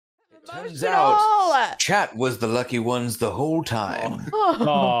Turns out, Chat was the lucky ones the whole time.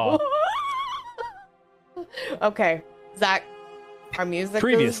 Aw. Okay, Zach, our music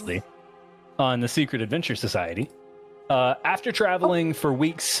Previously on the Secret Adventure Society, after traveling for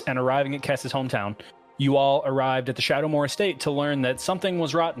weeks and arriving at Kess's hometown, you all arrived at the Shadowmoor estate to learn that something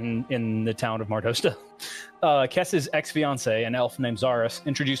was rotten in the town of Mardosta. Kess's ex-fiancé, an elf named Zaris,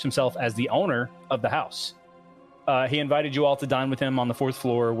 introduced himself as the owner of the house. He invited you all to dine with him on the 4th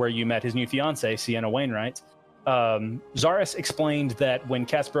floor where you met his new fiancée, Sienna Wainwright. Zaris explained that when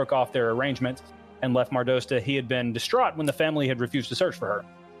Kess broke off their arrangement and left Mardosta, he had been distraught when the family had refused to search for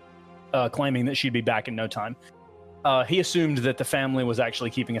her, claiming that she'd be back in no time. He assumed that the family was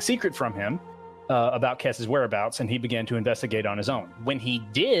actually keeping a secret from him about Kess's whereabouts, and he began to investigate on his own. When he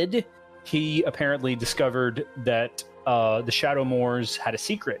did, he apparently discovered that the Shadowmoors had a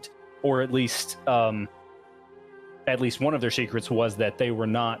secret, or at least one of their secrets was that they were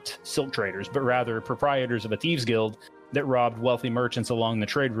not silk traders, but rather proprietors of a thieves guild that robbed wealthy merchants along the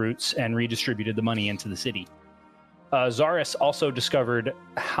trade routes and redistributed the money into the city. Zaris also discovered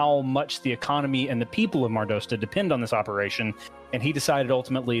how much the economy and the people of Mardosta depend on this operation, and he decided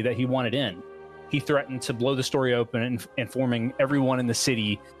ultimately that he wanted in. He threatened to blow the story open, informing everyone in the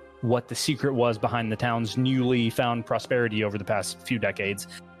city what the secret was behind the town's newly found prosperity over the past few decades,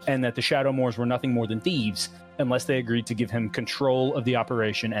 and that the Shadowmoors were nothing more than thieves unless they agreed to give him control of the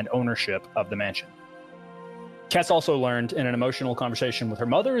operation and ownership of the mansion. Kess also learned in an emotional conversation with her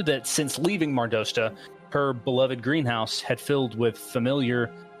mother that since leaving Mardosta, her beloved greenhouse had filled with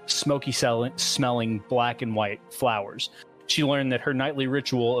familiar, smoky-smelling black and white flowers. She learned that her nightly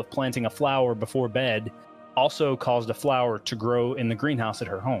ritual of planting a flower before bed also caused a flower to grow in the greenhouse at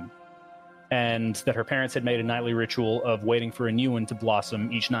her home, and that her parents had made a nightly ritual of waiting for a new one to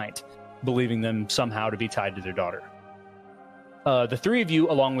blossom each night, believing them somehow to be tied to their daughter. The three of you,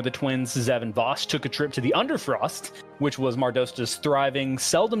 along with the twins Zev and Voss, took a trip to the Underfrost, which was Mardosta's thriving,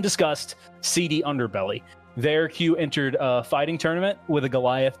 seldom discussed, seedy underbelly. There, Q entered a fighting tournament with a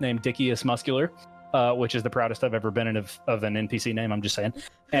Goliath named Dickius Muscular, which is the proudest I've ever been in of an NPC name, I'm just saying.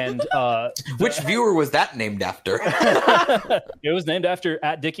 And which viewer was that named after? It was named after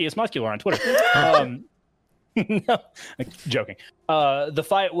 @Dickius Muscular on Twitter. No, joking. The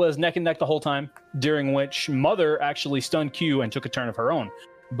fight was neck and neck the whole time, during which Mother actually stunned Q and took a turn of her own.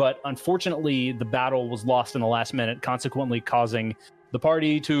 But unfortunately, the battle was lost in the last minute, consequently causing the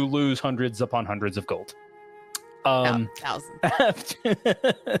party to lose hundreds upon hundreds of gold. thousands.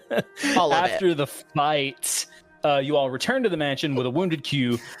 After the fight, you all returned to the mansion with a wounded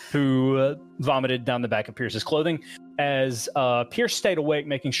Q who vomited down the back of Pierce's clothing. As Pierce stayed awake,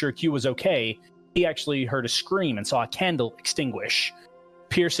 making sure Q was okay, he actually heard a scream and saw a candle extinguish.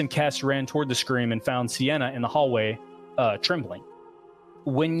 Pierce and Kess ran toward the scream and found Sienna in the hallway, trembling.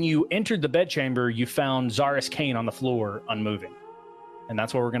 When you entered the bedchamber, you found Zaris Kane on the floor, unmoving. And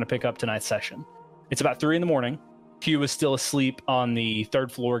that's where we're going to pick up tonight's session. It's about 3 a.m. Q is still asleep on the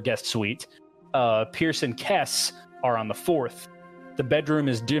 3rd floor guest suite. Pierce and Kess are on the 4th. The bedroom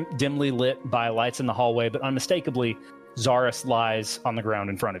is dimly lit by lights in the hallway, but unmistakably, Zaris lies on the ground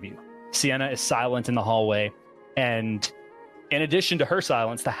in front of you. Sienna is silent in the hallway, and in addition to her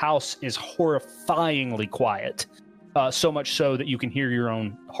silence, the house is horrifyingly quiet. So much so that you can hear your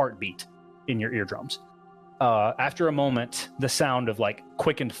own heartbeat in your eardrums. After a moment, the sound of like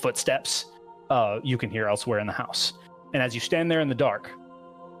quickened footsteps you can hear elsewhere in the house. And as you stand there in the dark,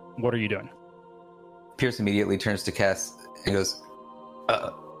 what are you doing? Pierce immediately turns to Kess and goes,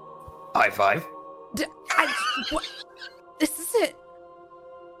 high five. What? This is it.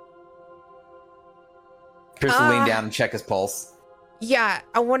 Pierce will lean down and check his pulse. Yeah,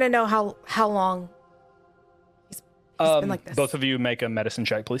 I want to know how long he's been like this. Both of you make a medicine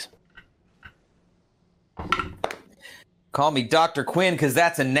check, please. Call me Dr. Quinn, because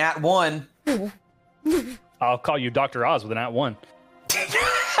that's a nat 1. I'll call you Dr. Oz with a nat 1.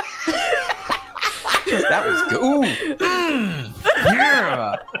 That was good. Ooh.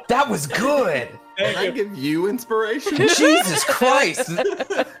 Yeah. That was good. Can I give you inspiration? Jesus Christ. 9.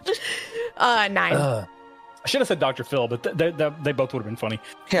 I should have said Dr. Phil, but they both would have been funny.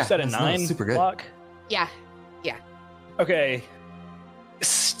 Yeah, You said a that's 9 super good. block? Yeah. Okay.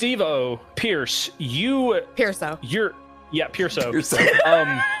 Steve-O, Pierce, you're... Pierso. Yeah, Pierso. Pierce.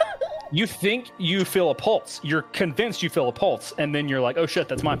 You think you feel a pulse. You're convinced you feel a pulse, and then you're like, oh shit,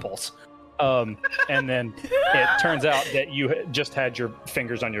 that's my pulse. And then it turns out that you just had your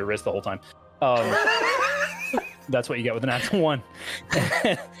fingers on your wrist the whole time. That's what you get with a nat 1.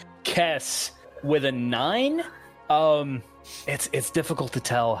 Kess with a 9. It's difficult to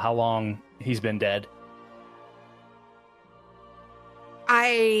tell how long he's been dead.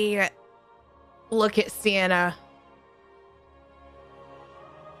 I look at Sienna.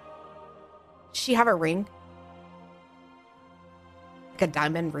 Does she have a ring? Like a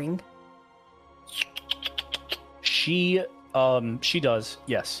diamond ring? She does,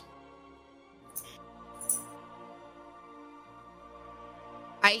 yes.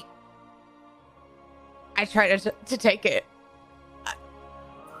 I try to take it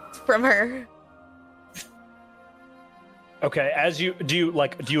from her. Okay, do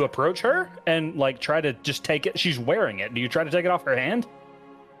you approach her and like try to just take it? She's wearing it. Do you try to take it off her hand?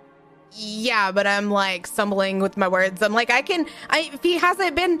 Yeah, but I'm like stumbling with my words. I'm like, if he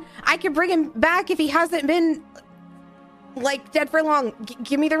hasn't been, I can bring him back if he hasn't been like dead for long.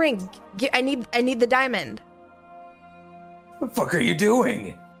 Give me the ring. I need the diamond. What the fuck are you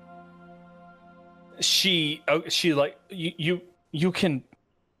doing? She like you can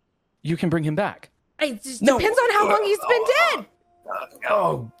bring him back. It just depends on how long he's been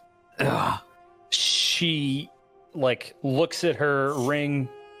dead. She like looks at her ring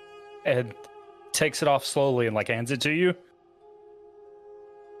and takes it off slowly and like hands it to you.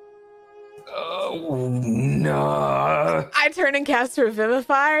 Oh no! I turn and cast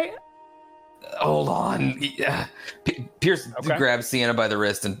Revivify. Hold on. Yeah. Pierce Okay. grabs Sienna by the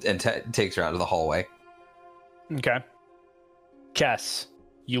wrist and takes her out of the hallway. Okay. Cass,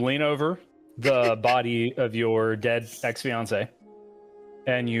 you lean over the body of your dead ex-fiance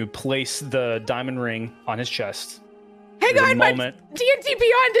and you place the diamond ring on his chest. Hang There's a on, my moment. D&D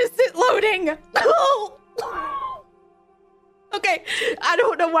Beyond isn't loading. Okay, I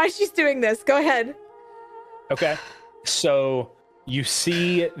don't know why she's doing this. Go ahead. Okay. So you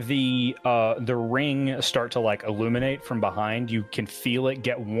see the ring start to like illuminate from behind. You can feel it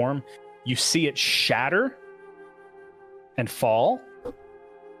get warm. You see it shatter and fall.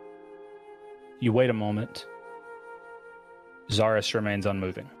 You wait a moment. Zaris remains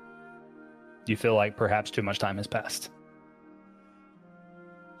unmoving. You feel like perhaps too much time has passed.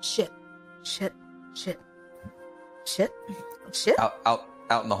 Shit.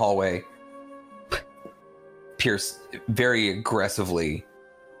 Out in the hallway, Pierce very aggressively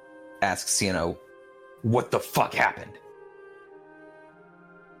asks Sienna, "What the fuck happened?"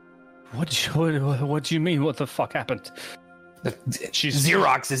 What do you mean? What the fuck happened?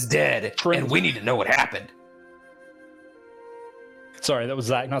 Xerox is dead, and we need to know what happened. Sorry, that was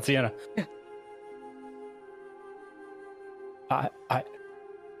Zach, not Sienna.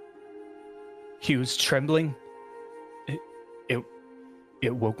 He was trembling.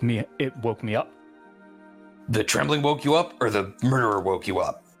 It woke me up. The trembling woke you up, or the murderer woke you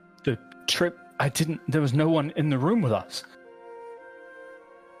up? The trip, there was no one in the room with us.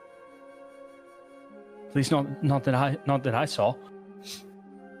 At least not that I saw.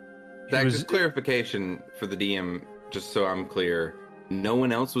 Zach, just clarification for the DM, just so I'm clear. No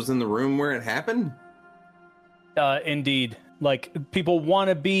one else was in the room where it happened? Indeed. Like, people want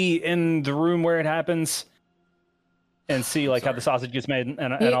to be in the room where it happens and see like how the sausage gets made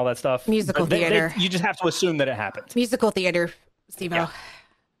and all that stuff. Musical theater. You just have to assume that it happened. Musical theater, Steve-O. Yeah.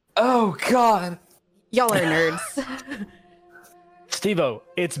 Oh, God. Y'all are nerds. Steve-O,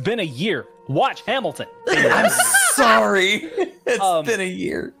 it's been a year. Watch Hamilton. I'm sorry. It's been a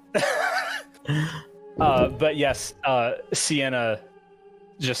year. But yes, Sienna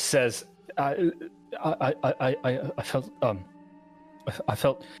just says, I felt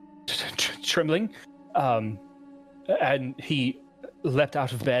trembling, and he leapt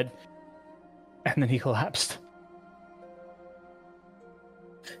out of bed, and then he collapsed.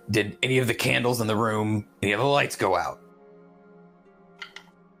 Did any of the candles in the room, any of the lights go out?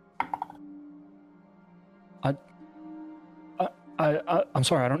 I'm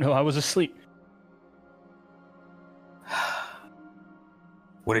sorry, I don't know. I was asleep.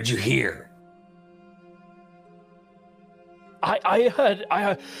 What did you hear? I heard.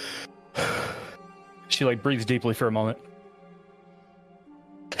 She like breathes deeply for a moment.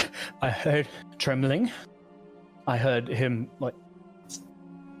 I heard trembling. I heard him like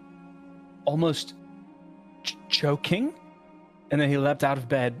almost choking, and then he leapt out of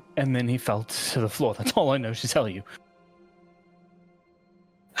bed, and then he fell to the floor. That's all I know to tell you.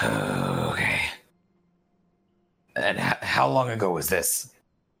 Okay. And how long ago was this?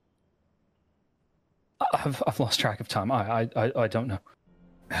 I've lost track of time. I don't know.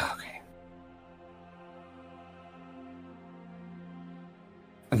 Okay.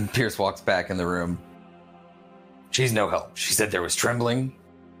 And Pierce walks back in the room. She's no help. She said there was trembling.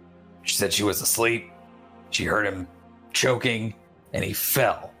 She said she was asleep. She heard him choking, and he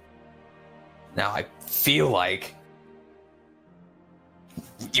fell. Now, I feel like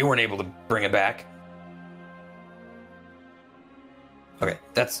you weren't able to bring him back. Okay,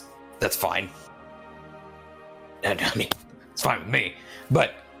 that's fine. And I mean, it's fine with me.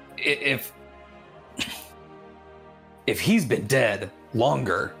 But if he's been dead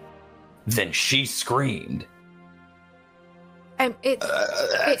longer than she screamed, it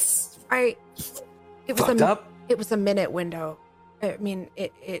was fucked up. It was a minute window. I mean,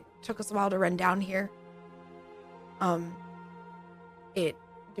 it took us a while to run down here.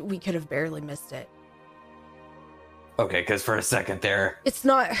 We could have barely missed it. Okay, because for a second there, It's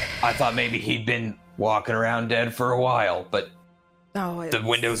not. I thought maybe he'd been walking around dead for a while, but No, the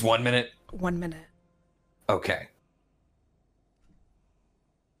window's 1 minute. 1 minute. Okay.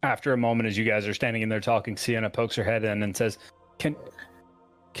 After a moment, as you guys are standing in there talking, Sienna pokes her head in and says, Can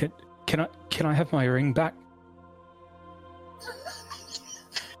I have my ring back?"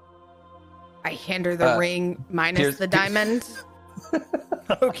 I hand her the ring minus the diamond.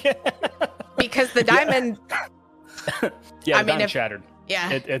 Okay. Because the diamond. Yeah, I the mean, diamond if- shattered.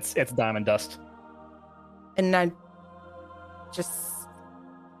 Yeah. It's diamond dust. And I just.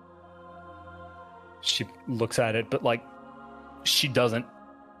 She looks at it, but like she doesn't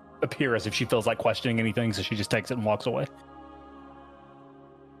appear as if she feels like questioning anything, so she just takes it and walks away.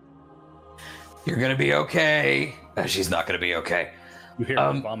 You're gonna be okay. She's not gonna be okay. You hear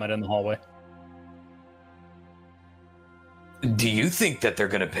her vomit in the hallway. Do you think that they're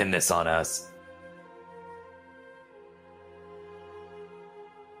gonna pin this on us?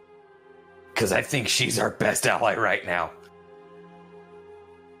 Because I think she's our best ally right now.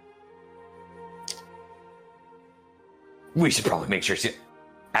 We should probably make sure she...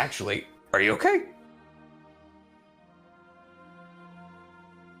 Actually, are you okay?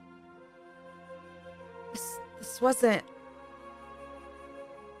 This wasn't.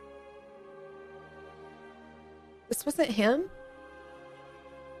 This wasn't him?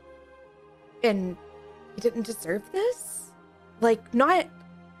 And he didn't deserve this? Like, not.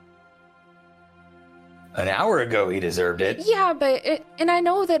 An hour ago, he deserved it. Yeah, but. And I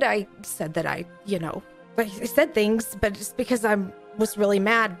know that I said that I said things, but just because I was really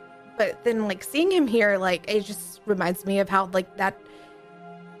mad. But then, like, seeing him here, like, it just reminds me of how, like, that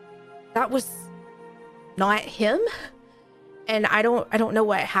was not him. And I don't know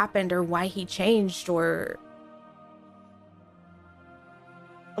what happened or why he changed or.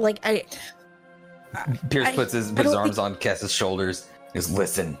 Like, Pierce puts his arms on Kess's shoulders. He goes,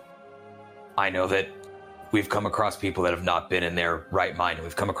 listen, I know that we've come across people that have not been in their right mind. And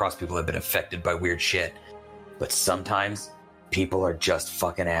we've come across people that have been affected by weird shit. But sometimes people are just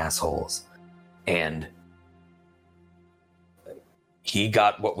fucking assholes. And he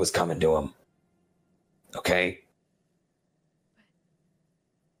got what was coming to him. Okay?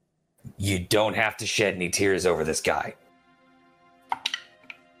 You don't have to shed any tears over this guy.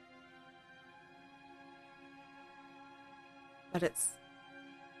 But it's.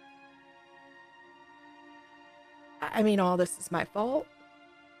 I mean, all this is my fault.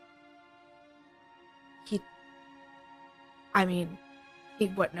 He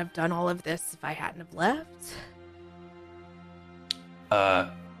wouldn't have done all of this if I hadn't have left.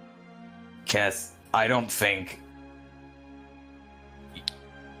 Kess, I don't think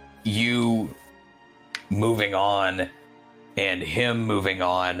you moving on and him moving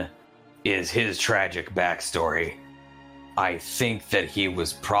on is his tragic backstory. I think that he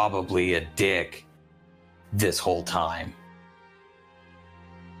was probably a dick this whole time.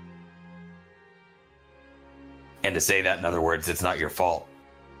 And to say that in other words, it's not your fault.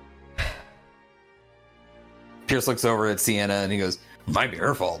 Pierce looks over at Sienna and he goes, might be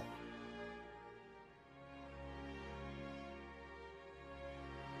her fault.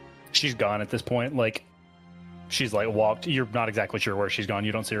 She's gone at this point. Like, she's like walked. You're not exactly sure where she's gone.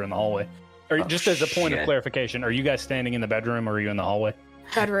 You don't see her in the hallway. Or just as a point of clarification, are you guys standing in the bedroom or are you in the hallway?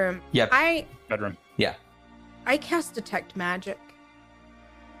 Bedroom. Yep. Bedroom. Yeah. I cast Detect Magic.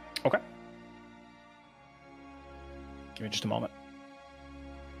 Okay. Give me just a moment.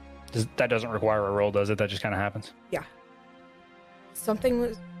 That doesn't require a roll, does it? That just kind of happens? Yeah.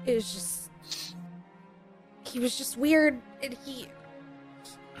 Something he was just weird, and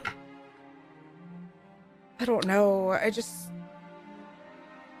I don't know,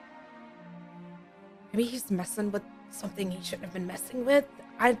 maybe he's messing with something he shouldn't have been messing with.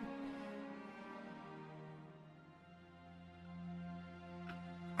 I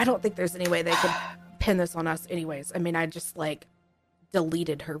don't think there's any way they could pin this on us anyways. I mean, I just, like,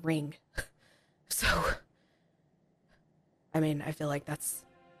 deleted her ring. So, I mean, I feel like that's...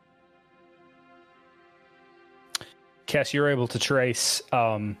 Cass, you're able to trace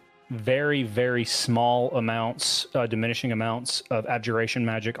very, very small amounts, diminishing amounts of abjuration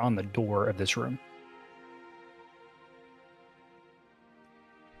magic on the door of this room.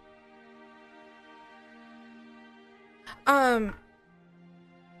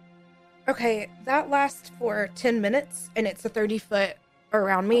 Okay, that lasts for 10 minutes, and it's a 30-foot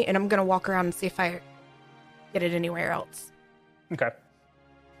around me, and I'm gonna walk around and see if I get it anywhere else. Okay.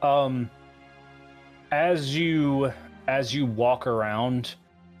 As you walk around,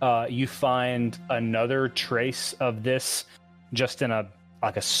 you find another trace of this, just in a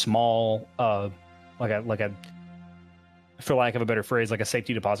small, like a, for lack of a better phrase, like a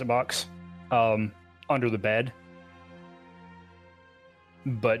safety deposit box, under the bed.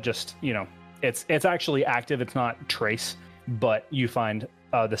 But just, it's actually active. It's not trace, but you find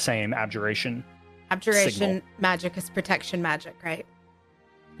the same abjuration. Abjuration signal. magic is protection magic, right?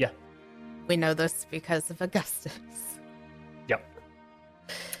 Yeah. We know this because of Augustus. Yep.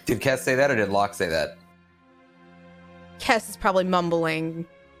 Did Kess say that, or did Locke say that? Kess is probably mumbling,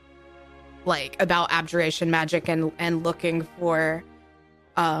 like, about abjuration magic and looking for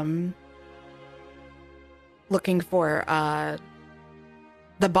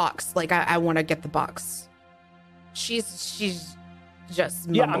the box. Like, I want to get the box. She's just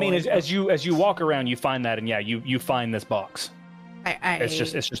mumbling. Yeah, I mean, as you walk around, you find that, and yeah, you find this box. It's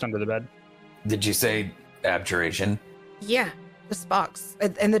just under the bed. Did you say abjuration? Yeah, this box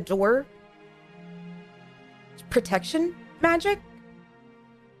and the door. Protection magic.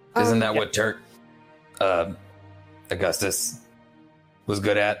 Isn't that what Augustus was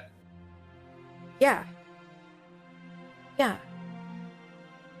good at? Yeah. Yeah.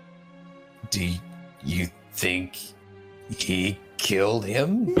 Do you think he killed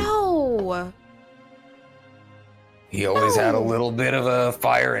him? No. He always had a No. little bit of a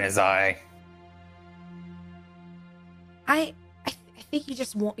fire in his eye. I think you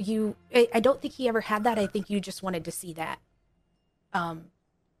just want you. I don't think he ever had that. I think you just wanted to see that.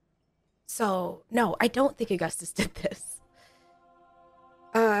 So no, I don't think Augustus did this.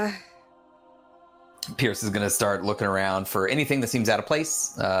 Pierce is going to start looking around for anything that seems out of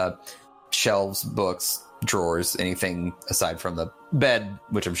place. Shelves, books, drawers, anything aside from the bed,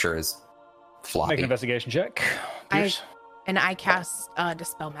 which I'm sure is floppy. Make an investigation check. Pierce. I cast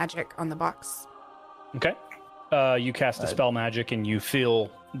dispel magic on the box. Okay. You cast dispel magic, and you feel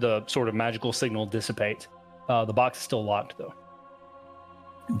the sort of magical signal dissipate. The box is still locked, though.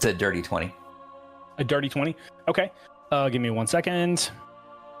 It's a dirty 20. A dirty 20? Okay. Give me 1 second.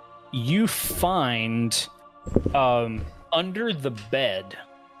 You find, under the bed,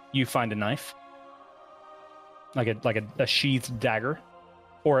 you find a knife. Like a sheathed dagger.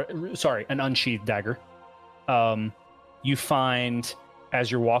 Or, sorry, an unsheathed dagger. You find,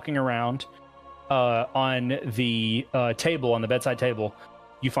 as you're walking around, on the table, on the bedside table,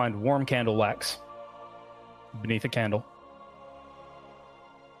 you find warm candle wax beneath a candle.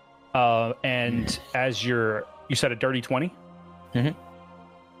 And as you said a dirty 20?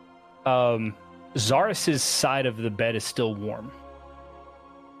 Mm-hmm. Zaris's side of the bed is still warm.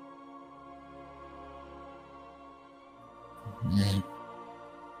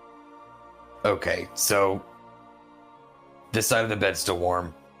 Okay, so this side of the bed's still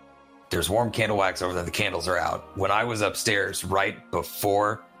warm. There's warm candle wax over there. The candles are out. When I was upstairs, right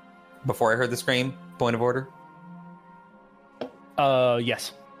before I heard the scream, point of order?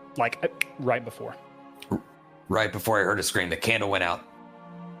 Yes. Like, right before. Right before I heard a scream, the candle went out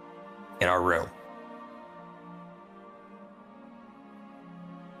in our room.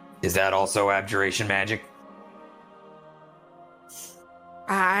 Is that also abjuration magic?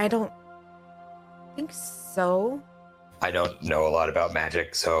 I don't think so. I don't know a lot about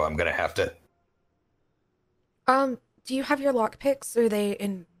magic, so I'm gonna have to... Do you have your lockpicks, or are they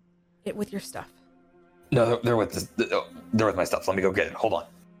in it with your stuff? No, they're with my stuff. Let me go get it. Hold on.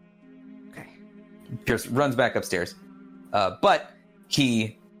 Okay. Pierce runs back upstairs. But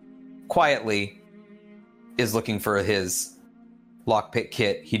he quietly is looking for his lockpick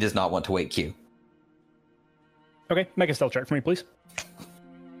kit. He does not want to wait Q. Okay, make a stealth check for me, please.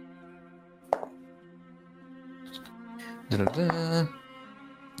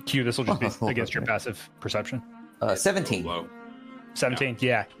 Q, this will just be against your passive perception. 17. Low. 17,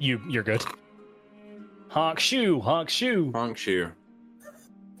 yeah, you're good. Honk shoe. Honk shoe.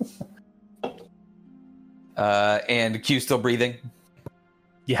 And Q's still breathing.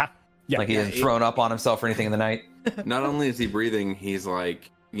 Yeah. Like he hasn't thrown up on himself or anything in the night. Not only is he breathing, he's like,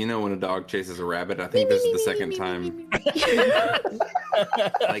 when a dog chases a rabbit. I think this is the second time.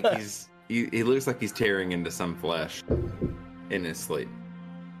 Like he looks like he's tearing into some flesh in his sleep.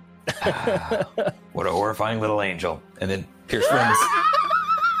 What a horrifying little angel. And then Pierce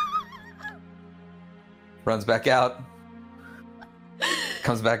runs back out,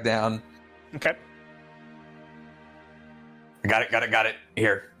 comes back down. Okay. Got it.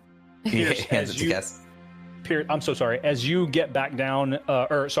 Here. He Pierce, hands it to Cass. I'm so sorry. As you get back down,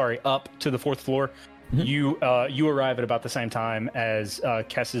 up to the 4th floor, you arrive at about the same time as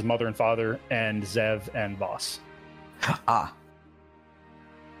Kess's mother and father and Zev and Voss. Ah.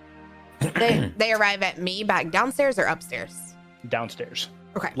 They arrive at me back downstairs or upstairs? Downstairs.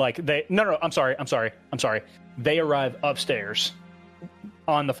 Okay. I'm sorry. They arrive upstairs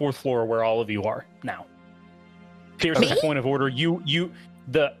on the 4th floor where all of you are now. Pierce, Me? as a point of order,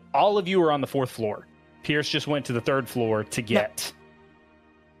 all of you are on the 4th floor. Pierce just went to the 3rd floor to get.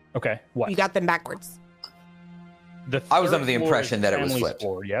 No. Okay, what? You got them backwards. I was under the impression that it was flipped.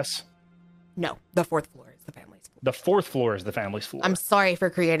 Floor, yes. No, the 4th floor is the family's floor. The 4th floor is the family's floor. I'm sorry for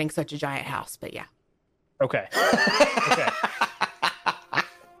creating such a giant house, but yeah. Okay. Okay.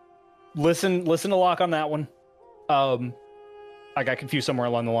 Listen to Locke on that one. I got confused somewhere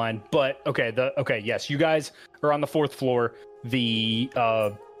along the line, but yes, you guys are on the 4th floor.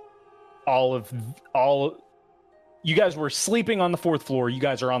 You guys were sleeping on the 4th floor. You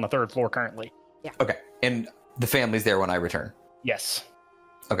guys are on the 3rd floor currently. Yeah. Okay. And the family's there when I return. Yes.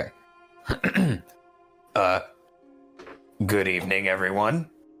 Okay. Good evening, everyone.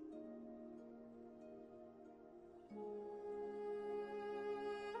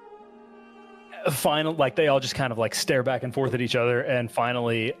 Final, like they all just kind of like stare back and forth at each other, and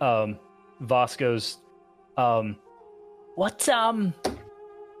finally, Voss goes, what's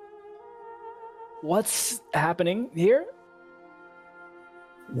happening here?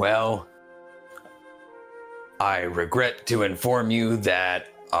 Well, I regret to inform you that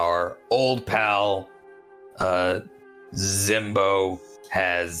our old pal, Zimbo,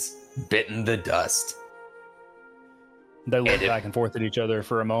 has bitten the dust. They look back and forth at each other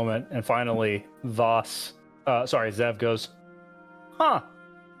for a moment, and finally, Zev goes, huh.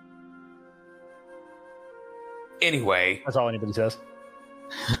 Anyway. That's all anybody says.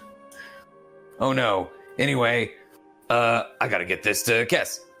 Oh no. Anyway, I gotta get this to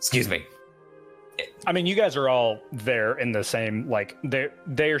Kess. Excuse me. I mean, you guys are all there in the same, like,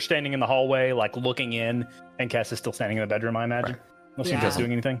 they are standing in the hallway, like, looking in, and Kess is still standing in the bedroom, I imagine. Right. Unless you guys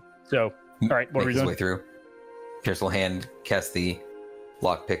doing anything. So, all right, what are we doing? Way through. Pierce will hand Kess the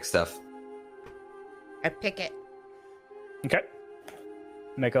lockpick stuff. I pick it. Okay.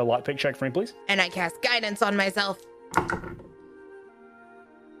 Make a lockpick check for me, please. And I cast guidance on myself.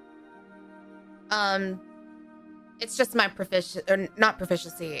 It's just my not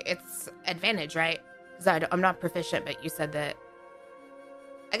proficiency. It's advantage, right? Because I'm not proficient, but you said that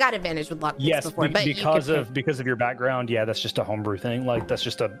I got advantage with lockpicks before. But because of your background, yeah, that's just a homebrew thing. Like that's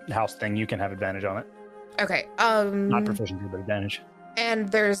just a house thing. You can have advantage on it. Okay. Not proficiency, but advantage.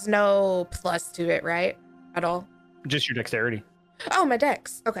 And there's no plus to it, right? At all? Just your dexterity. Oh, my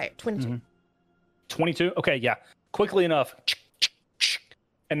dex. Okay, 22. Mm-hmm. 22? Okay, yeah. Quickly enough.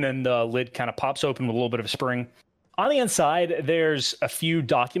 And then the lid kind of pops open with a little bit of a spring. On the inside, there's a few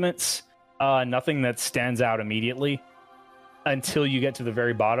documents. Nothing that stands out immediately until you get to the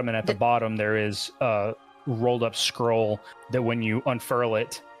very bottom. And at the bottom, there is a rolled up scroll that when you unfurl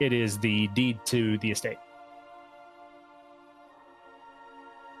it, it is the deed to the estate.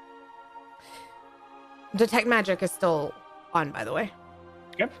 Detect magic is still on, by the way.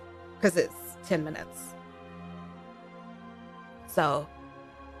 Yep. Because it's 10 minutes. So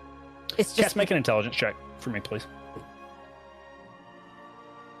it's just make an intelligence check for me, please.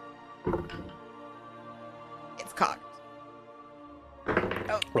 It's cocked.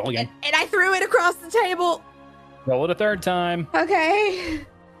 Oh. Roll again. And I threw it across the table. Roll it a third time. Okay.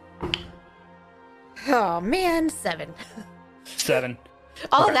 Oh man, 7. 7.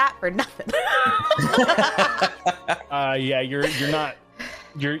 All that for nothing. Yeah, you're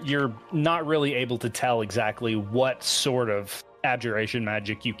not really able to tell exactly what sort of abjuration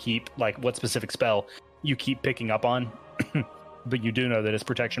magic you keep, like what specific spell you keep picking up on, but you do know that it's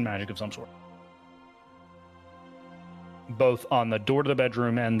protection magic of some sort. Both on the door to the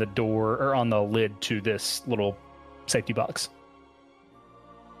bedroom and the door, or on the lid to this little safety box.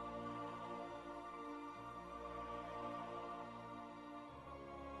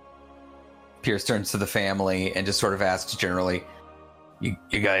 Pierce turns to the family and just sort of asks generally, you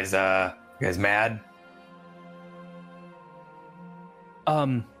guys mad?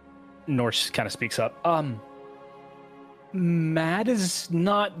 Norse kind of speaks up. Mad is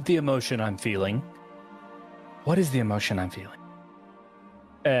not the emotion I'm feeling. What is the emotion I'm feeling?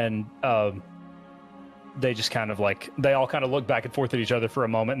 And they just kind of like, they all kind of look back and forth at each other for a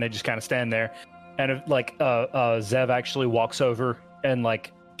moment, and they just kind of stand there. And Zev actually walks over and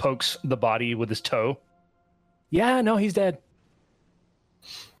like pokes the body with his toe. Yeah, no, he's dead.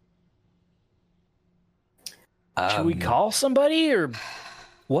 Should we call somebody or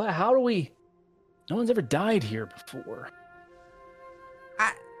what? How do we? No one's ever died here before.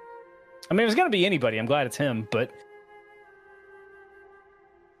 I mean, if it's going to be anybody, I'm glad it's him, but...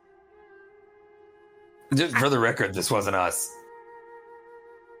 Just for the record, this wasn't us.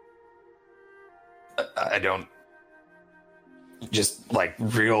 I don't... Just, like,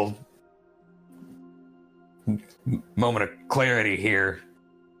 real... moment of clarity here.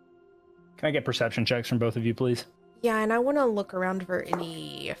 Can I get perception checks from both of you, please? Yeah, and I want to look around for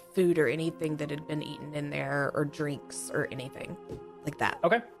any food or anything that had been eaten in there, or drinks or anything like that.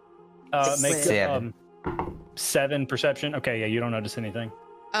 Okay. Make 7. 7 perception. Okay, yeah, you don't notice anything.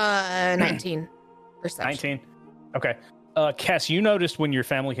 19 perception. 19. Okay. Cass, you noticed when your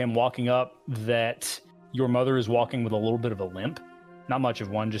family came walking up that your mother is walking with a little bit of a limp. Not much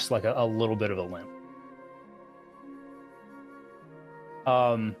of one, just like a little bit of a limp.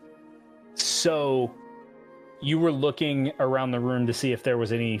 So you were looking around the room to see if there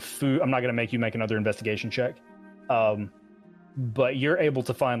was any food. I'm not going to make you make another investigation check. But you're able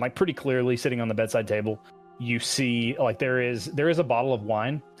to find, like, pretty clearly sitting on the bedside table, you see, like, there is a bottle of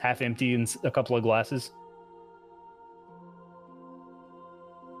wine, half empty, and a couple of glasses.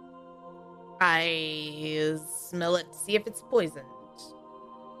 I smell it to see if it's poisoned.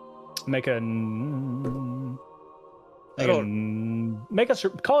 Make a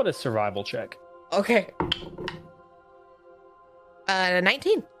call it a survival check. Okay.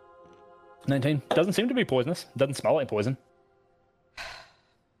 19. 19. Doesn't seem to be poisonous. Doesn't smell like poison.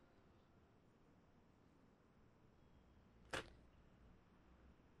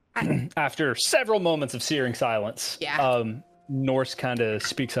 After several moments of searing silence, Norse kind of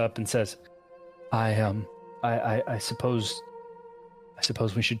speaks up and says, I suppose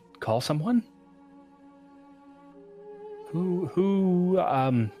we should call someone?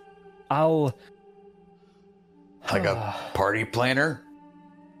 I'll... Like a party planner?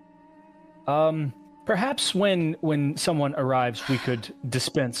 Perhaps when someone arrives, we could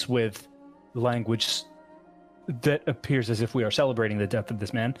dispense with language that appears as if we are celebrating the death of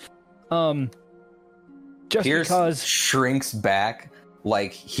this man. Just Pierce because... shrinks back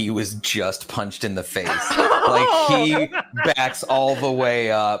like he was just punched in the face. Like he backs all the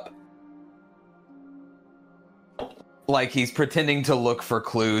way up. Like he's pretending to look for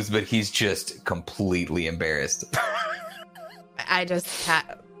clues, but he's just completely embarrassed. I just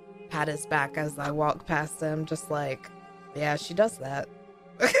pat his back as I walk past him, just like, yeah, she does that.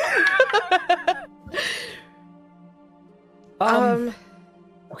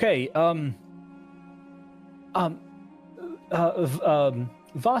 Okay.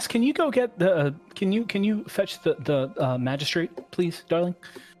 Voss, can you go get the? Can you fetch the magistrate, please, darling?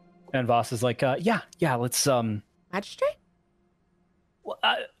 And Voss is like, yeah. Let's Magistrate? Well,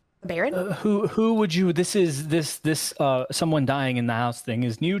 Baron? who would you? This someone dying in the house thing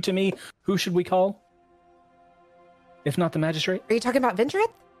is new to me. Who should we call? If not the magistrate? Are you talking about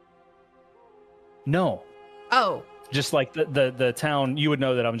Ventureth? No. Oh. Just like the town, you would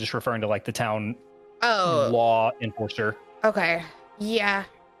know that I'm just referring to like the town Oh. law enforcer. Okay. Yeah.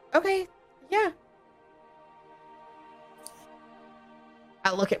 Okay. Yeah.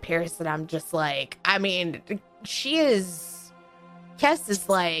 I look at Paris and I'm just like, I mean, Kess is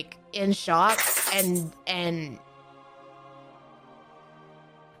like in shock and I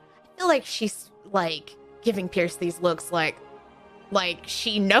feel like she's like giving Pierce these looks like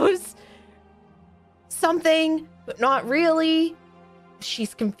she knows something, but not really.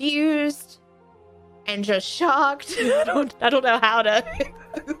 She's confused and just shocked. I don't know how to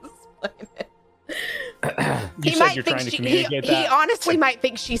explain it. You said you're trying to communicate that. He honestly might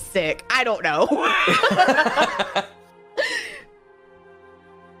think she's sick. I don't know.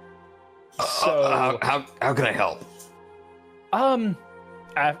 So how can I help?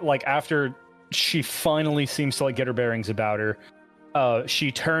 After she finally seems to like get her bearings about her,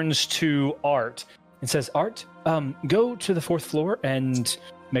 she turns to Art and says, Art, go to the 4th floor and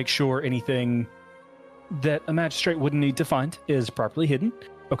make sure anything that a magistrate wouldn't need to find is properly hidden.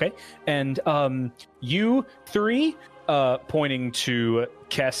 Okay. And you three, pointing to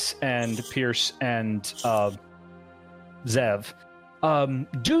Kess and Pierce and Zev,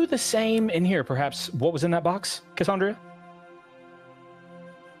 do the same in here. Perhaps what was in that box, Cassandra?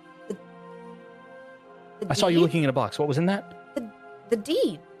 I saw you looking at a box. What was in that? The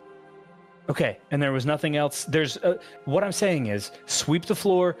deed. Okay, and there was nothing else. There's what I'm saying is sweep the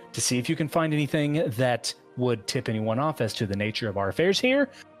floor to see if you can find anything that would tip anyone off as to the nature of our affairs here.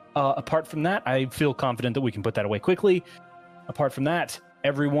 Apart from that, I feel confident that we can put that away quickly. Apart from that,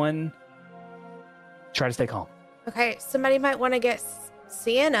 everyone try to stay calm. Okay, somebody might want to get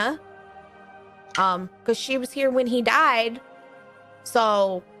Sienna, because she was here when he died.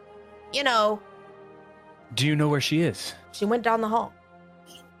 So, Do you know where she is? She went down the hall.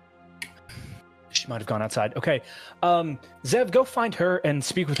 She might have gone outside. Okay. Zev, go find her and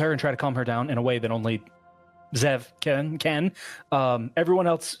speak with her and try to calm her down in a way that only Zev can. Everyone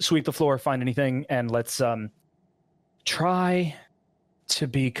else, sweep the floor, find anything, and let's try to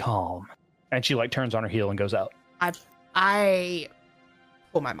be calm. And she like turns on her heel and goes out. I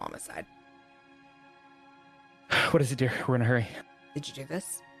pull my mom aside. What is it, dear? We're in a hurry. Did you do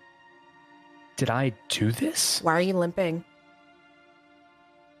this? Did I do this? Why are you limping?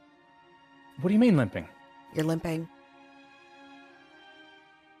 What do you mean limping? You're limping.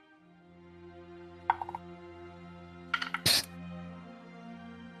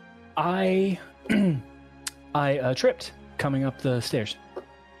 I tripped coming up the stairs.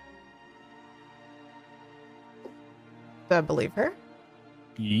 Do I believe her?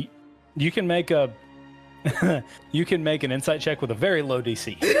 You can make a you can make an insight check with a very low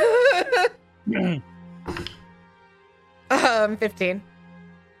DC. 15.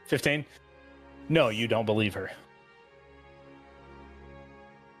 15? No, you don't believe her.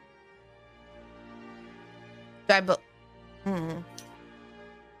 Do I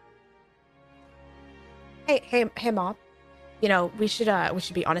Hey, Mom. You know, we should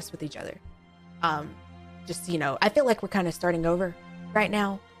be honest with each other. Just, you know, I feel like we're kind of starting over right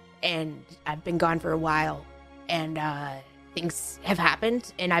now, and I've been gone for a while, and things have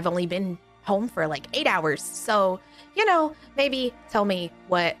happened, and I've only been home for like 8 hours. So, you know, maybe tell me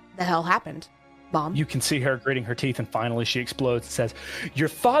what the hell happened, Mom. You can see her gritting her teeth, and finally she explodes and says, "Your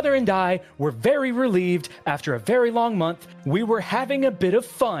father and I were very relieved. After a very long month, we were having a bit of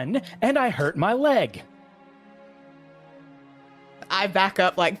fun, and I hurt my leg." I back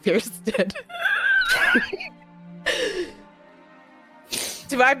up like Pierce did.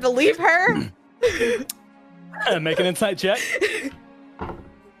 Do I believe her? Make an insight check.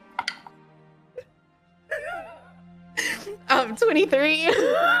 23.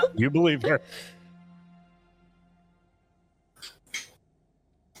 You believe her.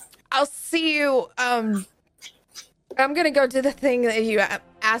 I'll see you. I'm gonna go do the thing that you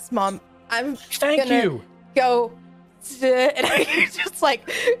asked, Mom. Thank you. Go and I just like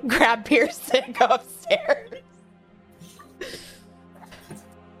grab Pierce and go upstairs.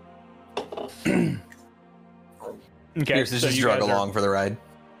 Okay, Pierce is just drug along for the ride.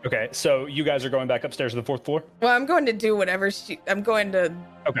 Okay, so you guys are going back upstairs to the 4th floor? Well, I'm going to do whatever I'm going to.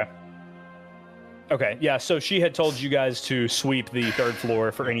 Okay, yeah, so she had told you guys to sweep the 3rd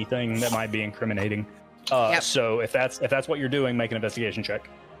floor for anything that might be incriminating. Yep. So if that's what you're doing, make an investigation check.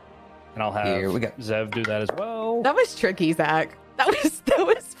 And I'll have Zev do that as well. That was tricky, Zach. That was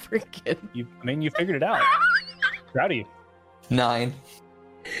freaking. You figured it out. Proud of you. 9.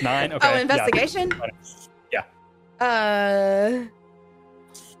 9, okay. Oh, investigation? Yeah.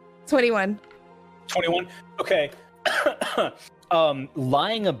 21. 21. Okay.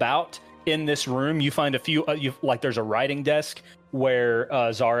 Lying about in this room, you find a few. There's a writing desk where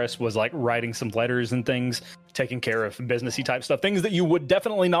Zaris was like writing some letters and things, taking care of businessy type stuff, things that you would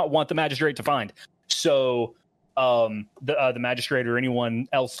definitely not want the magistrate to find. So, the magistrate or anyone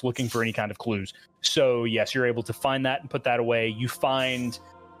else looking for any kind of clues. So, yes, you're able to find that and put that away. You find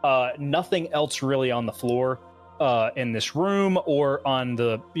nothing else really on the floor. In this room or on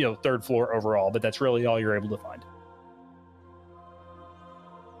the 3rd floor overall, but that's really all you're able to find.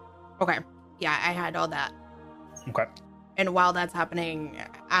 Okay. Yeah, I had all that. Okay. And while that's happening,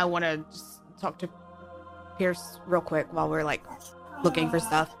 I want to just talk to Pierce real quick while we're like looking for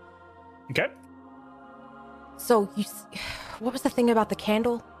stuff. Okay. So what was the thing about the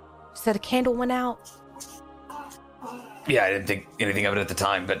candle? You said a candle went out? Yeah, I didn't think anything of it at the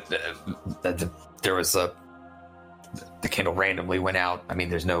time, but there was the candle randomly went out. I mean,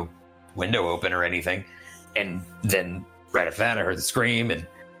 there's no window open or anything. And then right after that, I heard the scream and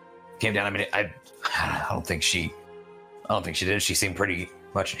came down. I mean, I don't think she did. She seemed pretty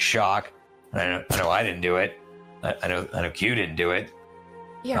much in shock. And I know I didn't do it. I know Q didn't do it.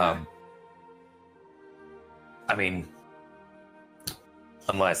 Yeah. I mean,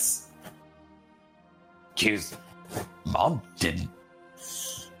 unless Q's mom didn't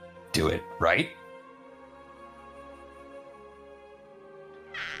do it, right?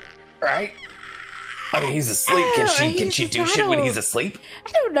 Right? I mean, he's asleep. Can she do shit when he's asleep?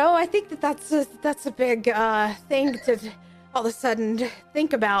 I don't know. I think that's a big thing to all of a sudden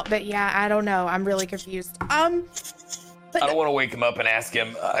think about. But yeah, I don't know. I'm really confused. But I don't want to wake him up and ask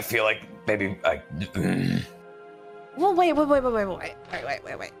him. I feel like maybe Well, wait.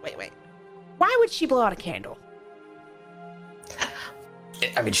 Why would she blow out a candle?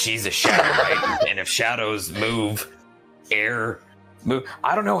 I mean, she's a shadow, right? And if shadows move, air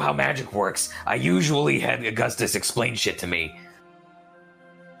I don't know how magic works. I usually had Augustus explain shit to me.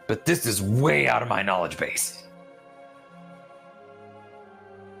 But this is way out of my knowledge base.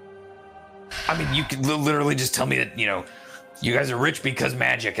 I mean, you could literally just tell me that, you guys are rich because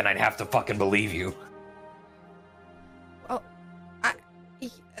magic, and I'd have to fucking believe you. Well, I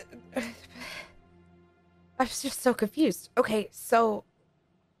was just so confused. Okay, so...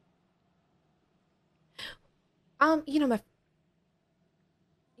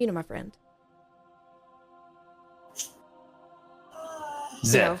 my friend.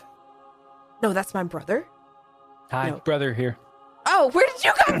 Zev. No, that's my brother. Hi, No. brother here. Oh, where did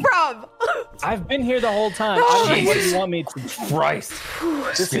you come from? I've been here the whole time. Oh, I don't know what Jesus. you want me to. Christ.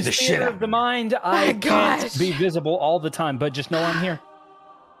 This Scared is the shit theater out of the mind. I gosh. can't be visible all the time, but just know I'm here.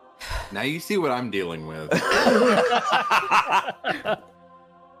 Now you see what I'm dealing with.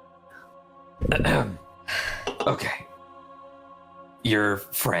 Okay. Your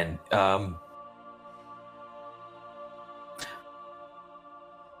friend,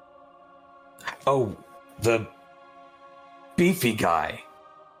 oh, the beefy guy.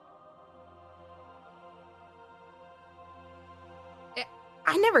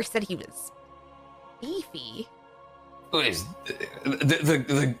 I never said he was beefy. Who is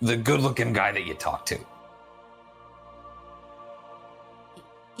the good-looking guy that you talked to?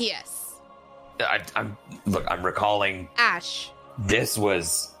 Yes. I'm recalling Ash. this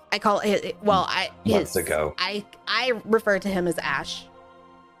was I call it, well, months ago. I refer to him as Ash.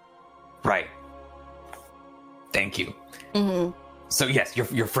 Right. Thank you. Mm-hmm. So yes,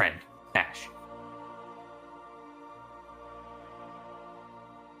 your friend, Ash.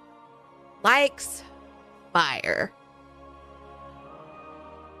 Likes fire.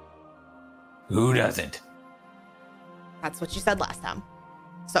 Who doesn't? That's what you said last time.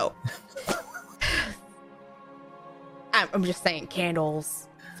 So, I'm just saying candles,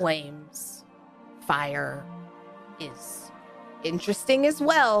 flames, fire is interesting as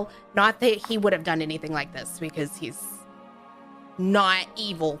well. Not that he would have done anything like this, because he's not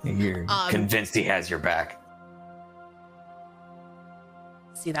evil. You're convinced he has your back.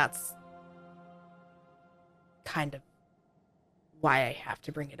 See, that's kind of why I have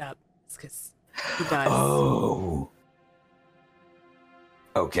to bring it up. It's because he does. Oh.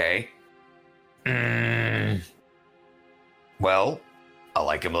 Okay. Well, I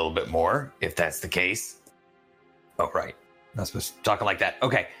like him a little bit more, if that's the case. Oh, right. Not supposed to be talking like that.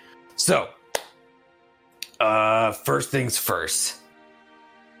 Okay. So, first things first.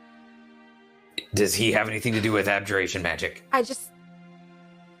 Does he have anything to do with abjuration magic? He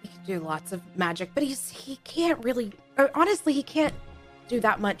can do lots of magic, but he can't really, or honestly, he can't do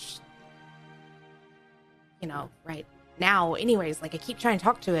that much, right now. Anyways, like, I keep trying to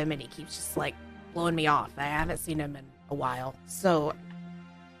talk to him and he keeps just like blowing me off. I haven't seen him in a while, so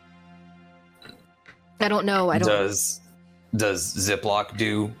I don't know. Does Ziploc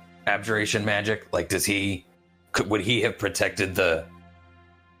do abjuration magic? Like, would he have protected the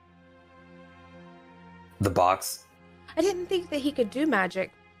box? I didn't think that he could do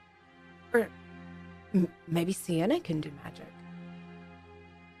magic. Or maybe Sienna can do magic.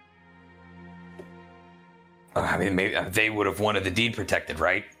 I mean, maybe they would have wanted the deed protected,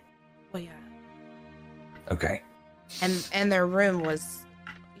 right? Well, yeah. Okay. And their room was,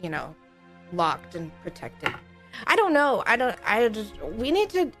 locked and protected. I don't know. We need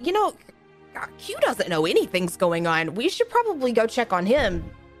to, Q doesn't know anything's going on. We should probably go check on him.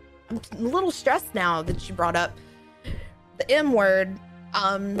 I'm a little stressed now that you brought up the M word.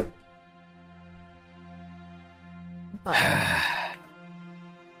 But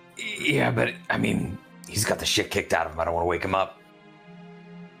yeah, but I mean, he's got the shit kicked out of him. I don't want to wake him up.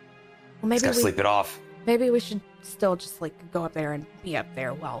 well, He's got to sleep it off. maybe we should still just like go up there and be up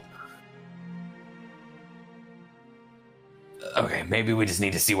there. Well, Okay, maybe we just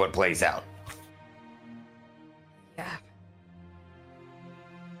need to see what plays out. yeah.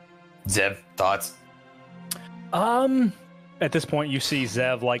 Zev, thoughts? At this point, you see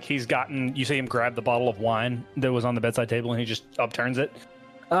Zev, like, you see him grab the bottle of wine that was on the bedside table and he just upturns it.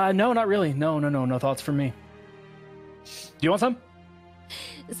 No, not really. No thoughts from me. Do you want some?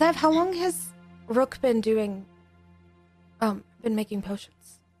 Zev, how long has Rook been doing, been making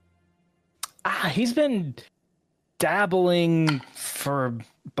potions? He's been dabbling for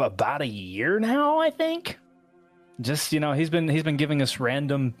about a year now, I think. Just, he's been giving us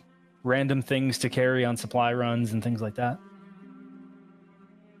random things to carry on supply runs and things like that.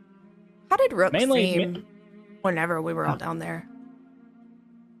 How did Rook Mainly- seem whenever we were all down there?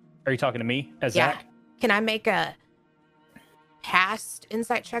 Are you talking to me as Yeah. Zach? Can I make a past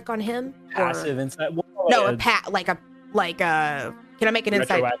insight check on him? Or- Passive insight? No, like a Can I make an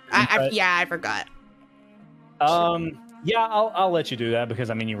insight? Retroactive insight? Yeah, I forgot. Yeah, I'll let you do that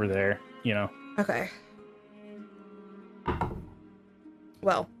because I mean you were there, you know. Okay.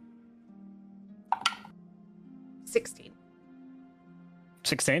 Well, 16.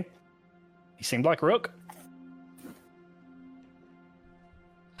 16. He seemed like a rook.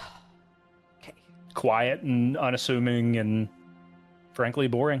 Okay. Quiet and unassuming and frankly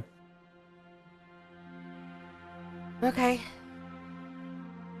boring. Okay.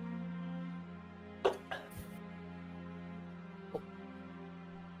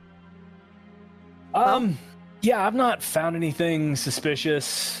 Yeah, I've not found anything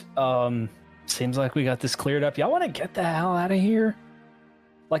suspicious. Seems like we got this cleared up. Y'all want to get the hell out of here?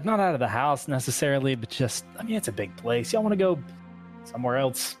 Like, not out of the house necessarily, but just, I mean, it's a big place. Y'all want to go somewhere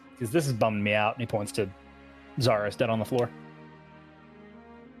else? Because this is bumming me out. And he points to Zara's dead on the floor.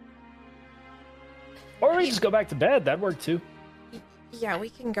 Or we just go back to bed. That'd work too. Yeah, we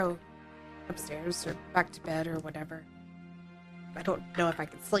can go upstairs or back to bed or whatever. I don't know if I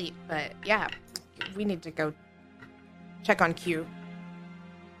can sleep, but yeah, we need to go check on Q.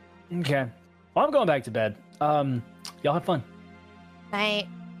 Okay. Well, I'm going back to bed. Y'all have fun. Night.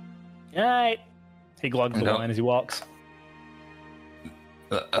 Night. He glugs the wine as he walks.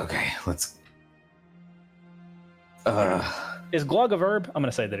 Okay, let's. Is glug a verb? I'm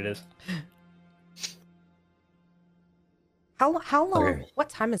gonna say that it is. How long? Okay. What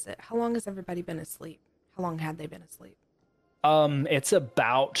time is it? How long has everybody been asleep? How long had they been asleep? It's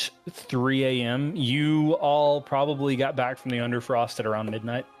about 3 a.m. You all probably got back from the Underfrost at around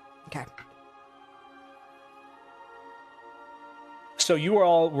midnight. Okay. So you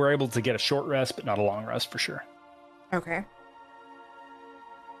all were able to get a short rest, but not a long rest for sure. Okay.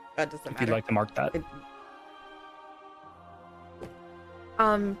 That doesn't matter. If you'd like to mark that.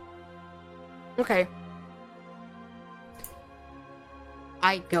 Okay.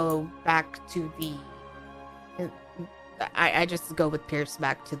 I go back to the. I just go with Pierce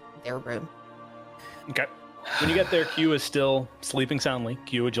back to their room. Okay. When you get there, Q is still sleeping soundly.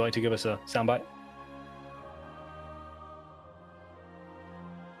 Q, would you like to give us a soundbite?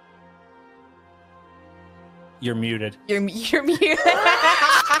 You're muted. You're muted.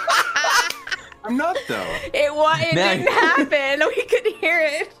 I'm not though. It didn't happen. We couldn't hear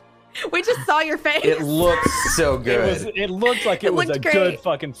it. We just saw your face. It looks so good. It looked like it was a great. good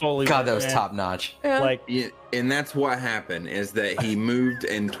fucking Foley. God, work, that was man. top notch. Yeah. Like, Yeah, and that's what happened is that he moved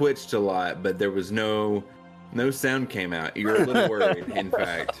and twitched a lot, but there was no sound came out. You're a little worried, in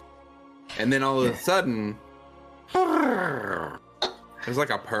fact. And then all of a sudden, it was like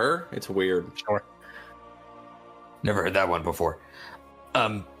a purr. It's weird. sure. Never heard that one before.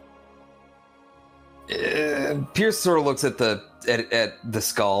 Pierce sort of looks at the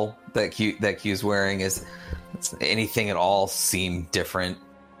skull that Q's wearing. Is anything at all seem different?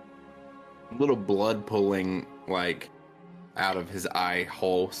 Little blood pulling like out of his eye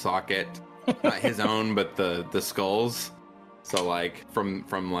hole socket, not his own, but the skull's. So like from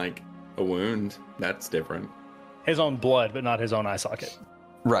like a wound, that's different. His own blood, but not his own eye socket.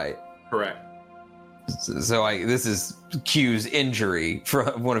 Right. Correct. So this is Q's injury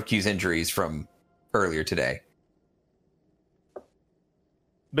from one of Q's injuries from earlier today.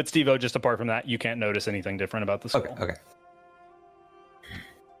 But Steve-O, just apart from that, you can't notice anything different about the skull. Okay.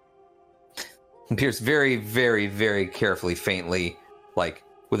 And Pierce very, very, very carefully, faintly, like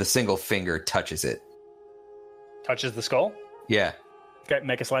with a single finger, touches it. Touches the skull? Yeah. Okay,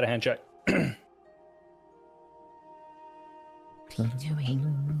 make a sleight of hand check. What are you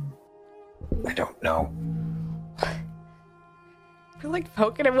doing? I don't know. You're like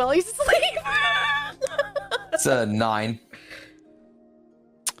poking him while he's asleep. It's a 9.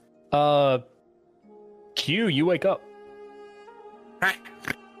 Q, you wake up. Hey,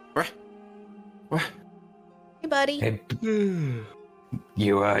 buddy. Hey,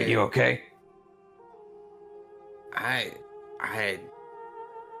 you okay?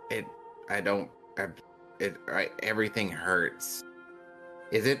 Everything hurts.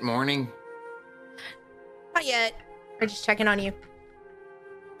 Is it morning? Not yet. We're just checking on you.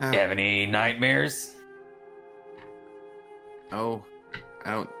 You have any nightmares? Oh,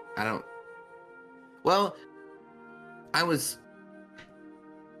 I don't. Well, I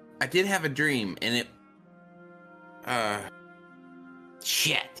did have a dream, and it.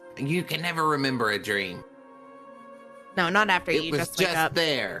 Shit. You can never remember a dream. No, not after It you was just wake up.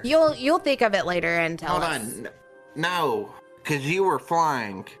 there. You'll think of it later and tell Hold us. on. No, because you were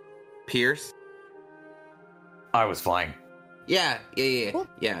flying, Pierce. I was flying. Yeah. Cool.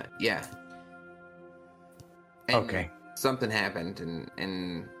 And Okay. Something happened,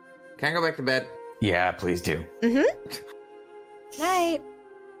 and can I go back to bed? Yeah, please do. Mm-hmm. Night.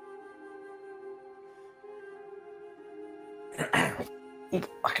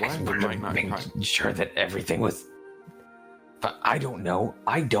 Why? Making sure that everything was. But I don't know.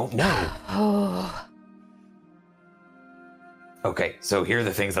 I don't know. Oh. Okay, so here are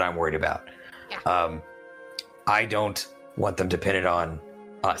the things that I'm worried about. Yeah. I don't want them dependent on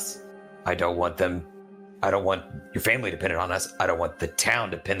us. I don't want your family dependent on us. I don't want the town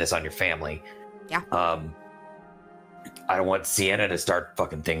dependent on your family. Yeah. I don't want Sienna to start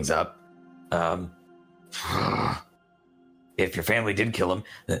fucking things up. If your family did kill him,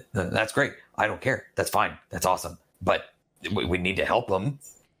 that's great. I don't care. That's fine. That's awesome. But we need to help them.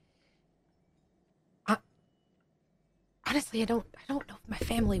 Honestly, I don't know if my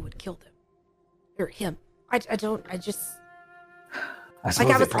family would kill them or him. I suppose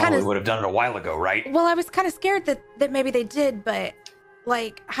they probably would have done it a while ago, right? Well, I was kind of scared that maybe they did, but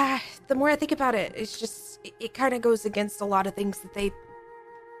like the more I think about it, it's just it kind of goes against a lot of things that they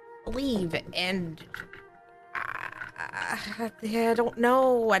believe, and I don't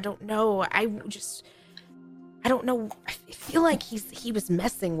know. I don't know. I don't know. I feel like he was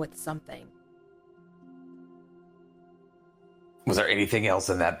messing with something. Was there anything else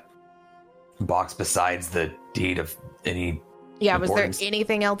in that box besides the deed of any? Yeah, importance? Was there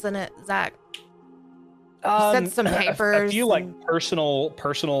anything else in it, Zach? You said some papers. A few like personal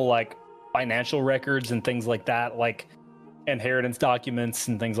like financial records and things like that, like inheritance documents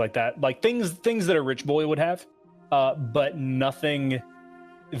and things like that, like things that a rich boy would have, but nothing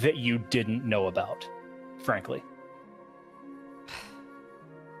that you didn't know about, frankly.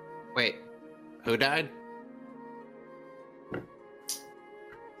 Wait, who died?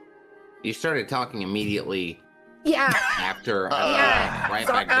 You started talking immediately Yeah. after Yeah. right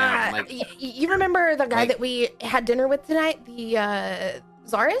So, back down. Like, you remember the guy that we had dinner with tonight? The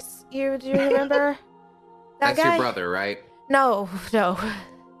Zaris? Do you remember that that's guy? your brother, right? No.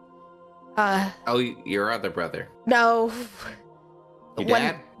 Oh, your other brother. No. Your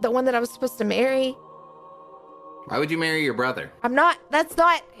dad? The one that I was supposed to marry. Why would you marry your brother? That's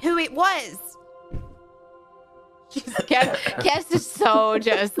not who it was. Kes is so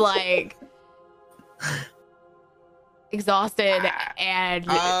just like exhausted and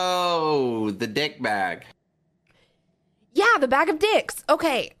Oh, the dick bag. yeah, the bag of dicks.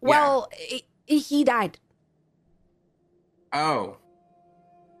 Okay, well, he died. Oh.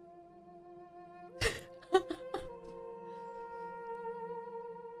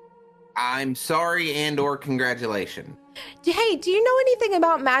 I'm sorry and or congratulations. Hey, do you know anything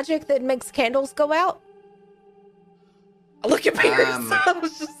about magic that makes candles go out? Look at Pierce. I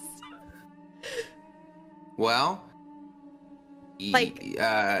was just Well, Like-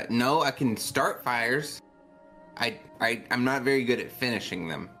 no, I can start fires. I'm not very good at finishing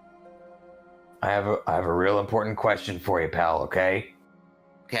them. I have a real important question for you, pal. Okay.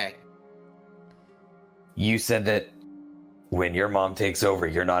 Okay. You said that when your mom takes over,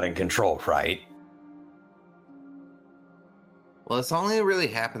 you're not in control, right? Well, it's only really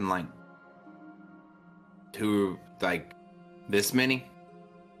happened like this many.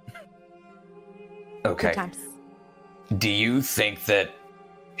 Okay. sometimes. Do you think that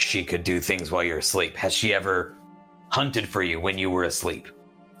she could do things while you're asleep? Has she ever hunted for you when you were asleep?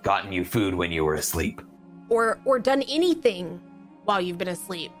 Gotten you food when you were asleep? Or done anything while you've been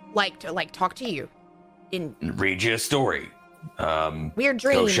asleep, like to talk to you in Read you a story? weird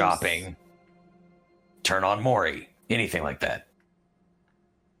dreams. Go shopping? Turn on Maury? Anything like that?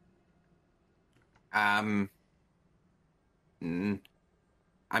 I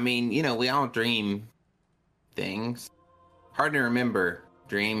mean, we all dream things. Hard to remember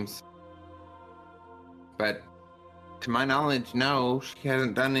dreams. But to my knowledge, no, she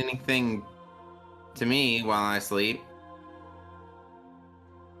hasn't done anything to me while I sleep.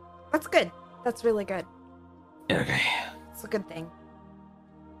 That's good. That's really good. Okay. It's a good thing.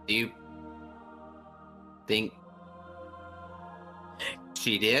 Do you think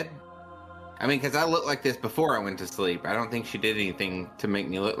she did? I mean, because I looked like this before I went to sleep. I don't think she did anything to make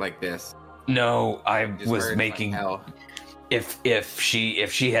me look like this. No, I Just was hurt making. like hell. If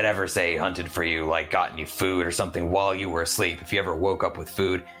she had ever say hunted for you, like gotten you food or something while you were asleep, if you ever woke up with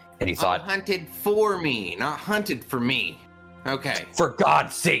food and you thought, Hunted for me, not hunted for me. Okay. for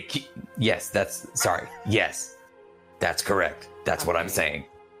God's sake, yes, yes, that's correct. That's what I'm Okay. saying.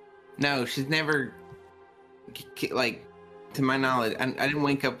 No, she's never, like, to my knowledge, I didn't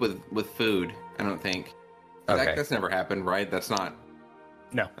wake up with food. I don't think. Okay. That's never happened, right? That's not.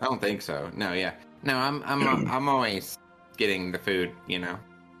 No. I don't think so. No, yeah. No, I'm always getting the food.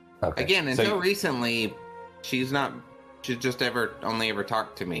 Okay. Again, So until recently, she's just only ever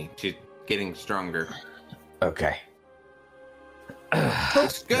talked to me. She's getting stronger. okay.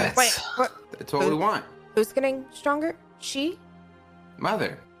 Looks good. Wait, what? That's what we want. Who's getting stronger? She?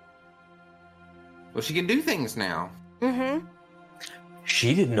 Mother. Well, she can do things now. Mm-hmm.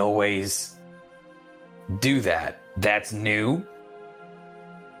 She didn't always do that. That's new.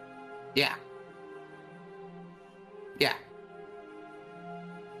 Yeah. Yeah.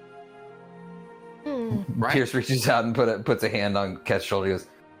 Right. Pierce reaches out and puts a hand on Ket's shoulder. He goes,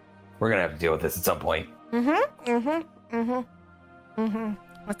 "We're gonna have to deal with this at some point."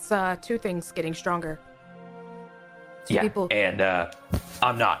 What's 2 things getting stronger? Two Yeah, people. and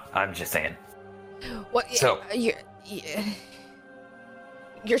I'm not. I'm just saying. What? So-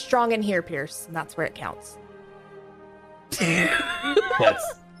 You're strong in here, Pierce, and that's where it counts. That's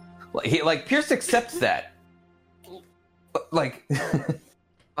like Pierce accepts that. Like,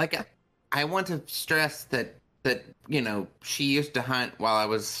 Like, I want to stress that she used to hunt while I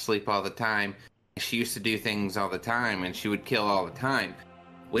was asleep all the time. She used to do things all the time, and she would kill all the time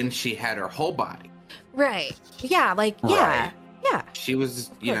when she had her whole body. Right. Yeah, like, yeah. Right. Yeah. She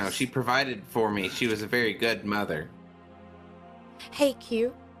was, course. she provided for me. She was a very good mother. Hey,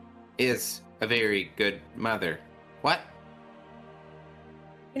 Q. Is a very good mother. What?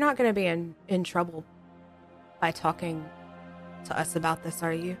 You're not going to be in trouble by talking to us about this,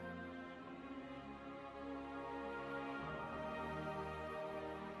 are you?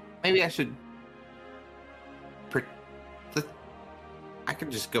 Maybe I should. I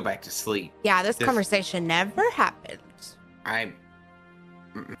could just go back to sleep. Yeah, this This- conversation never happened.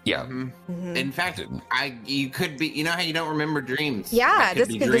 yeah. Mhm. In fact, you could be. You know how you don't remember dreams? Yeah, I could this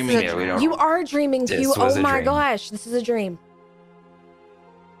be is dreaming. a, Yeah, we don't- you are dreaming, This Q. was Oh a my dream. gosh, this is a dream.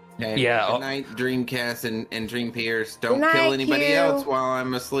 And Yeah, Good oh- night, Dreamcast and Dream Pierce. Don't Good night, kill anybody Q. else while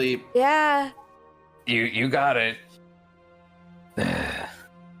I'm asleep. Yeah. You got it.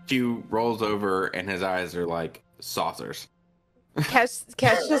 Q rolls over and his eyes are like saucers.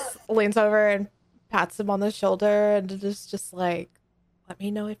 Kesh just leans over and pats him on the shoulder and is just like, let me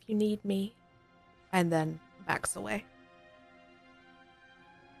know if you need me. And then backs away.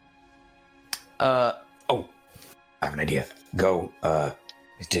 Oh, I have an idea. Go.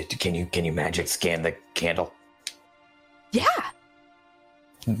 Can you magic scan the candle? Yeah.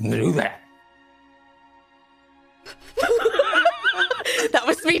 Do that. That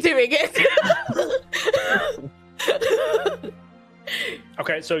was me doing it.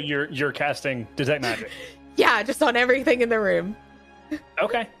 Okay, so you're casting detect magic. Yeah, just on everything in the room.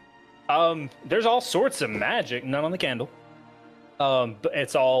 Okay. There's all sorts of magic, none on the candle. But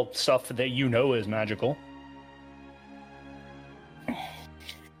it's all stuff that you know is magical.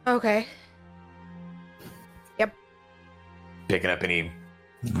 Okay. Picking up any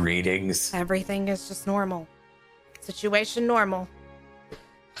readings? Everything is just normal. Situation normal.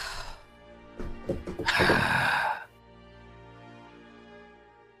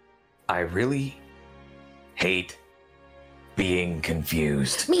 I really hate being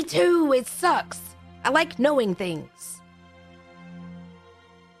confused. Me too, it sucks. I like knowing things.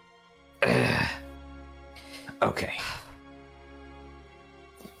 Okay.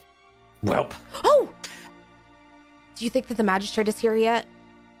 Welp. Oh! Do you think that the magistrate is here yet?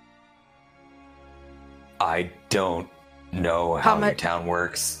 I don't know How how your much- town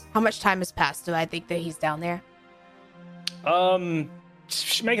works. How much time has passed? Do I think that he's down there?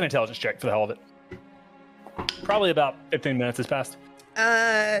 Make an intelligence check for the hell of it. Probably about 15 minutes has passed.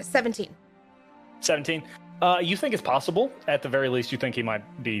 17. 17. You think it's possible. At the very least, you think he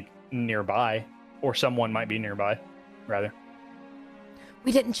might be nearby, or someone might be nearby, rather.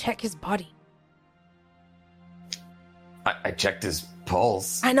 We didn't check his body. I checked his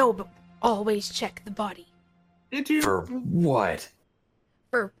pulse. I know, but always check the body. Did you? For what?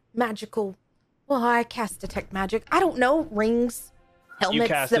 For magical... Well, I cast detect magic. I don't know. Rings. Helmets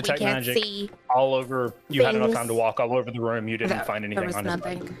cast that we detect can't magic. see. All over. You had enough Things. time to walk all over the room. You didn't There- find anything There was on his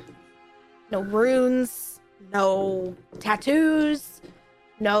body. nothing. No runes. No tattoos.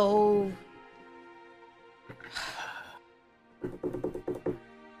 No...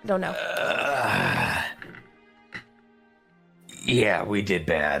 I don't know. Yeah, we did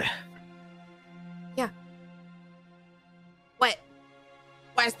bad. What?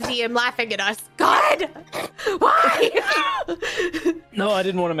 Why is the DM laughing at us? God! Why? No, I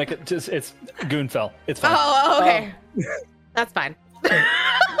didn't want to make it. Just, it's Goonfell. It's fine. Oh, okay. That's fine.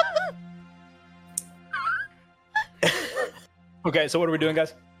 Okay, so what are we doing,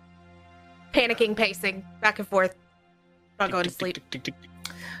 guys? Panicking, pacing, back and forth. Not going to sleep. Tick, tick, tick,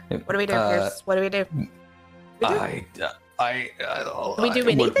 tick. What do we do, Pierce? What do we do? Do we do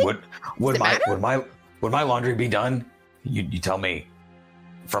anything? Would Does it my laundry be done? You tell me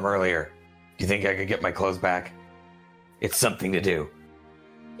from earlier. Do you think I could get my clothes back? It's something to do.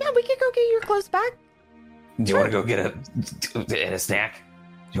 Yeah, we could go get your clothes back. Do you want to go get a snack?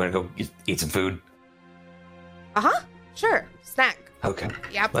 Do you want to go eat some food? Sure. Snack. Okay.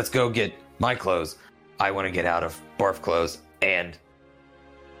 Yep. Let's go get my clothes. I want to get out of barf clothes, and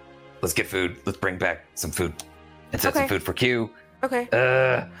let's get food. Let's bring back some food and set some Okay. food for Q. Okay.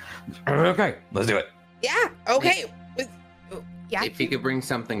 Okay. Let's do it. Yeah. Okay. Yeah. If you could bring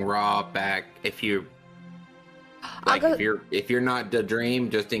something raw back, if you I'll like, go- if you're not the dream,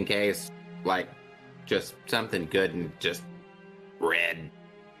 just in case, like, just something good and just red.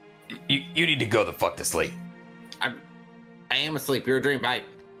 You need to go the fuck to sleep. I am asleep. You're a dream. Bye.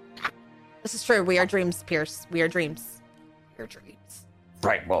 This is true. We are dreams, Pierce. We are dreams. We are dreams.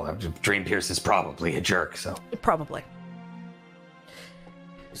 Right. Well, Dream Pierce is probably a jerk, so Probably.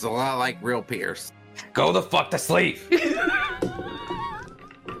 It's a lot like real Pierce. go the fuck to sleep.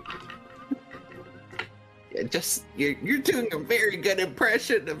 You're doing a very good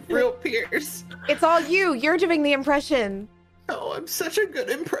impression of real Pierce. It's all you. You're doing the impression. Oh, I'm such a good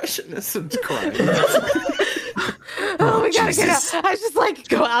impressionist. I'm crying. Oh, we gotta get Jesus. out. I just like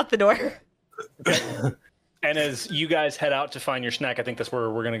go out the door. And as you guys head out to find your snack, I think that's where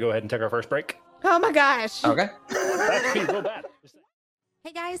we're going to go ahead and take our first break. Oh my gosh. Okay. That's pretty real bad.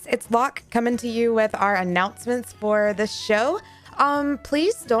 Hey guys, it's Locke coming to you with our announcements for the show.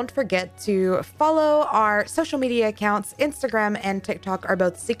 Please don't forget to follow our social media accounts. Instagram and TikTok are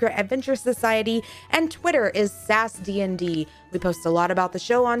both Secret Adventure Society, and Twitter is SassDND. We post a lot about the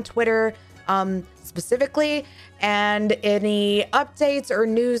show on Twitter, specifically, and any updates or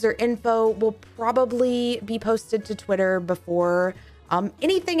news or info will probably be posted to Twitter before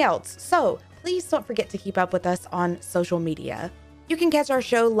anything else. So please don't forget to keep up with us on social media. You can catch our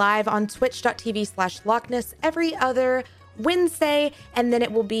show live on twitch.tv/Lockness every other Wednesday, and then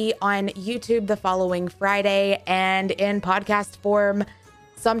it will be on YouTube the following Friday and in podcast form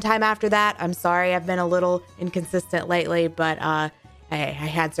sometime after that. I'm sorry, I've been a little inconsistent lately, but I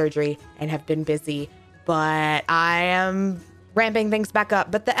had surgery and have been busy, but I am ramping things back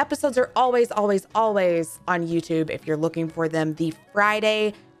up. But the episodes are always on YouTube if you're looking for them the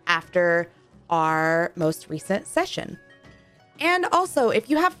Friday after our most recent session. And also, if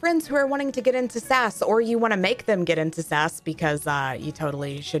you have friends who are wanting to get into SAS, or you want to make them get into SAS, because you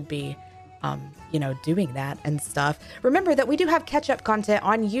totally should be, doing that and stuff, remember that we do have catch-up content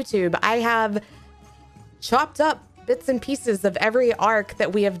on YouTube. I have chopped up bits and pieces of every arc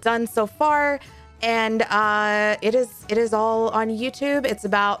that we have done so far, and it is all on YouTube. It's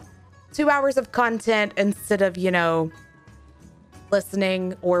about 2 hours of content instead of,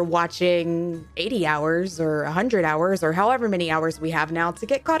 listening or watching 80 hours or 100 hours or however many hours we have now to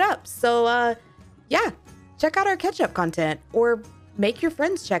get caught up. So, check out our catch-up content, or make your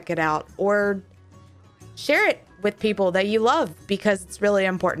friends check it out, or share it with people that you love, because it's really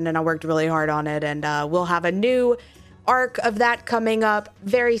important, and I worked really hard on it, and we'll have a new arc of that coming up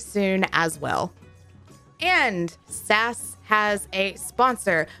very soon as well. And SAS has a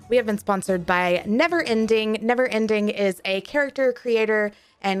sponsor. We have been sponsored by Neverending. Neverending is a character creator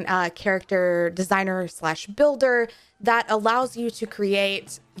and character designer / builder that allows you to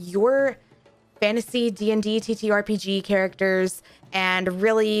create your fantasy D&D TTRPG characters and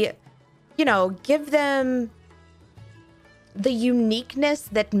really, give them the uniqueness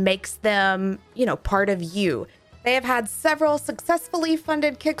that makes them, part of you. They have had several successfully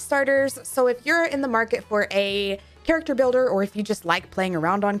funded Kickstarters, so if you're in the market for a character builder, or if you just like playing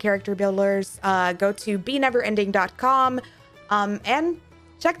around on character builders, go to beneverending.com and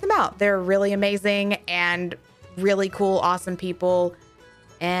check them out. They're really amazing and really cool, awesome people.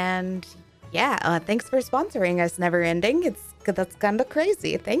 And thanks for sponsoring us, Neverending. That's kind of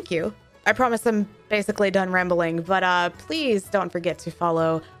crazy. Thank you. I promise I'm basically done rambling, but please don't forget to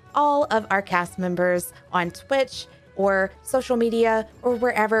follow all of our cast members on Twitch or social media or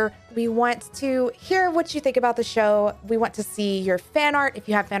wherever. We want to hear what you think about the show. We want to see your fan art. If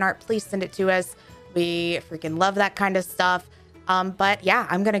you have fan art, please send it to us. We freaking love that kind of stuff. But yeah,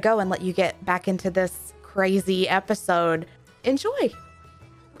 I'm going to go and let you get back into this crazy episode. Enjoy.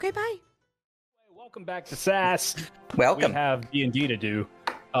 Okay, bye. Welcome back to SAS. Welcome. We have D&D to do,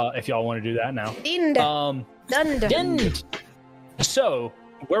 if y'all want to do that now. Dun. So,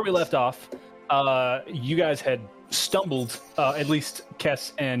 where we left off, you guys had stumbled, at least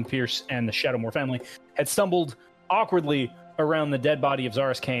Kess and Pierce and the Shadowmoor family, had stumbled awkwardly around the dead body of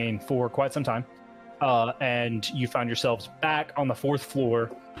Zaris Kane for quite some time. And you found yourselves back on the 4th floor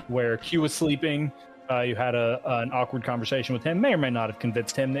where Q was sleeping. You had an awkward conversation with him, may or may not have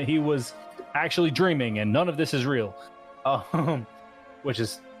convinced him that he was actually dreaming and none of this is real. Which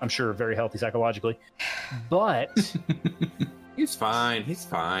is I'm sure very healthy psychologically. But He's fine. He's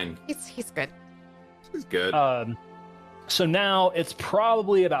fine. He's good. He's good. so now it's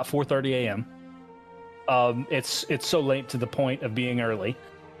probably about 4:30 a.m. It's so late to the point of being early,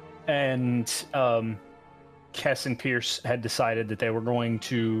 and Kess and Pierce had decided that they were going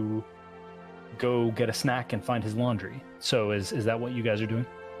to go get a snack and find his laundry. So is that what you guys are doing?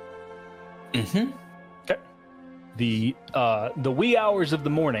 Mm-hmm. Okay. The wee hours of the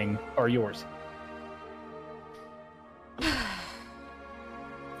morning are yours.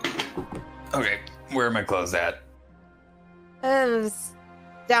 Okay, where are my clothes at? It was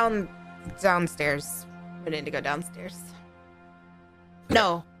downstairs. We need to go downstairs.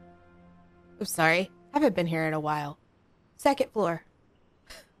 No. I'm sorry. I haven't been here in a while. Second floor.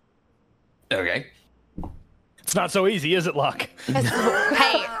 Okay. It's not so easy, is it, Locke?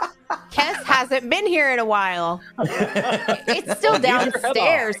 Hey, Kess hasn't been here in a while. It's still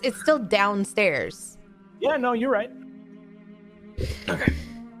downstairs. It's still downstairs. Yeah, no, you're right. Okay.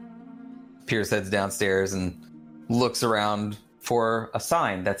 Pierce heads downstairs and looks around for a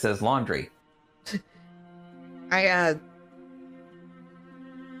sign that says laundry. I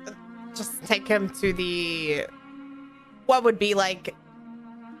just take him to the what would be like,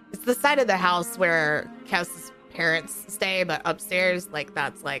 it's the side of the house where Kess's parents stay, but upstairs, like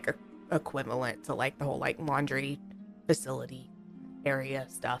that's like equivalent to like the whole like laundry facility area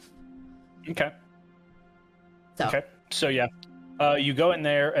stuff. Okay. So Okay. So yeah. You go in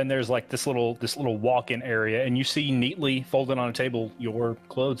there and there's like this little walk-in area, and you see neatly folded on a table your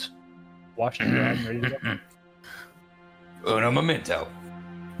clothes, washed and dried and ready to go. Uno momento.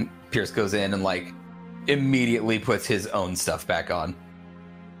 Pierce goes in and like immediately puts his own stuff back on.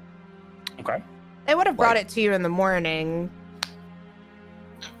 Okay. they would have brought it to you in the morning.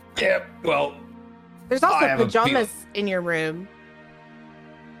 Yeah, well, There's I also have a pajamas in your room.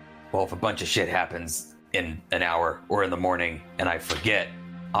 well, if a bunch of shit happens in an hour or in the morning and I forget,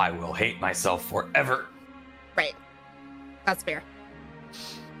 I will hate myself forever. Right. That's fair.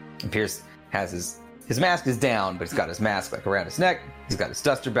 And Pierce has his mask is down, but he's got his mask like around his neck. He's got his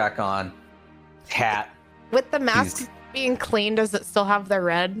duster back on, hat. With the mask being clean, does it still have the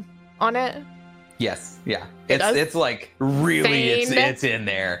red on it? Yes, yeah. does? It's like really Stained? it's in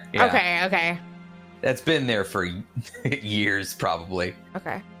there. Yeah. Okay. It's been there for years probably.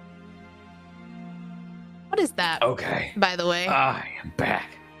 Okay. What is that, Okay. by the way? I am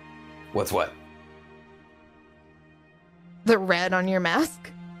back. What's what? The red on your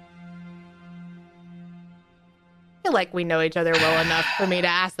mask? I feel like we know each other well enough for me to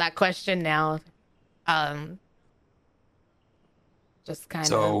ask that question now. Just kind of.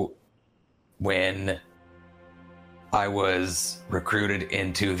 So, when I was recruited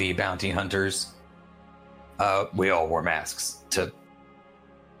into the bounty hunters, we all wore masks to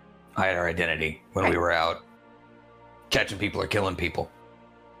hide our identity when we were out catching people or killing people.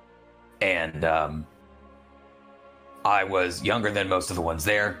 And I was younger than most of the ones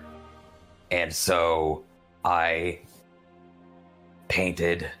there, and so I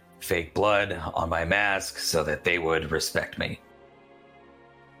painted fake blood on my mask so that they would respect me.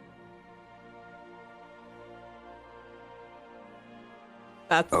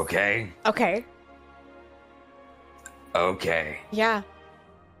 That's Okay? okay. Okay. Yeah.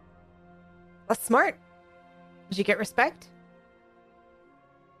 That's smart. Did you get respect?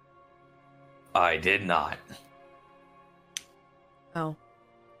 I did not. Oh.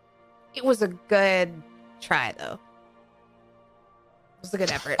 It was a good try, though. It was a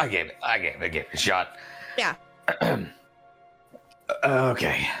good effort. I gave it a shot. Yeah.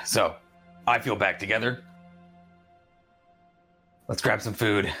 Okay, so I feel back together. Let's grab some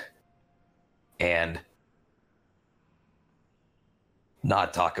food and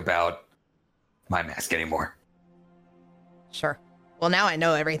not talk about my mask anymore. Sure. Well, now I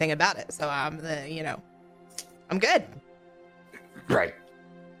know everything about it, so I'm good. Right.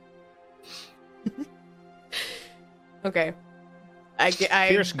 Okay.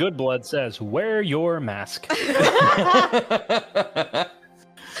 Pierce Goodblood says, "Wear your mask."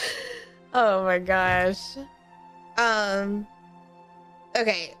 Oh my gosh.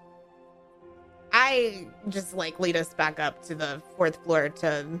 Okay. I just lead us back up to the 4th floor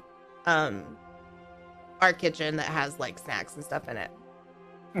to our kitchen that has snacks and stuff in it.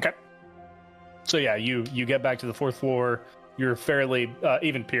 Okay. So yeah, you get back to the 4th floor. You're fairly,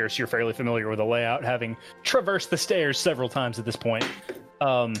 even Pierce, you're fairly familiar with the layout, having traversed the stairs several times at this point.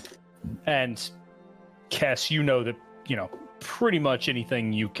 And Kess, you know that, pretty much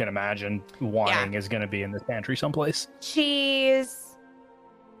anything you can imagine wanting is going to be in this pantry someplace. Cheese.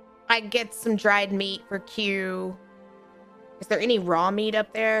 I get some dried meat for Q. Is there any raw meat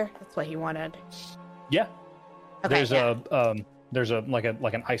up there? That's what he wanted. Yeah. Okay, There's like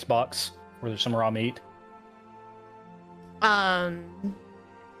an ice box where there's some raw meat.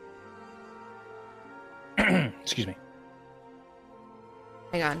 Excuse me.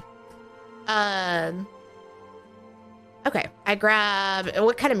 Hang on. Okay, I grab.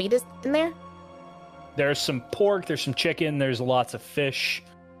 What kind of meat is in there? There's some pork. There's some chicken. There's lots of fish.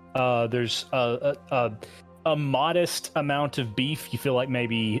 There's a modest amount of beef. You feel like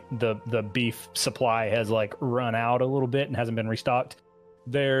maybe the beef supply has like run out a little bit and hasn't been restocked.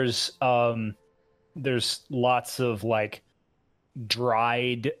 There's lots of like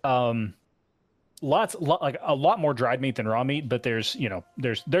dried like a lot more dried meat than raw meat, but there's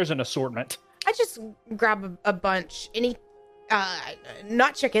an assortment. I just grab a bunch. Any,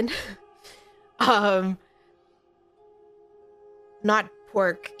 not chicken, not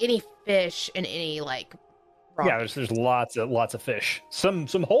pork. Any fish and any like raw. Yeah, meat. there's lots of fish. Some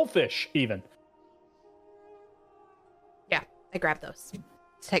whole fish even. Yeah, I grab those.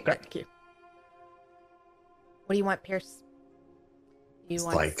 Take Okay. thank you. What do you want, Pierce? You It's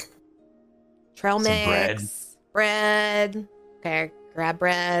want like trail some mix, bread. Okay, grab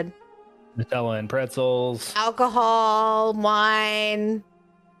bread. Nutella and pretzels. Alcohol, wine.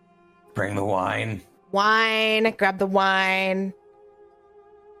 bring the wine. Wine. Grab the wine.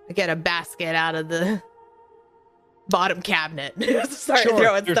 I get a basket out of the bottom cabinet. Start Sure,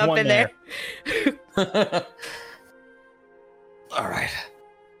 throwing there's stuff one in there. All right.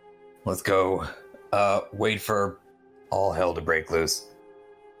 Let's go. Wait for all hell to break loose.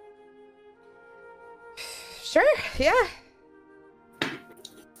 Sure, yeah.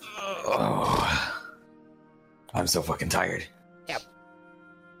 Oh, I'm so fucking tired. Yep.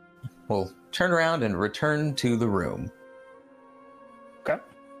 We'll turn around and return to the room. Okay.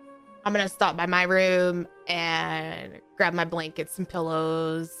 I'm gonna stop by my room and grab my blankets and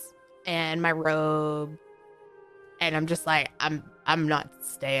pillows and my robe. And I'm just like, I'm not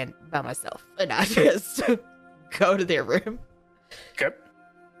staying by myself. And I just go to their room. Okay.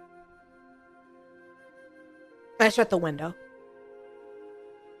 I shut the window.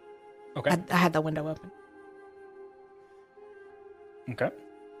 Okay. I had the window open. Okay.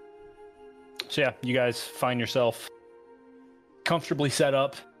 So yeah, you guys find yourself comfortably set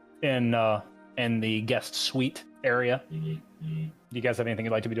up in the guest suite area. Do you guys have anything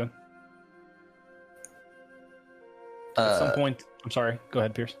you'd like to be doing? At some point, I'm sorry. Go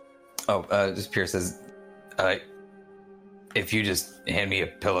ahead, Pierce. Just Pierce says, if you just hand me a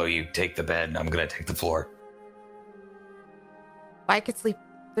pillow, you take the bed, and I'm gonna take the floor. I could sleep.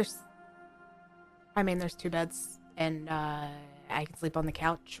 There's 2 beds, and I can sleep on the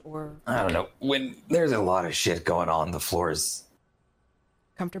couch or I don't know. When there's a lot of shit going on, the floor is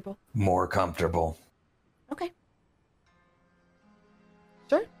comfortable. more comfortable. Okay.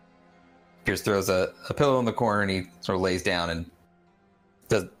 Sure. Pierce throws a pillow in the corner, and he sort of lays down and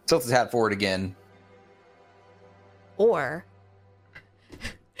tilts his hat forward again. Or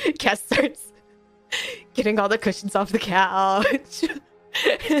Cass starts getting all the cushions off the couch,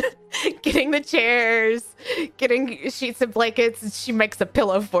 getting the chairs, getting sheets and blankets, and she makes a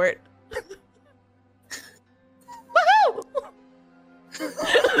pillow fort.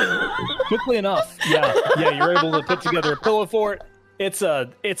 Woohoo! Quickly enough, yeah, you're able to put together a pillow fort. It's a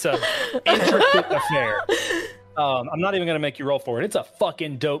intricate affair. I'm not even gonna make you roll for it. It's a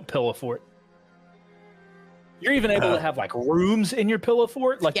fucking dope pillow fort. You're even able to have like rooms in your pillow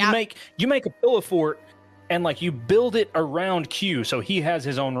fort. Like Yeah. you make a pillow fort, and like you build it around Q, so he has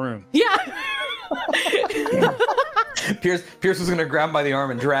his own room. Yeah. Pierce was gonna grab him by the arm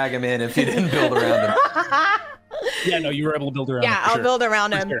and drag him in if he didn't build around him. Yeah, no, you were able to build around. Yeah, him, for I'll sure. build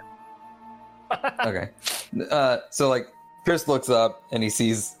around For him. sure. Okay. So like Pierce looks up and he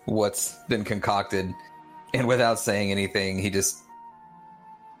sees what's been concocted, and without saying anything, he just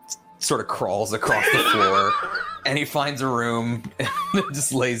sort of crawls across the floor and he finds a room and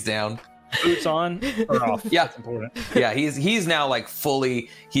just lays down. Boots on or off? Yeah. That's important. Yeah, he's now like fully.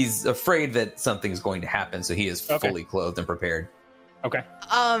 He's afraid that something's going to happen, so he is Okay. fully clothed and prepared. Okay.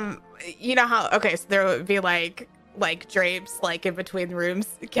 You know how? Okay, so there would be like drapes like in between rooms.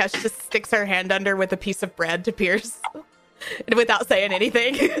 Cash just sticks her hand under with a piece of bread to Pierce, without saying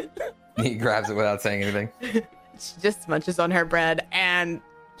anything. He grabs it without saying anything. She just munches on her bread and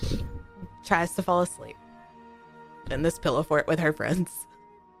tries to fall asleep in this pillow fort with her friends.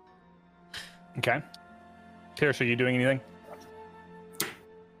 Okay. Pierce, are you doing anything?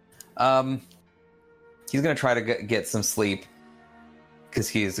 He's gonna try to get some sleep because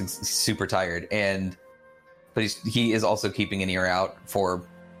he is super tired, but he is also keeping an ear out for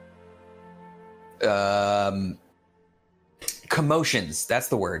Commotions. That's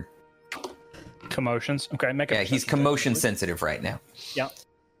the word. Commotions. Okay, make a Yeah, he's perception check, commotion please. sensitive right now. Yeah.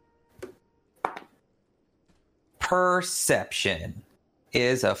 Perception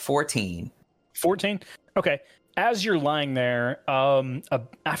is a 14. 14. Okay. As you're lying there,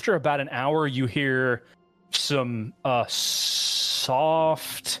 after about an hour, you hear some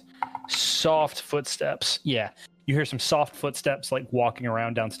soft footsteps. Yeah, you hear some soft footsteps like walking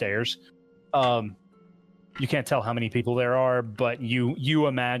around downstairs. You can't tell how many people there are, but you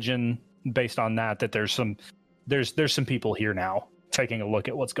imagine based on that there's some people here now taking a look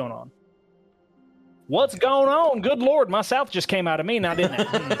at what's going on. What's going on? Good Lord, my south just came out of me now, didn't it?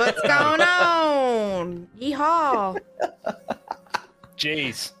 What's going on? Yeehaw.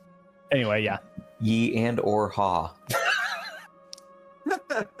 Jeez. Anyway, yeah. Ye and or ha.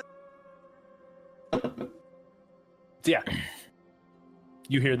 Yeah.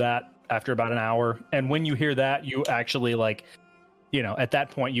 You hear that after about an hour. And when you hear that, you actually at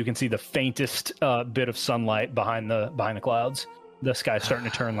that point you can see the faintest bit of sunlight behind the clouds. The sky's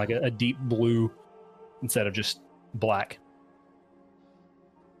starting to turn like a deep blue instead of just black.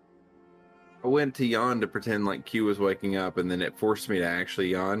 I went to yawn to pretend like Q was waking up, and then it forced me to actually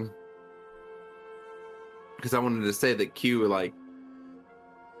yawn. Because I wanted to say that Q, like...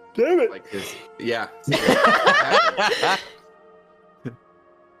 Damn it! Like his... Yeah.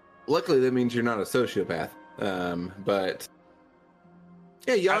 Luckily, that means you're not a sociopath. But...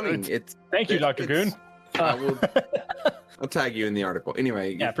 Yeah, yawning, it's... Thank you, Dr. Goon. I'll tag you in the article.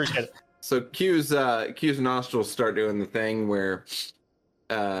 Anyway. Yeah, appreciate it. So Q's nostrils start doing the thing where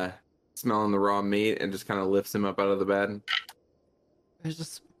smelling the raw meat and just kind of lifts him up out of the bed. There's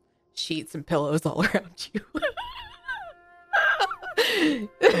just sheets and pillows all around you.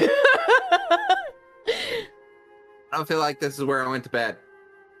 I don't feel like this is where I went to bed.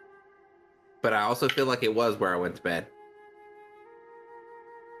 But I also feel like it was where I went to bed.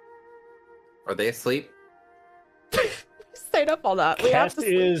 Are they asleep? Stayed up all night. We have Cast to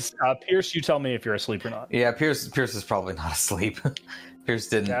sleep. is Pierce. You tell me if you're asleep or not. Yeah, Pierce is probably not asleep. Pierce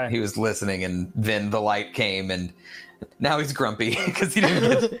didn't. Okay. He was listening, and then the light came, and now he's grumpy because he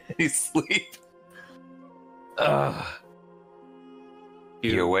didn't get any sleep. Ugh.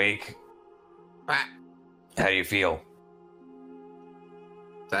 You awake? Ah. How do you feel?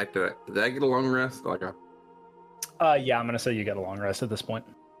 Zach, did I get a long rest? Yeah, I'm gonna say you got a long rest at this point.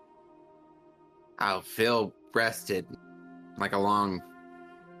 I'll feel rested. Like a long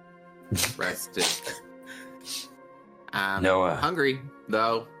rested. Noah. Hungry,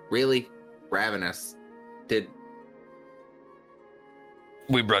 though. Really ravenous.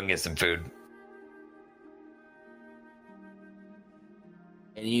 We brung you some food.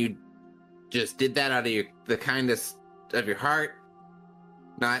 And you just did that out of the kindest of your heart?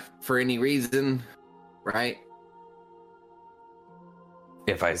 Not for any reason, right?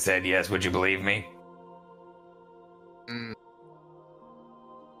 If I said yes, would you believe me? I'm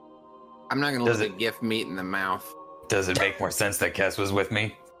not gonna Does let it- a gift meat in the mouth. Does it make more sense that Kess was with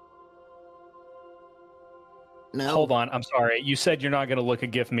me? No. Hold on, I'm sorry. You said you're not gonna look a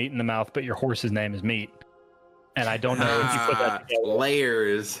gift meat in the mouth, but your horse's name is Meat. And I don't know if you put that together.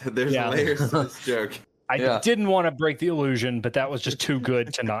 Layers. There's Yeah. layers to this joke. I Yeah. didn't want to break the illusion, but that was just too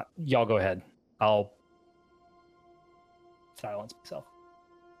good to not. Y'all go ahead. I'll silence myself.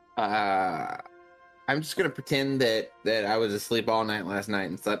 I'm just gonna pretend that I was asleep all night last night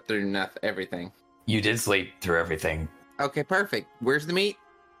and slept through everything. You did sleep through everything. Okay, perfect. Where's the meat?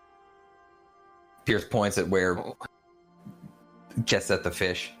 Pierce points at where Oh, Kess at the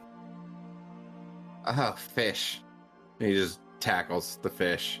fish. Fish. He just tackles the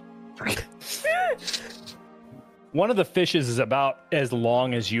fish. One of the fishes is about as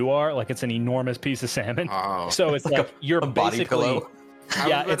long as you are, like it's an enormous piece of salmon. Oh, So it's like you're A body basically pillow.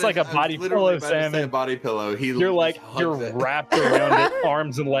 yeah, it's like a body pillow of salmon. Body pillow. You're like you're wrapped around it,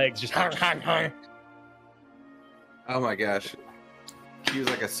 arms and legs, just Oh my gosh. He's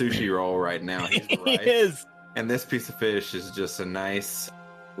like a sushi roll right now. He's he right. is. And this piece of fish is just a nice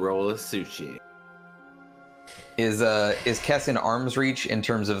roll of sushi. Is Kess in arm's reach in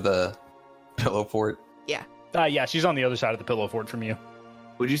terms of the pillow fort? Yeah, she's on the other side of the pillow fort from you.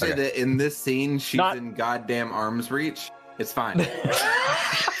 Would you say Okay. that in this scene she's Not- in goddamn arm's reach? It's fine.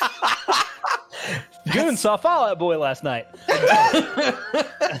 Goon saw Fall Out Boy last night.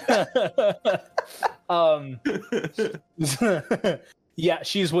 Yeah,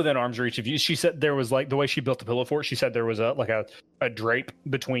 she's within arm's reach of you. She said there was like the way she built the pillow fort. She said there was a drape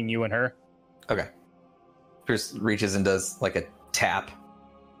between you and her. Okay. Pierce reaches and does like a tap.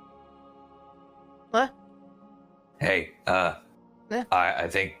 What? Hey, Yeah. I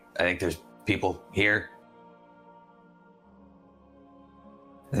think there's people here.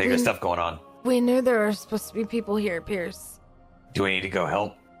 I think there's stuff going on. We knew there were supposed to be people here, Pierce. Do we need to go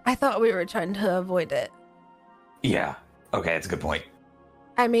help? I thought we were trying to avoid it. Yeah. Okay, that's a good point.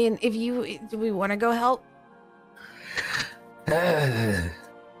 I mean, do we want to go help? I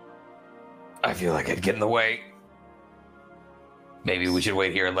feel like I'd get in the way. Maybe we should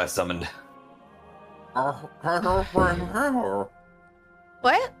wait here unless summoned.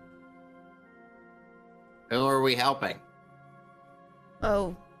 What? Who are we helping?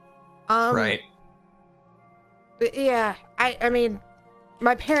 Oh. Right. Yeah, I mean,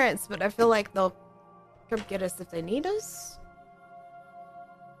 my parents, but I feel like they'll come get us if they need us.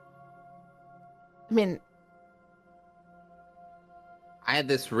 I mean, I had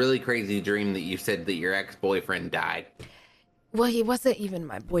this really crazy dream that you said that your ex-boyfriend died. well, he wasn't even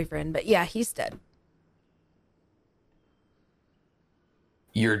my boyfriend, but yeah, he's dead.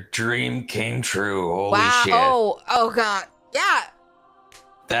 Your dream came true. Holy Wow. shit. Oh God. Yeah,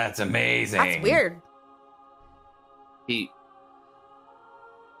 That's amazing. that's weird.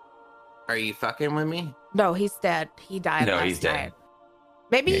 Are you fucking with me? No, he's dead. He died. No, last he's dead. night.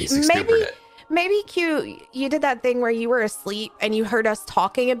 Maybe, Yeah, he's stupid. maybe Q, you did that thing where you were asleep and you heard us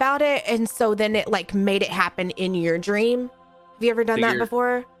talking about it, and so then it like made it happen in your dream. Have you ever done that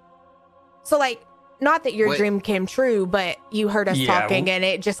before? So like, not that your What? dream came true, but you heard us Yeah, talking, and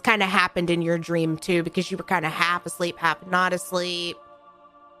it just kind of happened in your dream too, because you were kind of half asleep, half not asleep.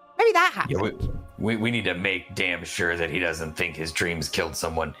 Maybe that happened. Yeah, we need to make damn sure that he doesn't think his dreams killed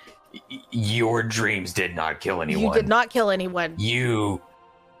someone. Your dreams did not kill anyone. You did not kill anyone. You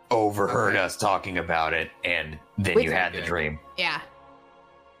overheard us talking about it, and then We- you had the dream. Yeah.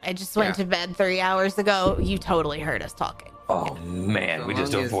 I just went to bed 3 hours ago. You totally heard us talking. Oh man, So we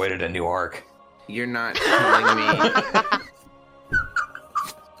just long as- avoided a new arc. You're not telling me.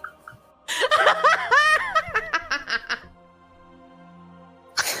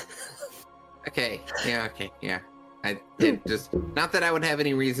 Okay. Yeah. Okay. Yeah. It just not that I would have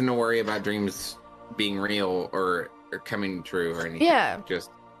any reason to worry about dreams being real or coming true or anything. Yeah. Just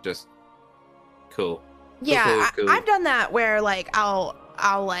cool. Yeah, Cool. I've done that where like I'll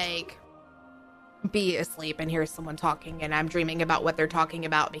like be asleep and hear someone talking and I'm dreaming about what they're talking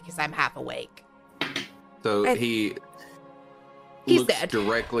about because I'm half awake. So And- he's looks dead.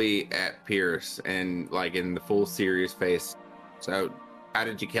 directly at Pierce and like in the full serious face. So how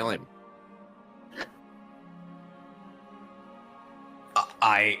did you kill him?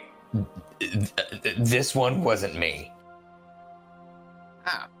 This one wasn't me.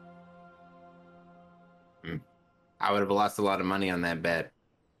 Ah. I would have lost a lot of money on that bet.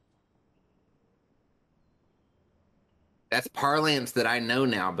 That's parlance that I know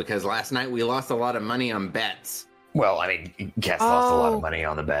now because last night we lost a lot of money on bets. Well, I mean, Cass lost a lot Oh. of money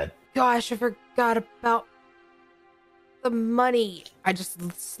on the bet. Gosh, I forgot about the money. I just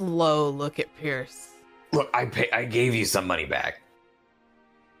slow look at Pierce. Look, I gave you some money back.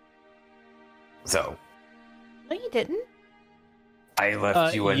 So No, you didn't. I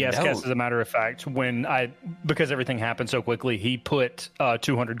left you a yes, note. Cass, as a matter of fact, because everything happened so quickly, he put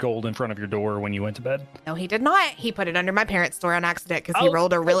 200 gold in front of your door when you went to bed. No, he did not. He put it under my parents' door on accident because he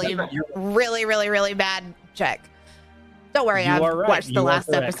rolled a really bad check. Don't worry, You I've are right. watched the You are last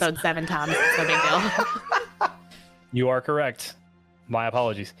correct. episode 7 times. It's no big deal. You are correct. My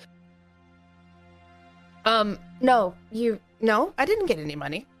apologies. No, I didn't get any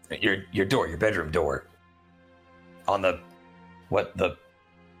money. Your door, your bedroom door. On the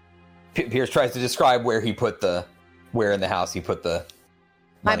Pierce tries to describe where in the house he put the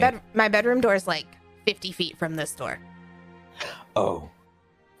money. My bedroom door is like 50 feet from this door. Oh,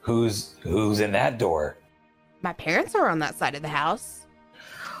 who's in that door? My parents are on that side of the house.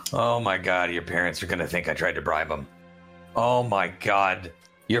 Oh my God, your parents are gonna think I tried to bribe them. Oh my God,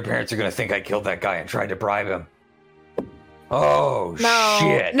 your parents are gonna think I killed that guy and tried to bribe him. Oh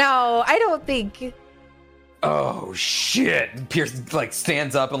shit! No, I don't think. Oh shit! Pierce like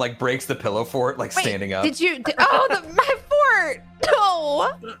stands up and like breaks the pillow fort, like Wait, standing up. my fort!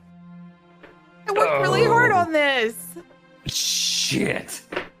 No! I worked really hard on this. Shit!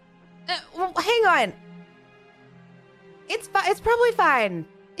 Well, hang on. It's probably fine.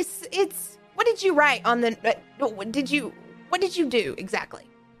 It's. What did you write on the? What did you do exactly?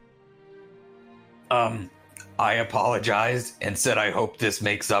 I apologized and said I hope this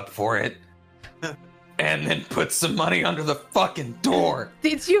makes up for it. And then put some money under the fucking door.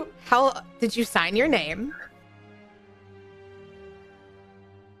 Did you sign your name?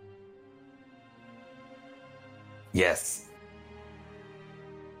 Yes.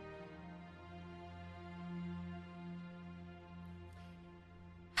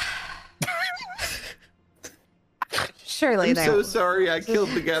 Surely I'm they so will. sorry I killed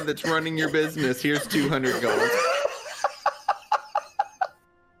the guy that's running your business. Here's 200 gold.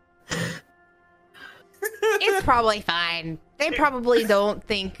 It's probably fine. They probably don't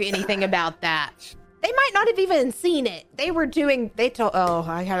think anything about that. They might not have even seen it. They were doing. They told. Oh,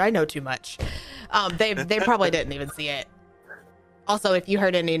 I know too much. They probably didn't even see it. Also, if you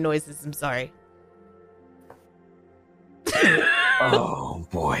heard any noises, I'm sorry. Oh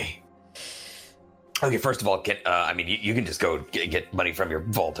boy. Okay, first of all, I mean, you can just go get money from your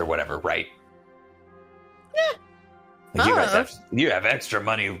vault or whatever, right? Yeah. Like, you have extra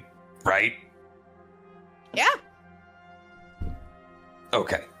money, right? Yeah,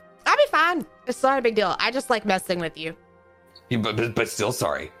 Okay. I'll be fine. It's not a big deal. I just like messing with you. But still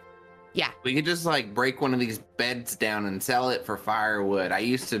sorry. Yeah. We could just like break one of these beds down and sell it for firewood. I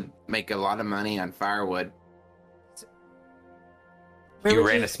used to make a lot of money on firewood. Where You would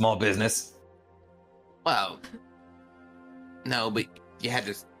ran a small business. Well, no, but you had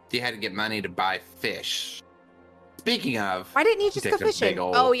to get money to buy fish. Speaking of, Why didn't you just go Take a big fishing?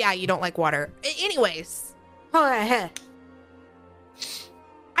 ol'- Oh yeah, you don't like water. Anyways, I've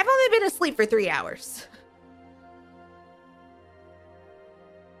only been asleep for 3 hours.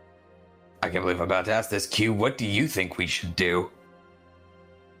 I can't believe I'm about to ask this. Q, what do you think we should do?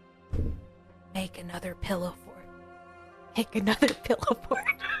 Make another pillow fort. Make another pillow fort.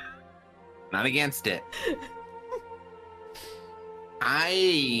 not against it.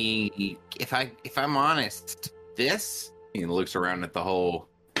 If I'm honest, he looks around at the whole.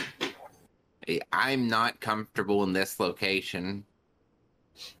 I'm not comfortable in this location.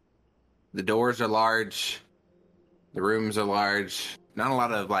 The doors are large. The rooms are large. Not a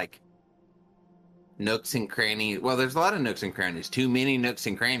lot of like nooks and crannies. Well, there's a lot of nooks and crannies. Too many nooks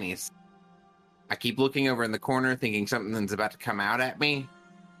and crannies. I keep looking over in the corner thinking something's about to come out at me.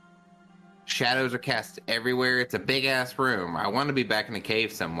 Shadows are cast everywhere. It's a big ass room. I want to be back in a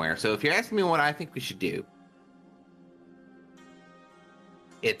cave somewhere. So if you're asking me what I think we should do,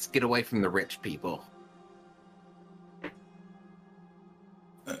 it's get away from the rich people.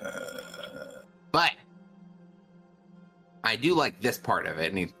 But I do like this part of it,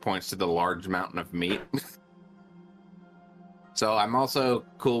 and he points to the large mountain of meat. So I'm also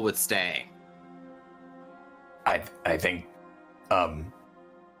cool with staying. I think,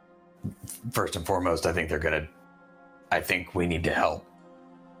 first and foremost, I think we need to help.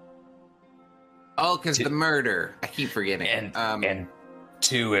 Oh, because the murder. I keep forgetting. And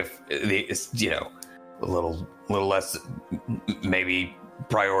two, if a little less maybe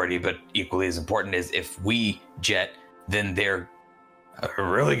priority, but equally as important is if we jet, then they're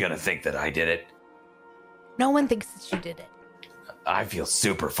really gonna think that I did it. No one thinks that you did it. I feel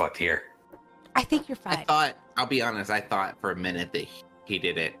super fucked here. I think you're fine. I'll be honest, I thought for a minute that he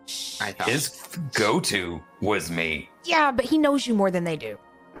did it. I thought. His go-to was me. Yeah, but he knows you more than they do.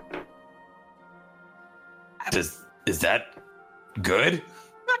 Is that good?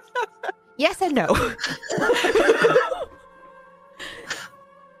 Yes and no.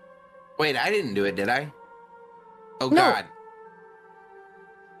 Wait, I didn't do it, did I? Oh, No. God.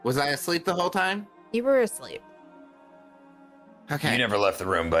 Was I asleep the whole time? You were asleep. Okay. You never left the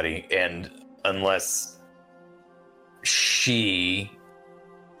room, buddy, and unless she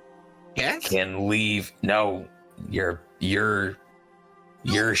Yes? can leave. No, you're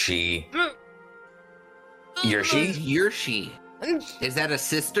she. You're she? You're she. Is that a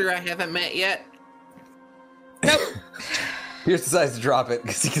sister I haven't met yet? Pierce decides to drop it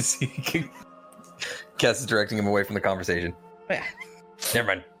because he can see Cass is directing him away from the conversation. Yeah. Never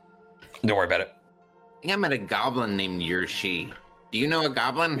mind. Don't worry about it. I think I met a goblin named Yershi. Do you know a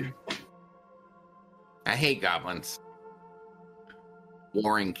goblin? I hate goblins.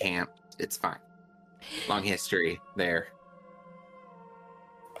 Warring camp. It's fine. Long history there.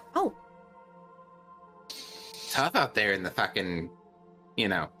 Oh, Tough out there in the fucking,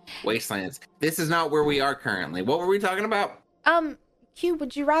 wastelands. This is not where we are currently. What were we talking about? Q,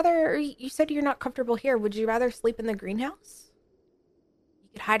 would you rather, you said you're not comfortable here. Would you rather sleep in the greenhouse? You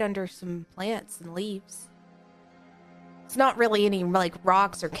could hide under some plants and leaves. It's not really any like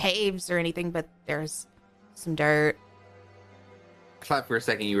rocks or caves or anything, but there's some dirt. I thought for a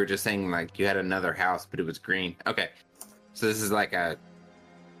second you were just saying like you had another house, but it was green. Okay. So this is like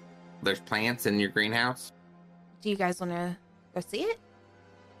there's plants in your greenhouse? Do you guys want to go see it?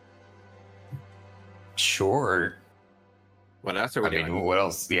 Sure. What else are we I doing? mean, what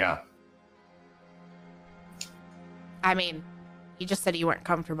else? Yeah. I mean, you just said you weren't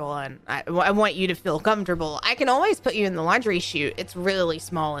comfortable, and I want you to feel comfortable. I can always put you in the laundry chute. It's really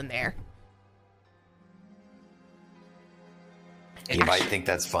small in there. You might think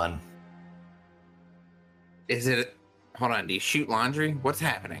that's fun. Is it? Hold on. Do you shoot laundry? What's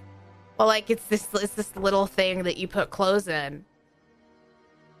happening? Well, like it's this little thing that you put clothes in.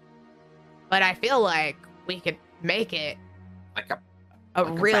 But I feel like we could make it Like a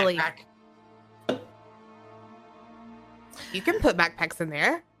like really. backpack? You can put backpacks in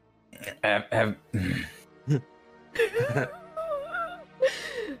there.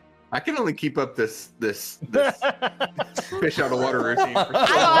 I can only keep up this fish out of water routine. For so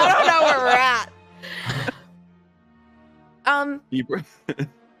I don't know where we're at. You-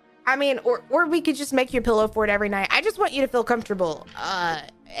 I mean, or we could just make you a pillow fort every night. I just want you to feel comfortable.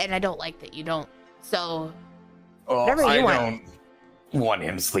 And I don't like that you don't. So, Well, whatever you I want. don't want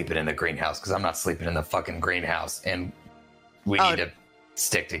him sleeping in the greenhouse because I'm not sleeping in the fucking greenhouse, and we Oh. need to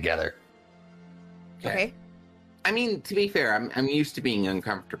stick together. Okay. I mean, to be fair, I'm used to being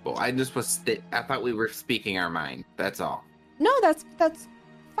uncomfortable. I just was. I thought we were speaking our mind. That's all. No, that's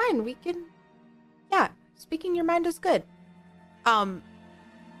fine. We can. Yeah, speaking your mind is good.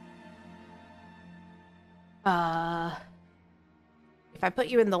 If I put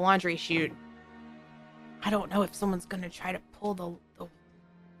you in the laundry chute, I don't know if someone's gonna try to pull the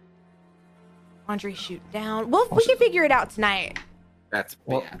laundry chute down. Well, we can figure it out tonight. That's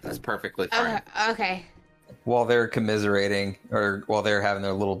Well- that's perfectly fine. Okay. While they're commiserating, or while they're having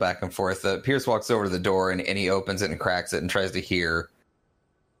their little back and forth, Pierce walks over to the door and he opens it and cracks it and tries to hear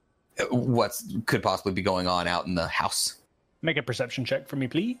what could possibly be going on out in the house. Make a perception check for me,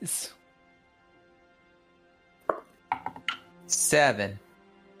 please. 7.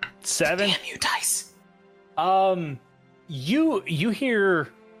 7. Damn you, dice. You hear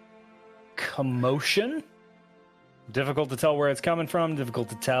commotion. Difficult to tell where it's coming from. Difficult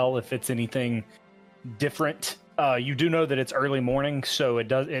to tell if it's anything different. You do know that it's early morning, so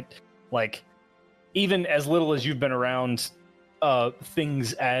even as little as you've been around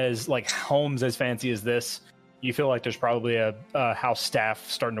things as like homes as fancy as this, you feel like there's probably a house staff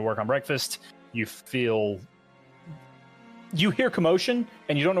starting to work on breakfast. You hear commotion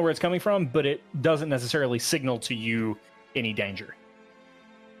and you don't know where it's coming from, but it doesn't necessarily signal to you any danger.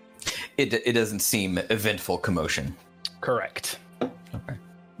 It doesn't seem eventful commotion. Correct. Okay.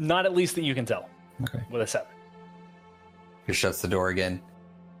 Not at least that you can tell. Okay. With a 7. He shuts the door again.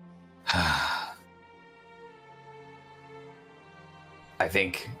 I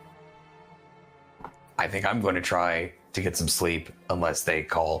think I'm going to try to get some sleep unless they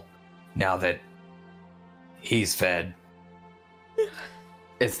call. Now that he's fed,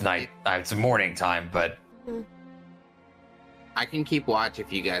 it's night. It's morning time, but I can keep watch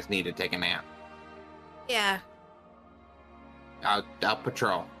if you guys need to take a nap. Yeah, I'll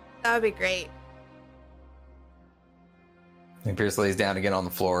patrol. that would be great. and Pierce lays down again on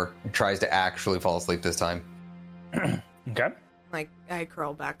the floor and tries to actually fall asleep this time. Okay. Like I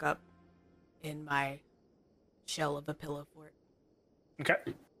curl back up in my shell of a pillow fort. Okay.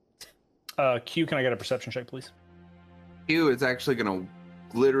 Q, can I get a perception check, please? Hugh is actually going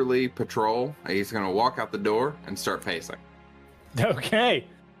to literally patrol. He's going to walk out the door and start pacing. Okay.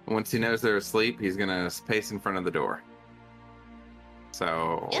 Once he knows they're asleep, he's going to pace in front of the door.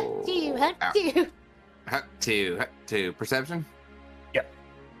 So. Hut to perception? Yep.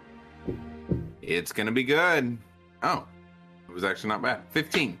 It's going to be good. Oh, it was actually not bad.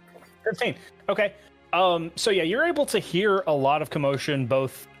 15. 15. Okay. So yeah, you're able to hear a lot of commotion,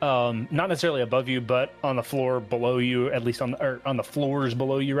 both not necessarily above you, but on the floor below you, at least on the floors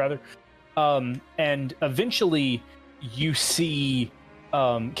below you, rather. And eventually, you see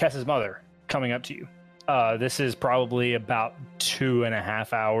Kess's mother coming up to you. This is probably about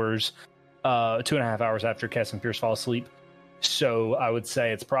 2.5 hours. 2.5 hours after Kess and Pierce fall asleep. So I would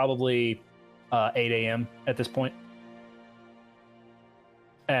say it's probably 8 a.m. at this point.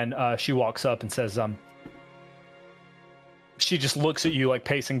 And she walks up and says, she just looks at you like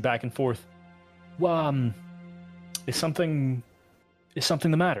pacing back and forth. Well, is something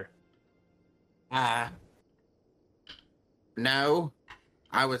the matter? No.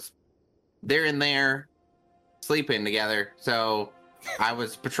 They're in there sleeping together, so I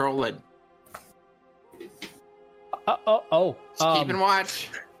was patrolling. Keeping watch.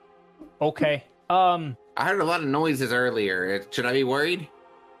 Okay. I heard a lot of noises earlier. Should I be worried?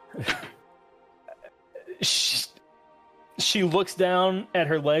 She looks down at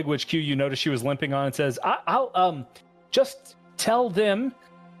her leg, which Q, you notice she was limping on, and says, I'll just tell them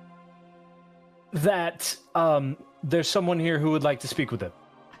that there's someone here who would like to speak with them.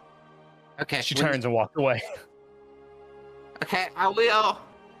 Okay. She turns and walks away. Okay, I will.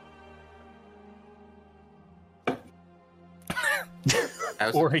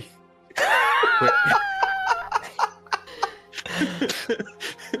 Ori.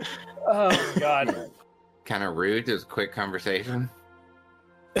 Oh God. kind of rude. It was a quick conversation.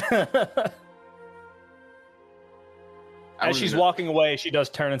 As she's walking away, she does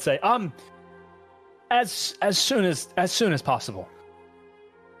turn and say, as soon as possible.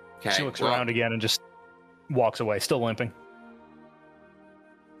 Okay, She looks around again and just walks away, still limping.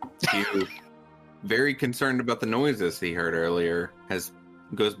 Q, very concerned about the noises he heard earlier,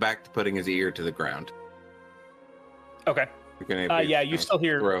 goes back to putting his ear to the ground. Okay. Yeah, you still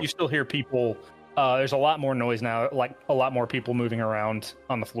hear people. There's a lot more noise now, like a lot more people moving around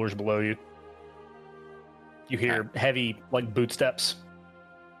on the floors below you. You hear heavy, like, boot steps.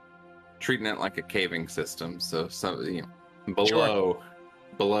 Treating it like a caving system, so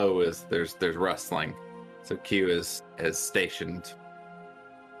below is there's rustling. So Q is stationed.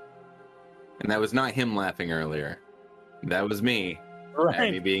 And that was not him laughing earlier. That was me. Right.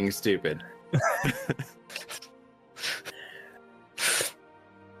 And me being stupid.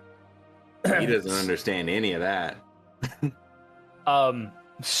 He doesn't understand any of that.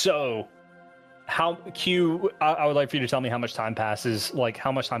 So I would like for you to tell me how much time passes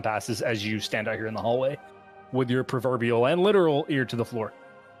as you stand out here in the hallway with your proverbial and literal ear to the floor.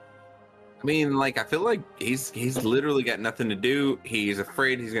 I mean, like, I feel like he's literally got nothing to do. He's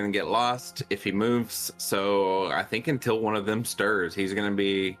afraid he's going to get lost if he moves. So I think until one of them stirs, he's going to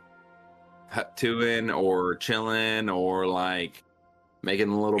be hut-toing or chilling or, like, making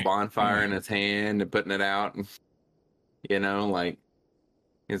a little bonfire in his hand and putting it out. You know, like,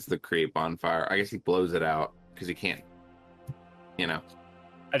 it's the creep bonfire. I guess he blows it out because he can't, you know.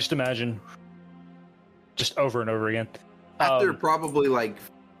 I just imagine just over and over again. After probably, like,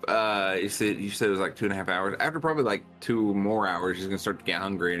 you said it was like 2.5 hours. After probably like 2 more hours, he's gonna start to get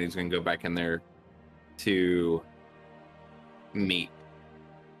hungry, and he's gonna go back in there to meat.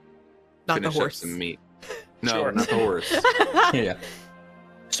 Not the Finish up horse. some meat. No, Sure. not the horse. Yeah.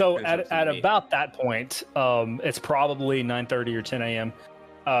 So Finish up some at meat. about that point, it's probably 9:30 or 10 a.m.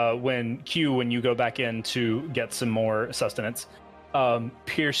 When you go back in to get some more sustenance.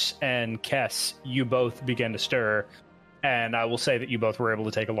 Pierce and Kess, you both begin to stir, and I will say that you both were able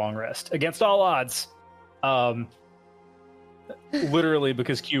to take a long rest against all odds. Literally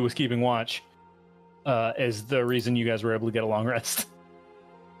because Q was keeping watch is the reason you guys were able to get a long rest.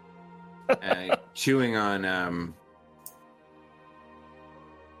 Chewing on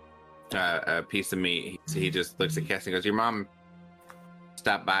a piece of meat. He just looks at Cass and goes, "Your mom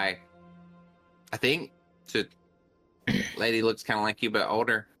stopped by. I think. Lady looks kind of like you, but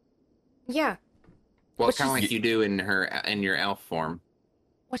older. Yeah. Well, What's kind of she- like you do in your elf form.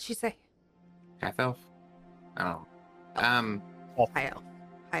 What'd she say? Half elf. I don't know. Hi,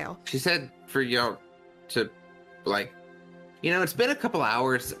 Al. She said for y'all to, like, it's been a couple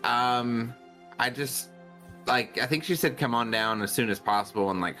hours. I just, like, I think she said come on down as soon as possible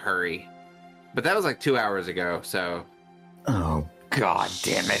and, like, hurry. But that was like 2 hours ago, so. Oh, God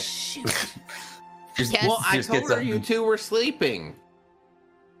damn it. Shoot. Just, Yes. Well, I just told gets her you two were sleeping.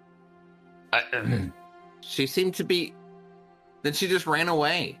 I- She seemed to be. Then she just ran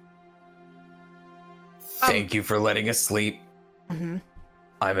away. Thank you for letting us sleep. Mm-hmm.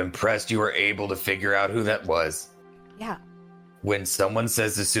 I'm impressed you were able to figure out who that was. Yeah. When someone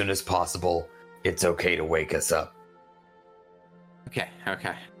says as soon as possible, it's okay to wake us up. Okay.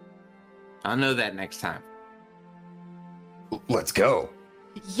 I'll know that next time. Let's go.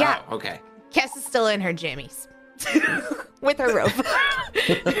 Yeah. Oh, okay. Kess is still in her jammies with her robe.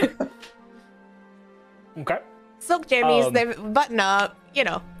 Okay. Silk jammies, Um, they button up,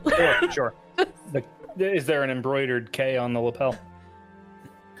 Sure. Is there an embroidered K on the lapel?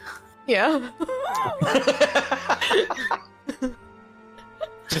 Yeah.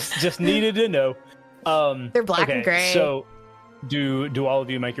 Just needed to know. They're black and gray. So, do all of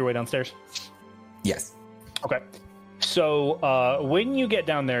you make your way downstairs? Yes. Okay. So, when you get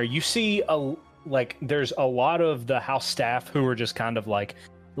down there, you see there's a lot of the house staff who are just kind of like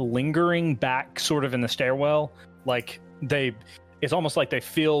lingering back, sort of in the stairwell. Like it's almost like they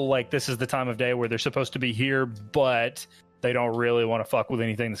feel like this is the time of day where they're supposed to be here, but they don't really want to fuck with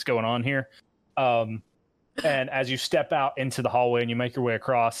anything that's going on here. And as you step out into the hallway and you make your way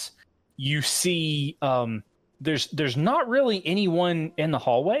across, you see there's not really anyone in the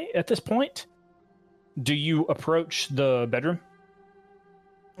hallway at this point. Do you approach the bedroom?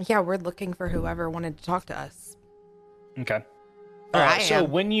 Yeah, we're looking for whoever wanted to talk to us. Okay. Or I So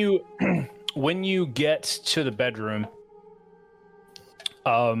am. when you get to the bedroom,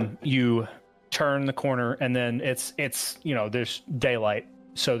 you turn the corner and then it's there's daylight,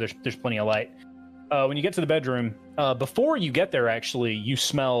 so there's plenty of light. When you get to the bedroom, before you get there, actually, you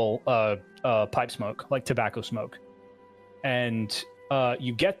smell pipe smoke, like tobacco smoke, and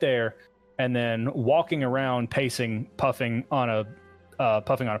you get there, and then walking around, pacing, puffing on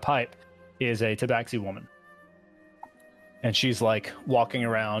a pipe, is a Tabaxi woman. And she's like walking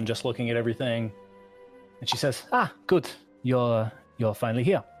around, just looking at everything. And she says, "Ah, good. You're finally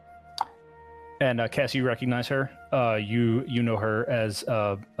here." And Cass, you recognize her. You know her as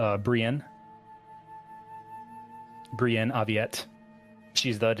Brienne. Brienne Aviette.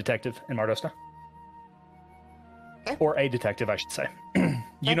 She's the detective in Mardosta. Okay. Or a detective, I should say.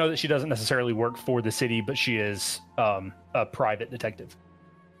 You know that she doesn't necessarily work for the city, but she is a private detective.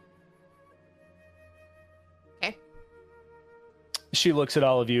 Okay. She looks at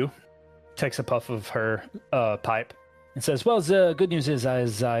all of you, takes a puff of her pipe, and says, "Well, the good news is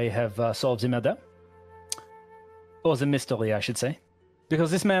as I have solved the murder. Or the mystery, I should say.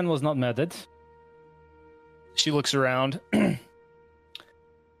 Because this man was not murdered." She looks around.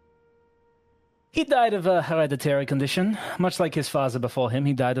 He died of a hereditary condition. Much like his father before him,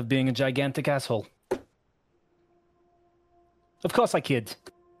 he died of being a gigantic asshole. Of course I kid.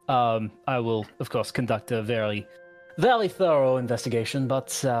 I will, of course, conduct a very, very thorough investigation,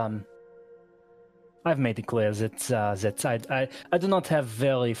 but I've made it clear that I do not have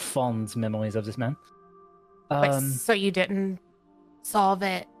very fond memories of this man. Wait, so you didn't solve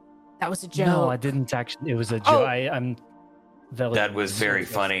it? That was a joke. No, I didn't actually. It was a joke. Oh. I'm very. That was very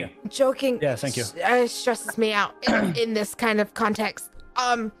funny. Joking. Yeah, thank you. Stresses me out in this kind of context.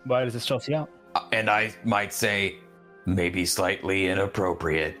 Why does it stress you out? And I might say, maybe slightly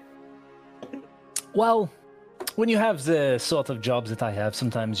inappropriate. Well, when you have the sort of jobs that I have,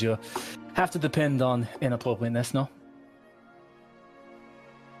 sometimes you have to depend on inappropriateness, no?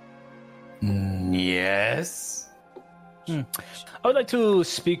 Yes. I would like to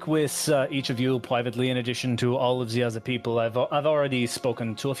speak with each of you privately in addition to all of the other people. I've already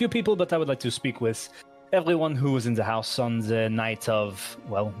spoken to a few people, but I would like to speak with everyone who was in the house on the night of,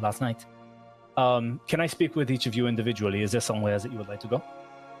 well, last night. Can I speak with each of you individually? Is there somewhere that you would like to go?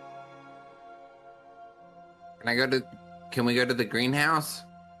 Can we go to the greenhouse?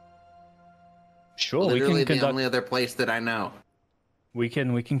 Sure, Literally we the can conduct. only other place that I know. We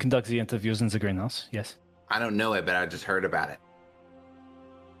can conduct the interviews in the greenhouse. Yes. I don't know it, but I just heard about it.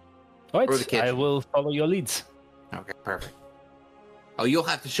 All Or the right, kitchen. I will follow your leads. Okay, perfect. Oh, you'll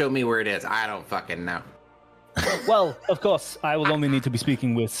have to show me where it is. I don't fucking know. Well, of course, I will only need to be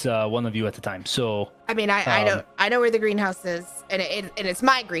speaking with one of you at a time. So, I mean, I know where the greenhouse is, and it's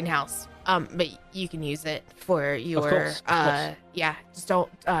my greenhouse. But you can use it for your course. yeah. Just don't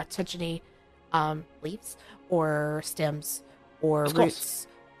touch any leaves or stems or Of course. roots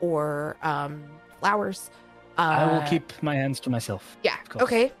or flowers. I will keep my hands to myself. Yeah. of course.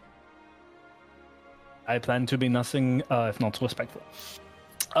 Okay. I plan to be nothing if not respectful.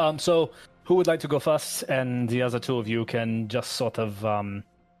 So, who would like to go first? And the other two of you can just sort of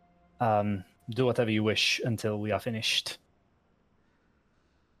do whatever you wish until we are finished.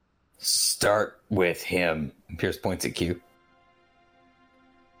 Start with him. Pierce points at Q.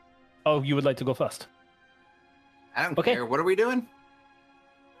 Oh, you would like to go first? I don't Okay. care. What are we doing?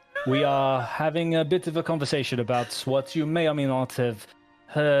 We are having a bit of a conversation about what you may or may not have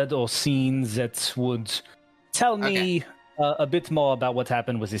heard or seen that would tell me a bit more about what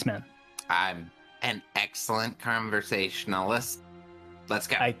happened with this man. I'm an excellent conversationalist. Let's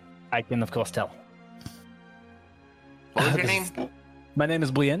go. I can, of course, tell. What was your name? My name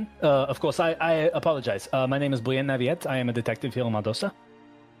is Brienne. Of course, I apologize. My name is Brienne Naviette. I am a detective here in Mardosta.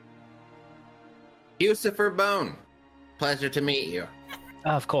 Lucifer Bone. Pleasure to meet you.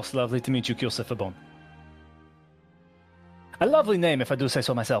 Of course, lovely to meet you, Christopher Bone. A lovely name, if I do say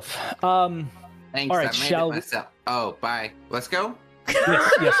so myself. Thanks. All right, I made shall it we- myself. Oh, bye. Let's go.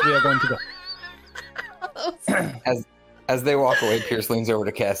 Yes, we are going to go. As they walk away, Pierce leans over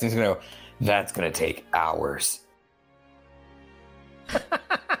to Cass and he's going to go, that's going to take hours.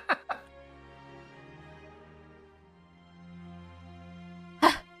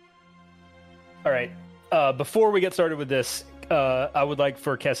 All right. Before we get started with this, I would like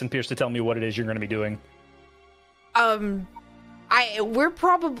for Cass and Pierce to tell me what it is you're going to be doing. I'm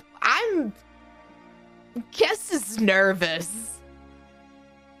Guess is nervous.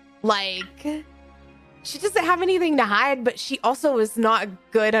 Like, she doesn't have anything to hide, but she also is not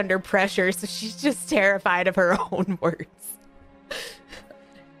good under pressure, so she's just terrified of her own words.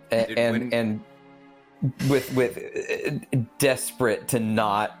 And with desperate to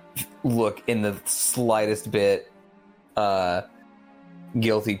not look in the slightest bit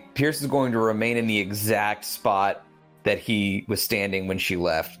guilty, Pierce is going to remain in the exact spot that he was standing when she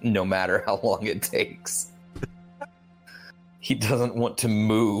left, no matter how long it takes. He doesn't want to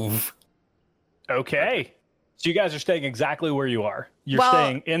move. Okay. So you guys are staying exactly where you are. You're Well-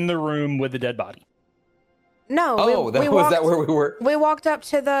 staying in the room with the dead body. No. Oh, we was walked, that where we were? we walked up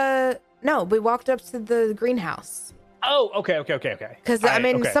to the greenhouse. Oh, okay. Because All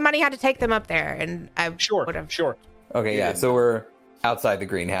right, okay. somebody had to take them up there, and I Sure, would have. sure. Okay, yeah. So we're outside the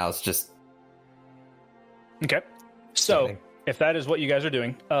greenhouse, just Okay. So standing. if that is what you guys are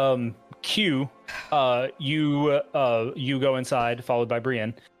doing, Q, you go inside, followed by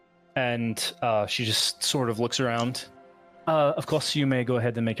Brienne, and she just sort of looks around. Of course, you may go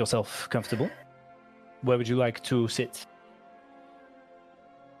ahead and make yourself comfortable. Where would you like to sit?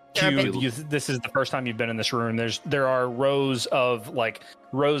 There Q, have this is the first time you've been in this room. There are rows of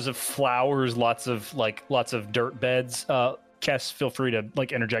flowers, lots of dirt beds. Kess, feel free to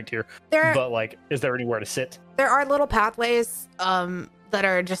interject here. There, But is there anywhere to sit? there are little pathways that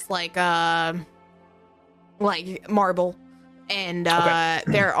are just like marble, and Okay.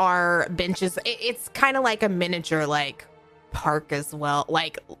 there are benches. It's kind of like a miniature park as well,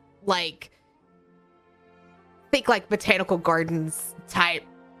 think like botanical gardens type,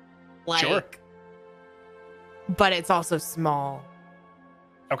 Sure. but it's also small.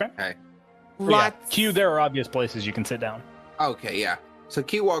 Okay. Okay. Well, yeah, Lots. Q, there are obvious places you can sit down. Okay, yeah. So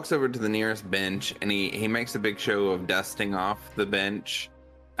Q walks over to the nearest bench and he makes a big show of dusting off the bench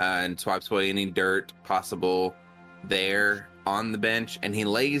and swipes away any dirt possible there on the bench. And he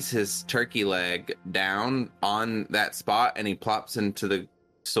lays his turkey leg down on that spot and he plops into the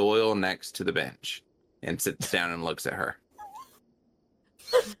soil next to the bench and sits down and looks at her.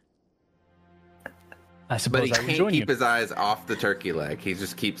 I But suppose he I would can't join keep you. his eyes off the turkey leg. He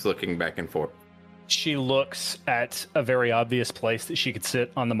just keeps looking back and forth. She looks at a very obvious place that she could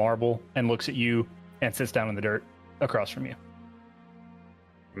sit on the marble and looks at you and sits down in the dirt across from you.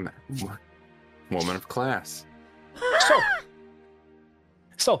 Woman of class.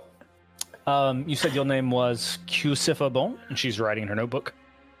 So, you said your name was Cusifa Bon, and she's writing in her notebook.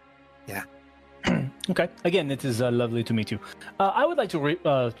 Yeah. Okay. Again, it is lovely to meet you. I would like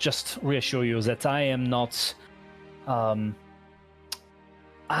to just reassure you that I am not.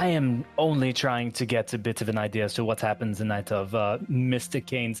 I am only trying to get a bit of an idea as to what happens the night of Mr.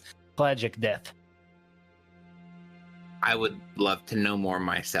 Kane's tragic death. I would love to know more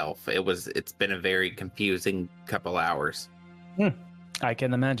myself. It's been a very confusing couple hours. I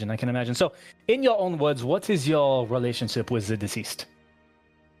can imagine. So, in your own words, what is your relationship with the deceased?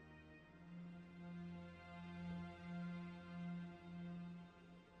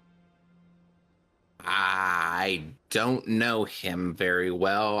 I don't know him very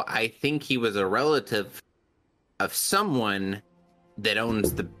well. I think he was a relative of someone that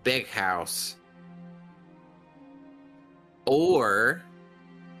owns the big house. Or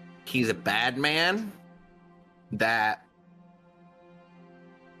he's a bad man that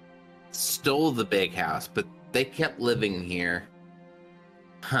stole the big house, but they kept living here.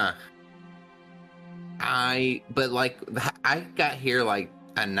 Huh. I got here like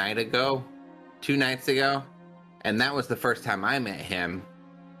a night ago, 2 nights ago, and that was the first time I met him.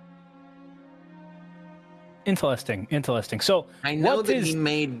 Interesting. So, I know what that is- he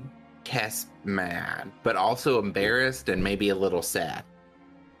made Kess mad, but also embarrassed and maybe a little sad.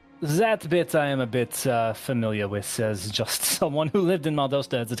 that bit I am a bit familiar with as just someone who lived in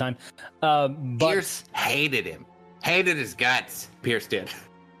Maldosta at the time. But Pierce hated him. Hated his guts. Pierce did.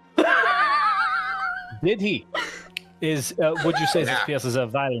 did he? Would you say that Yeah. Pierce is a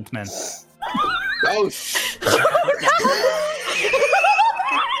violent man? Oh,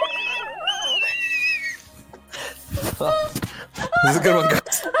 This is a good one,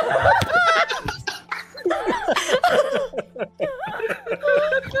 guys.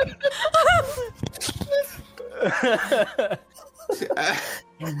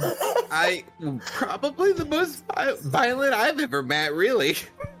 I probably the most violent I've ever met, really.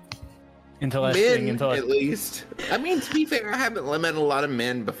 Interesting. Men, at least. I mean, to be fair, I haven't met a lot of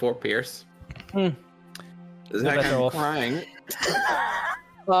men before Pierce. You're Zach, better I'm off. crying.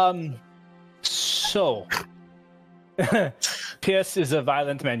 So Pierce is a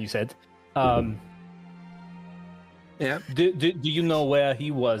violent man, you said. Yeah. Do you know where he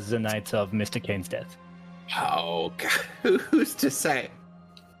was the night of Mr. Kane's death? Oh, God. Who's to say?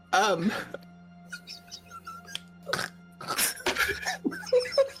 I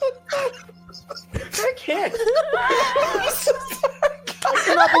can't. I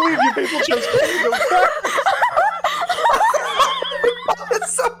cannot believe you people chose Kane.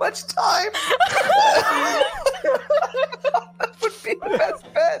 That's so much time. That would be the best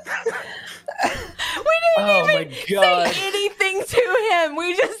bet. We didn't Oh my even God. say anything to him.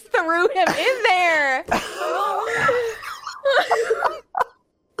 We just threw him in there.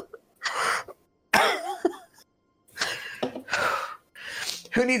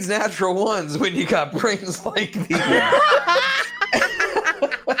 Who needs natural ones when you got brains like these?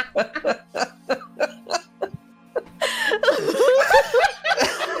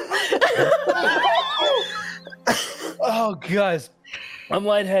 Oh, guys, I'm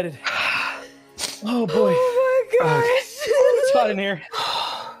lightheaded. Oh boy, Oh my gosh. it's hot in here.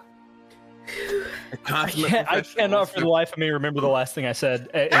 I cannot for the life of me remember the last thing I said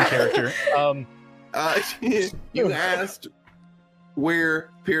in character. You asked where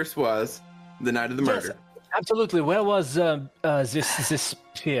Pierce was the night of the murder. Yes, absolutely. Where was this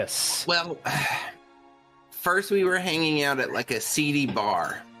Pierce? Well, first we were hanging out at like a seedy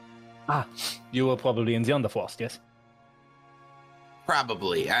bar. You were probably in the Underfrost, yes?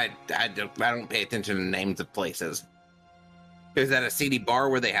 Probably. I don't pay attention to names of places. Is that a seedy bar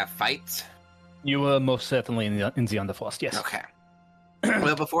where they have fights? You were most certainly in the Underfrost, yes. Okay.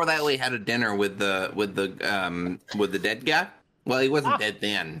 Well, before that, we had a dinner with the dead guy. Well, he wasn't dead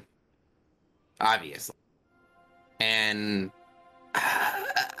then, obviously. And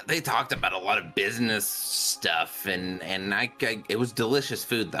they talked about a lot of business stuff, and it was delicious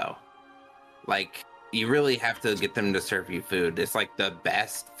food though. Like, you really have to get them to serve you food. It's like the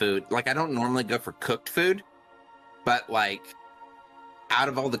best food. Like, I don't normally go for cooked food, but like, out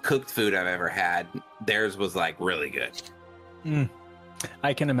of all the cooked food I've ever had, theirs was like really good.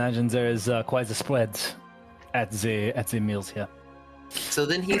 I can imagine there is quite a spread at the meals here. So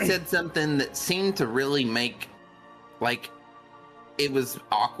then he said something that seemed to really make, like, it was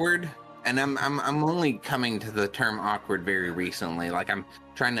awkward. And I'm only coming to the term awkward very recently. Like, I'm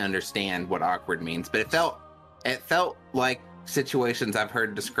trying to understand what awkward means, but it felt like situations I've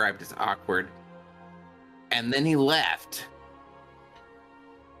heard described as awkward. And then he left.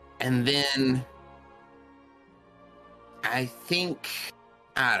 And then I think,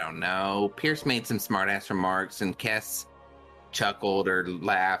 I don't know, Pierce made some smart-ass remarks and Kess chuckled or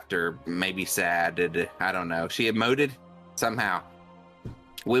laughed or maybe sad. I don't know. She emoted somehow.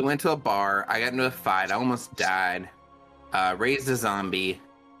 We went to a bar. I got into a fight. I almost died. Raised a zombie.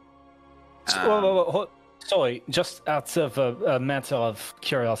 Sorry, just out of a matter of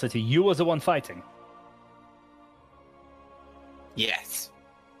curiosity, you were the one fighting? Yes.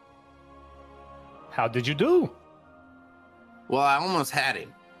 How did you do? Well, I almost had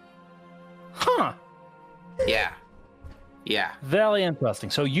him. Huh. Yeah. Very interesting.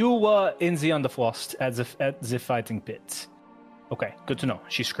 So you were in the Underfrost at the fighting pit. Okay, good to know.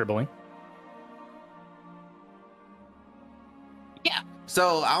 She's scribbling. Yeah.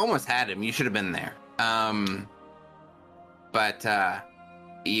 So I almost had him. You should have been there. But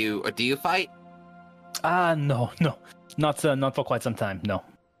do you fight? No. Not for quite some time, no.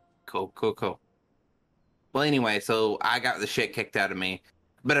 Cool. Well, anyway, so I got the shit kicked out of me.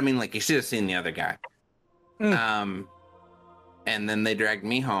 But I mean, like, you should have seen the other guy. And then they dragged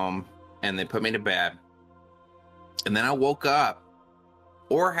me home and they put me to bed. And then I woke up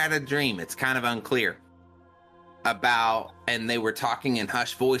or had a dream. It's kind of unclear and they were talking in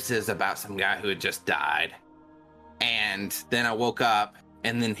hushed voices about some guy who had just died. And then I woke up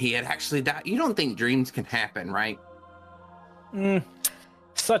and then he had actually died. You don't think dreams can happen, right?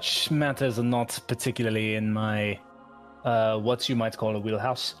 Such matters are not particularly in my, what you might call a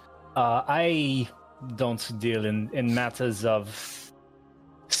wheelhouse. I don't deal in matters of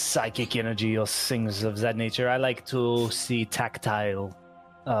psychic energy or things of that nature. I like to see tactile.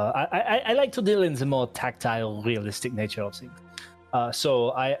 I like to deal in the more tactile, realistic nature of things.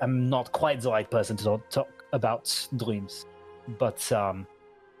 So I am not quite the right person to talk about dreams. But, I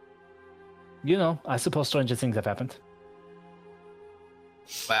suppose stranger things have happened.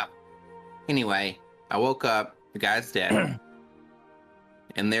 Well, anyway, I woke up, the guy's dead.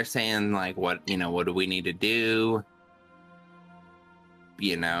 And they're saying, like, what do we need to do?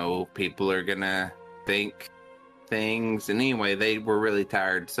 People are gonna think things. And anyway, they were really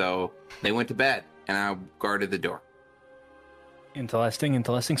tired, so they went to bed, and I guarded the door. Interesting.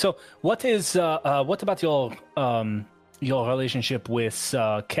 So, what about your relationship with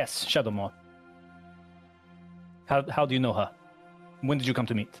Kess Shadowmoor? How do you know her? When did you come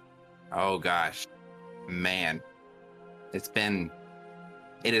to meet? Oh gosh, man, it has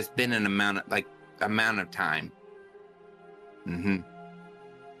been an amount of time.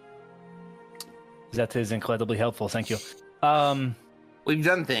 That is incredibly helpful. Thank you. We've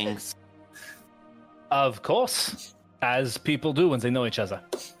done things. Of course, as people do when they know each other.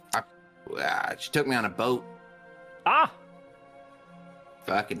 She took me on a boat.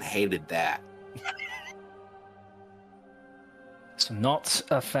 Fucking hated that. So not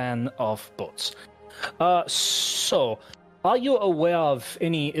a fan of boats. So, are you aware of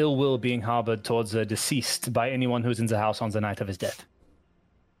any ill will being harbored towards the deceased by anyone who's in the house on the night of his death?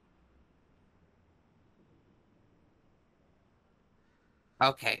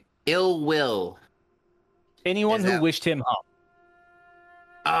 Okay. Ill will. Anyone Is who that- wished him harm.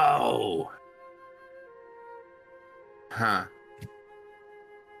 Oh. Huh.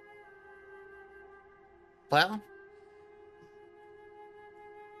 Well,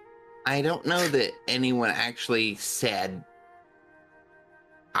 I don't know that anyone actually said,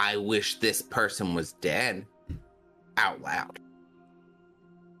 I wish this person was dead out loud.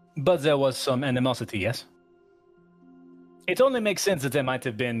 But there was some animosity, yes? It only makes sense that they might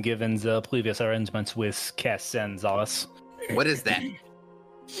have been given the previous arrangements with Kess and Zaras. What is that?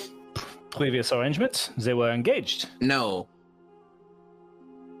 Previous arrangements? They were engaged. No,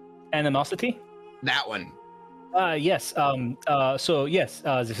 Animosity? that one. Yes. So yes,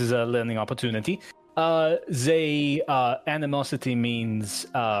 this is a learning opportunity. Animosity means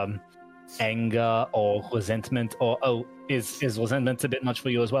anger or resentment, or is resentment a bit much for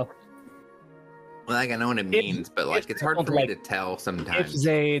you as well? Well, like I know what it means, but like it's hard don't for me like- to tell If sometimes.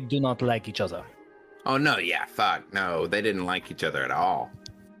 they do not like each other. Oh no, yeah, fuck, no, they didn't like each other at all.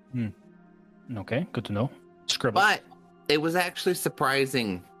 Okay, good to know. Scribble. But it was actually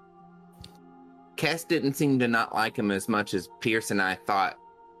surprising. Kess didn't seem to not like him as much as Pierce and I thought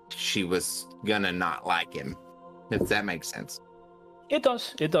she was gonna not like him. If that makes sense. It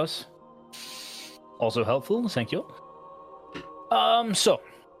does. It does. Also helpful. Thank you. So.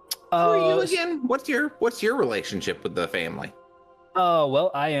 Who are you again? What's your relationship with the family?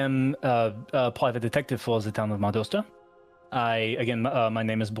 Well, I am a private detective for the town of Mardosta. My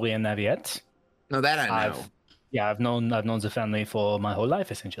name is Brian Naviette. No, that I know. I've known the family for my whole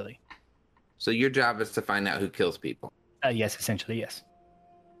life, essentially. So your job is to find out who kills people. Yes, essentially, yes.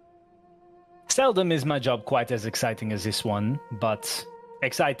 Seldom is my job quite as exciting as this one, but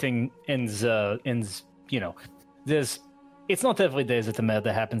exciting it's not every day that a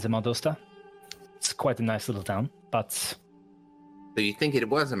murder happens in Mardosta. It's quite a nice little town, but So you think it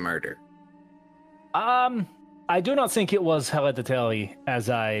was a murder? I do not think it was hereditary, as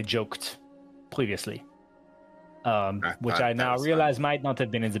I joked previously. Which thought I that now was realize might not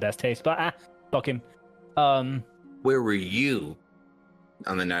have been in the best taste, but fuck him. Where were you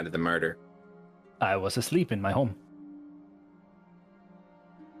on the night of the murder? I was asleep in my home.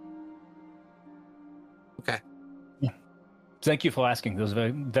 Okay. Thank you for asking. It was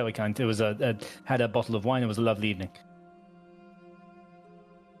very, very kind. It was had a bottle of wine. It was a lovely evening.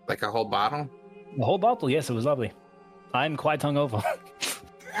 Like a whole bottle? The whole bottle, yes, it was lovely. I'm quite hungover.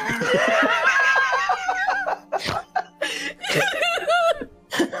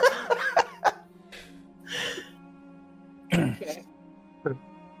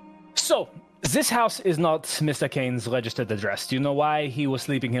 So, this house is not Mr. Kane's registered address. Do you know why he was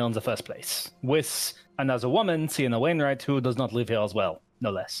sleeping here in the first place? With another woman, Sienna Wainwright, who does not live here as well,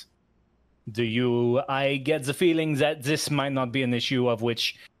 no less. I get the feeling that this might not be an issue of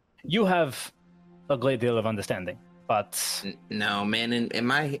which you have a great deal of understanding, but No, man. In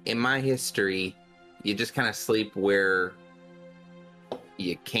my history, you just kind of sleep where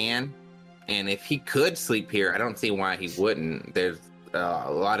you can, and if he could sleep here, I don't see why he wouldn't. There's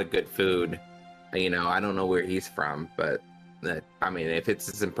a lot of good food. I don't know where he's from, but if it's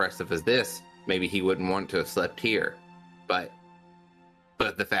as impressive as this, maybe he wouldn't want to have slept here. But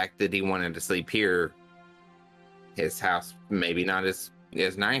the fact that he wanted to sleep here, his house maybe not as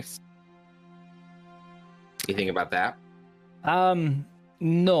nice. You think about that?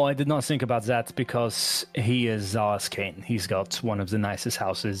 no, I did not think about that because he is Zaras Kane. He's got one of the nicest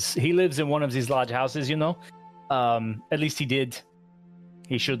houses. He lives in one of these large houses, at least he did.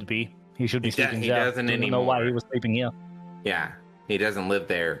 He should be. He should be sleeping He there. doesn't I don't know why anymore. he was sleeping here. Yeah, he doesn't live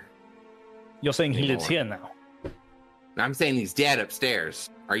there. You're saying he lives Anymore. here now? I'm saying he's dead upstairs.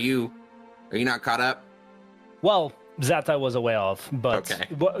 Are you not caught up? Well, that I was aware of, but Okay.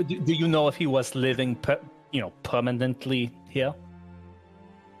 Do you know if he was living, permanently here?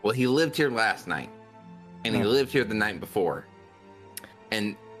 Well, he lived here last night, and he Hmm. lived here the night before,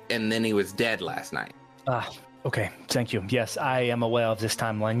 and then he was dead last night. Okay, thank you. Yes, I am aware of this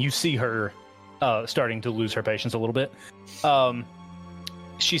timeline. You see her starting to lose her patience a little bit.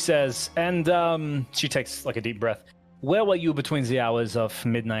 She says, and she takes like a deep breath. Where were you between the hours of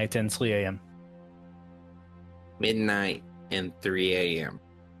midnight and 3 a.m.? Midnight and 3 a.m.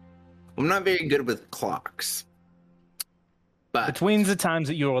 I'm not very good with clocks, but Between the times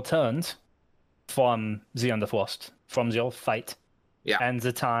that you returned from the Underfrost, from your fight, Yeah. and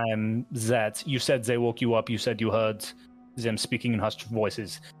the time that you said they woke you up, you said you heard them speaking in hushed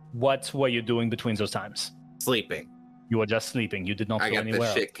voices. What were you doing between those times? sleeping. You were just sleeping. You did not I go got the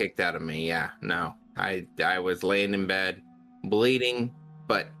anywhere. shit kicked out of me. Yeah, no, I was laying in bed, bleeding,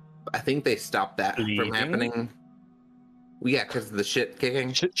 but I think they stopped that Bleeding? from happening. Yeah, because of the shit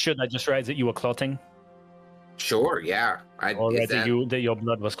kicking. Should I just write that you were clotting? Sure, yeah. Or Is write that that your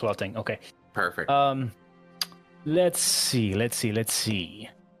blood was clotting? Okay. perfect? Let's see.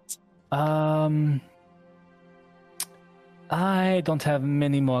 I don't have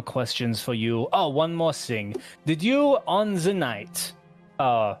many more questions for you. Oh, one more thing. Did you on the night,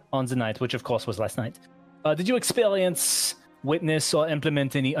 which of course was last night, did you experience, witness, or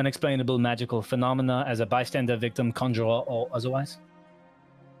implement any unexplainable magical phenomena as a bystander, victim, conjurer, or otherwise?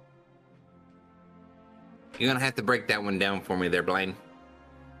 You're gonna have to break that one down for me there, Blaine.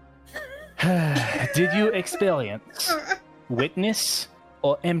 Did you experience, witness,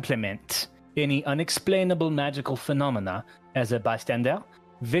 or implement any unexplainable magical phenomena as a bystander,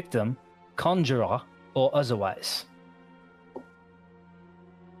 victim, conjurer, or otherwise?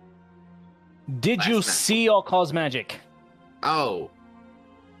 Did you Last night. see or cause magic? Oh,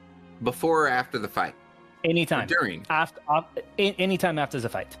 before or after the fight? Or Anytime. during? Anytime after the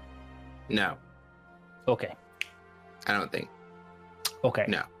fight. No, Okay. I don't think. Okay.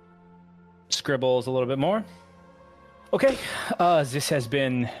 No. Scribbles a little bit more. Okay. This has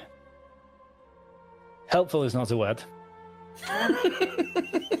been helpful is not the word.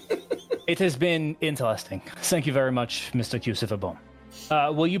 It has been interesting. Thank you very much, Mr. Christopher Baum.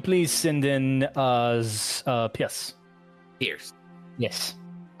 Will you please send in Pierce? Pierce. Yes.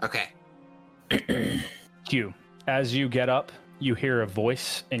 Okay. Q. As you get up, you hear a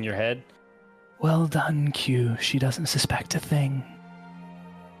voice in your head. Well done, Q. She doesn't suspect a thing.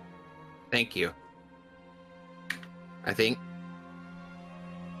 Thank you. I think.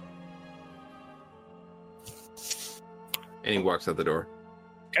 And he walks out the door.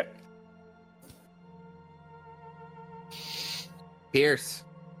 Okay. Pierce,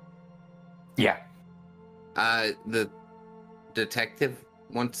 Yeah. the detective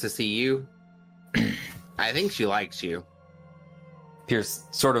wants to see you. I think she likes you. Pierce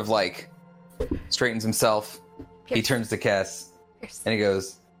sort of like straightens himself. He Pierce. turns to Kess Pierce. and he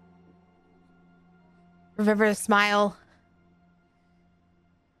goes, Remember to smile.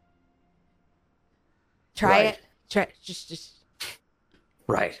 Try Right. it. Try just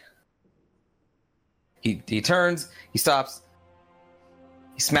right. He turns, he stops,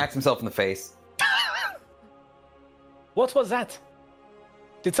 he smacks himself in the face. What was that?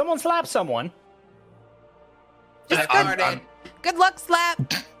 Did someone slap someone? Just I'm- good, I'm- good luck,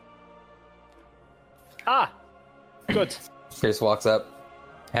 slap. Ah, good. Pierce walks up.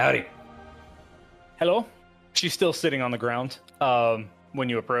 Howdy. Hello? She's still sitting on the ground when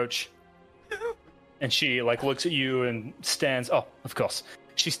you approach. And she like looks at you and stands. Oh, of course.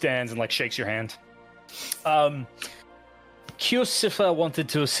 She stands and like shakes your hand. Kyusifa wanted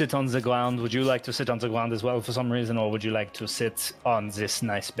to sit on the ground. Would you like to sit on the ground as well for some reason, or would you like to sit on this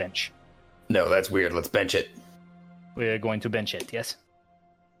nice bench? No, that's weird. Let's bench it. We're going to bench it, yes?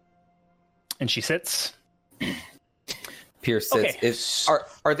 And she sits. Pierce sits. Okay.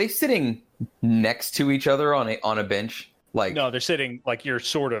 Are they sitting next to each other on a bench? Like No, they're sitting like you're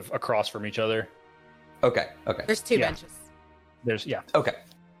sort of across from each other. Okay. There's two Yeah. benches. There's, yeah. Okay.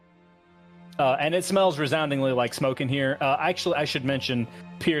 And it smells resoundingly like smoke in here. Actually, I should mention,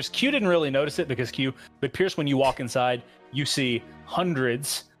 Pierce, Q didn't really notice it but Pierce, when you walk inside, you see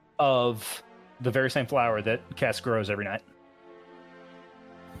hundreds of the very same flower that Cass grows every night.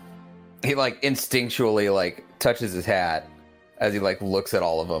 He like instinctually like touches his hat as he like looks at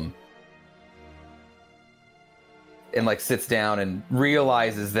all of them. And like sits down and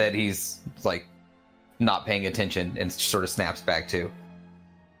realizes that he's like not paying attention and sort of snaps back too.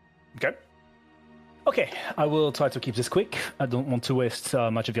 Okay. Okay, I will try to keep this quick. I don't want to waste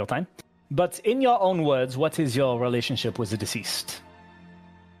much of your time. But in your own words, what is your relationship with the deceased?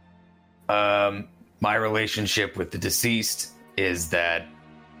 My relationship with the deceased is that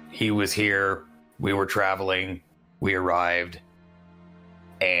he was here, we were traveling, we arrived,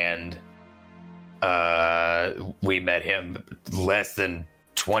 and we met him less than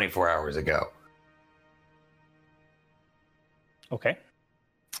 24 hours ago. Okay.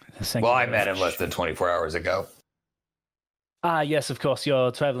 Well, I met him less than 24 hours ago. Ah, yes, of course.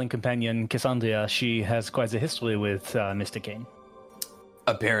 Your traveling companion, Cassandra, she has quite a history with Mr. Kane.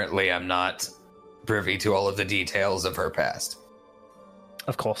 Apparently, I'm not privy to all of the details of her past.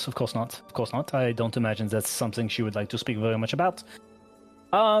 Of course not. I don't imagine that's something she would like to speak very much about.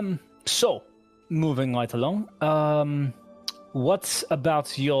 So, moving right along, what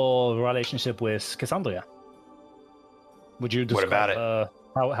about your relationship with Cassandra? Would you describe What about it?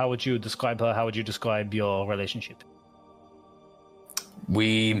 How would you describe her? How would you describe your relationship?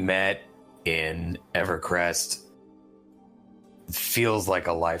 We met in Evercrest. Feels like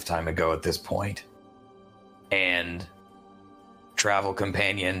a lifetime ago at this point. And travel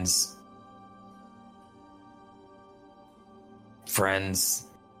companions, friends.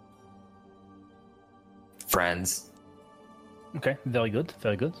 Okay, very good,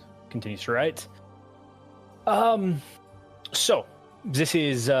 very good. Continues to write. So, this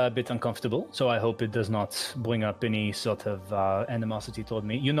is a bit uncomfortable, so I hope it does not bring up any sort of animosity toward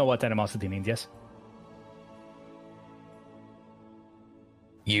me. You know what animosity means, yes?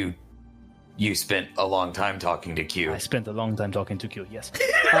 You spent a long time talking to Q. I spent a long time talking to Q, yes.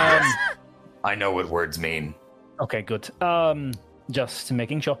 I know what words mean. Okay, good. Just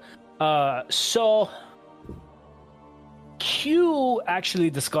making sure. So, Q actually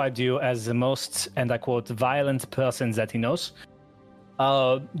described you as the most, and I quote, violent person that he knows.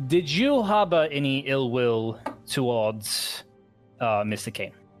 Did you harbor any ill will towards Mr.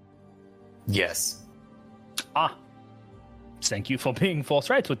 Kane? Yes. Thank you for being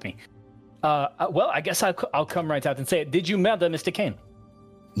forthright with me. Well, I guess I'll come right out and say it. Did you murder Mr. Kane?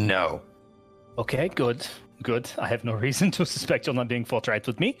 No. Okay, good. I have no reason to suspect you're not being forthright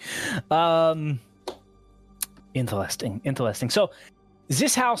with me. Interesting. So,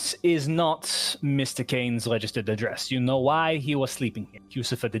 this house is not Mr. Kane's registered address. You know why he was sleeping here.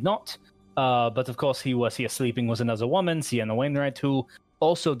 Yusufa did not. But of course, he was here sleeping with another woman, Sienna Wainwright, who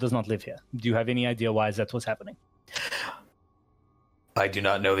also does not live here. Do you have any idea why that was happening? I do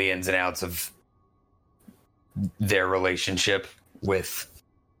not know the ins and outs of their relationship with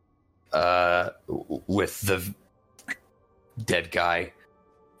the dead guy.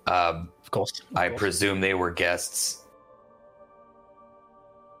 Of course. I presume they were guests.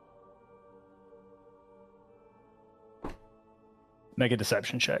 Make a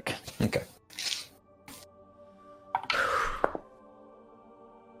deception check. Okay.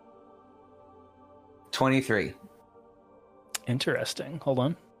 $23. Interesting. Hold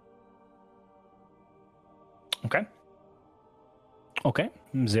on. Okay.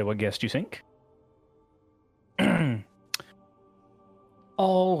 They were guests, you think?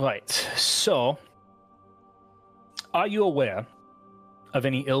 All right. So, are you aware of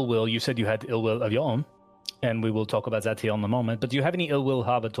any ill will? You said you had ill will of your own, and we will talk about that here in a moment. But do you have any ill will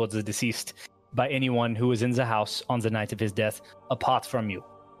harbored towards the deceased by anyone who was in the house on the night of his death, apart from you?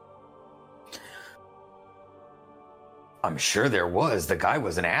 I'm sure there was. The guy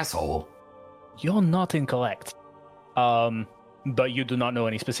was an asshole. You're not incorrect. But you do not know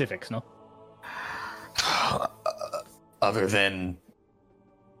any specifics, no? Other than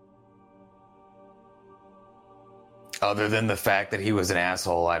the fact that he was an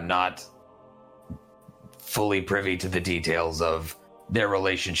asshole, I'm not fully privy to the details of their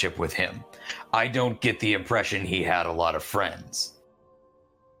relationship with him. I don't get the impression he had a lot of friends.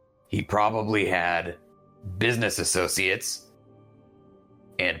 He probably had business associates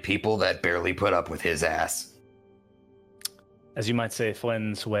and people that barely put up with his ass. As you might say,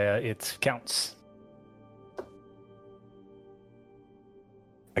 friends where it counts.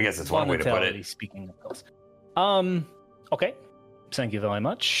 I guess it's one way to put it. Speaking of those. Okay. Thank you very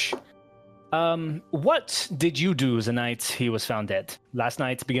much. What did you do the night he was found dead? Last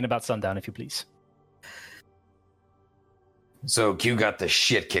night, begin about sundown, if you please. So Q got the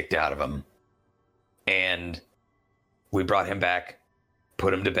shit kicked out of him. And we brought him back,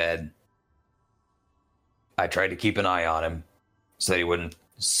 put him to bed. I tried to keep an eye on him so that he wouldn't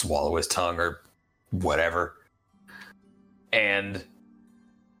swallow his tongue or whatever. And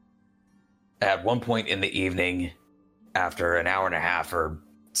at one point in the evening, after an hour and a half or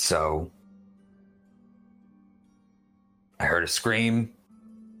so, I heard a scream.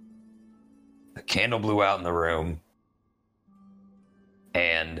 A candle blew out in the room.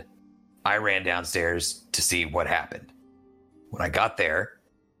 And I ran downstairs to see what happened. When I got there,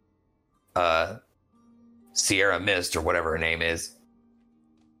 Sierra Mist, or whatever her name is,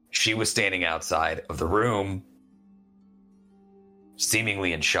 she was standing outside of the room,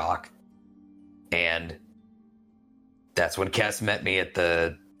 seemingly in shock. And that's when Kess met me at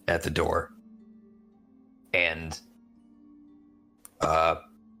the door. And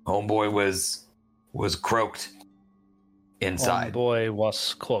homeboy was croaked inside. Homeboy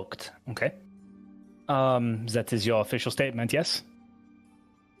was cloaked. Okay. That is your official statement, yes?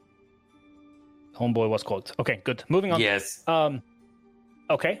 Homeboy was cloaked. Okay, good. Moving on. Yes.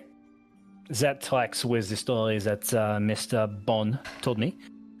 Okay. That tracks with the story that Mr. Bond told me.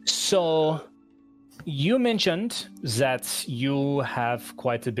 So, you mentioned that you have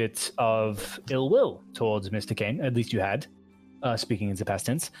quite a bit of ill will towards Mr. Kane. At least you had, speaking in the past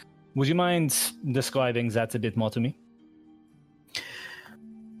tense. Would you mind describing that a bit more to me?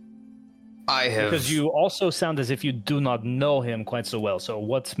 I have... Because you also sound as if you do not know him quite so well. So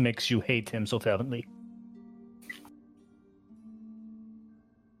what makes you hate him so fervently?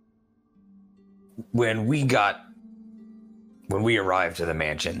 when we arrived to the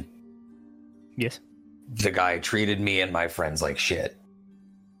mansion, Yes. the guy treated me and my friends like shit.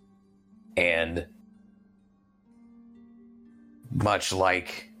 And much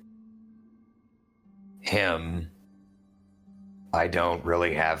like him, I don't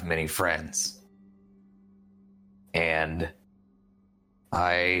really have many friends. And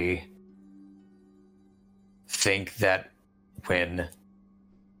I think that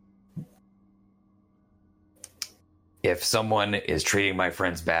if someone is treating my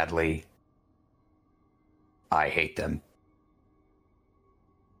friends badly, I hate them.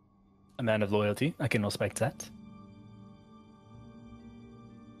 A man of loyalty. I can respect that.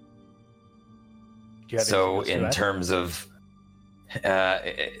 Do you have So anything else to in add? terms of,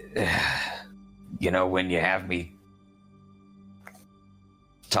 when you have me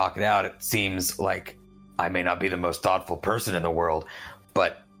talk it out, it seems like I may not be the most thoughtful person in the world,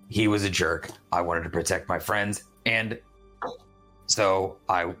 but he was a jerk. I wanted to protect my friends, and so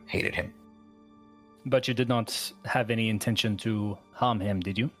I hated him. But you did not have any intention to harm him,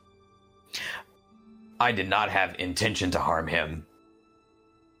 did you? I did not have intention to harm him,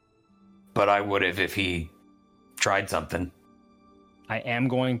 but I would have if he tried something. I am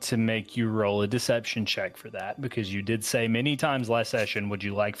going to make you roll a deception check for that, because you did say many times last session, would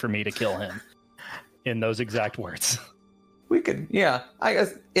you like for me to kill him? In those exact words. We could, yeah. I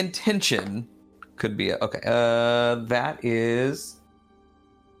guess intention could be okay. That is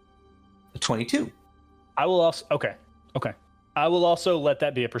a 22. I will also okay. I will also let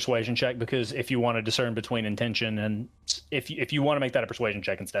that be a persuasion check, because if you want to discern between intention and if you want to make that a persuasion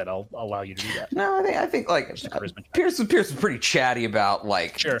check instead, I'll allow you to do that. No, I think like Just a charisma check. Pierce was pretty chatty about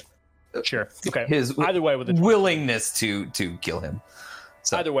like Sure. Okay. his Either way, with the willingness to kill him.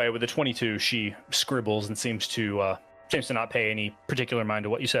 So Either way, with the 22, she scribbles and seems to not pay any particular mind to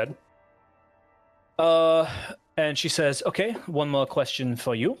what you said. And she says, "Okay, one more question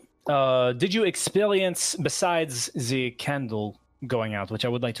for you. Did you experience, besides the candle going out, which I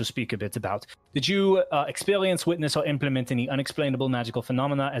would like to speak a bit about, did you experience, witness, or implement any unexplainable magical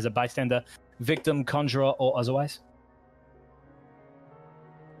phenomena as a bystander, victim, conjurer, or otherwise?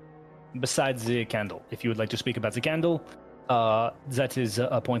 Besides the candle, if you would like to speak about the candle." That is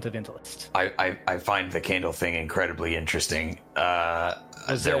a point of interest. I find the candle thing incredibly interesting.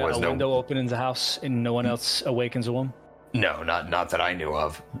 Was there a window open in the house and no one else awakens a woman? No, not that I knew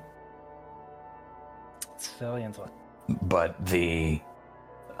of. It's very interesting. But the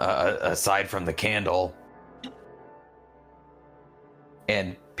aside from the candle,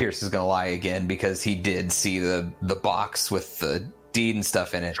 and Pierce is gonna lie again because he did see the box with the deed and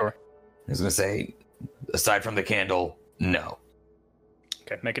stuff in it. Sure. I was gonna say, aside from the candle, no.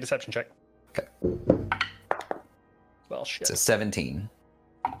 Okay, make a deception check. Okay. Well, shit. It's a 17.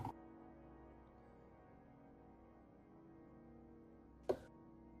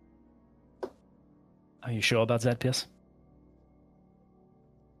 Are you sure about that, Pierce?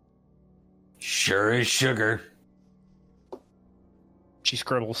 Sure as sugar. She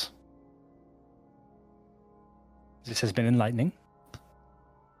scribbles. This has been enlightening.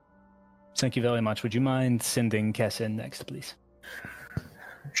 Thank you very much. Would you mind sending Cass in next, please?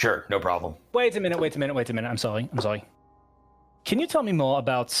 Sure, no problem. Wait a minute. I'm sorry. Can you tell me more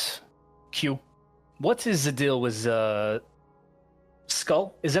about Q? What is the deal with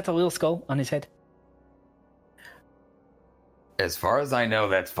skull? Is that a real skull on his head? As far as I know,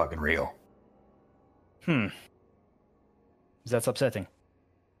 that's fucking real. That's upsetting.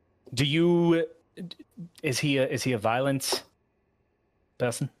 Do you... Is he a violent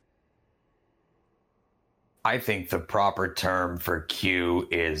person? I think the proper term for Q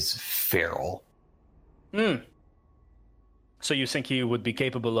is feral. So you think he would be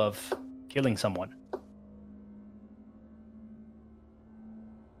capable of killing someone?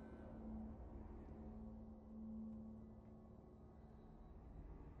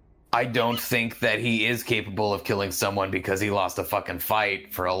 I don't think that he is capable of killing someone because he lost a fucking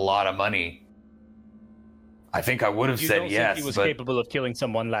fight for a lot of money. I think I would have You said don't yes, think he was but capable of killing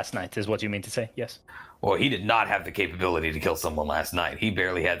someone last night, is what you mean to say? Yes. well, he did not have the capability to kill someone last night. He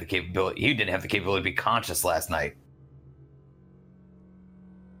barely had the capability. He didn't have the capability to be conscious last night.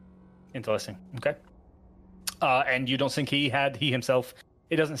 Interesting. Okay. And you don't think he himself,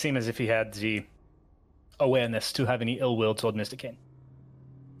 it doesn't seem as if he had the awareness to have any ill will toward Mr. Kane.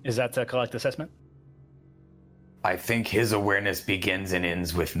 Is that a correct assessment? I think his awareness begins and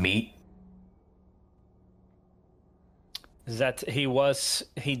ends with meat. That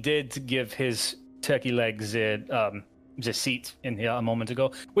he did give his turkey legs the seat in here a moment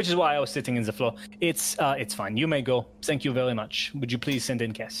ago, which is why I was sitting in the floor. It's fine. You may go. Thank you very much. Would you please send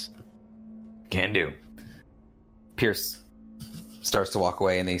in Cass? Can do. Pierce starts to walk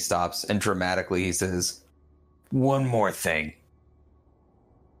away and he stops and dramatically he says, one more thing.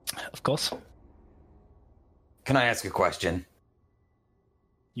 Of course. Can I ask a question?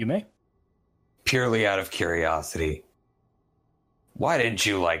 You may. Purely out of curiosity. Why didn't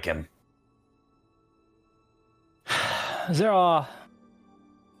you like him? There are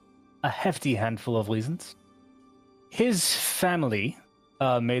a hefty handful of reasons. His family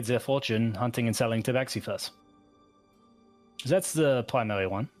made their fortune hunting and selling tabaxi furs. That's the primary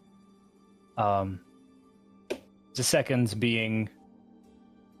one. The second being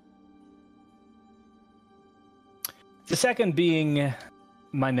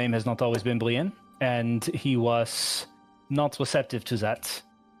my name has not always been Brian, and he was not receptive to that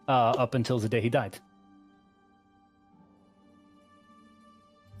up until the day he died.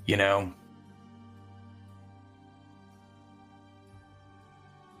 You know,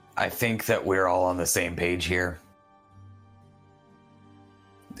 I think that we're all on the same page here.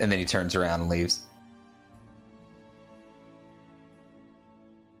 And then he turns around and leaves.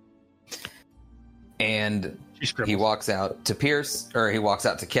 And he walks out to Pierce, or he walks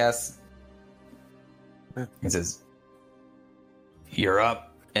out to Kess. He says, "You're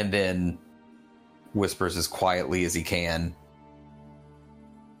up," and then whispers as quietly as he can,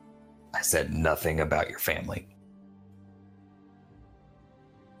 "I said nothing about your family."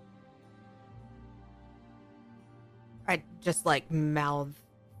 I just like mouth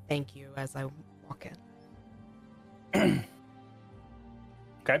thank you as I walk in.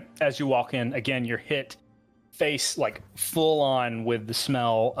 Okay. As you walk in, again, you're hit face like full on with the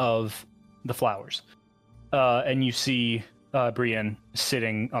smell of the flowers. And you see Brienne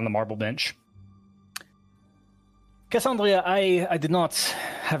sitting on the marble bench. Cassandra, I did not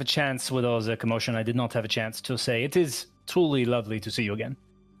have a chance with all the commotion. I did not have a chance to say it is truly lovely to see you again.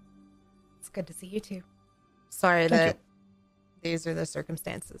 It's good to see you too. Sorry that these are the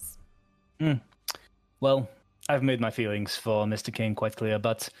circumstances. Well, I've made my feelings for Mr. Kane quite clear,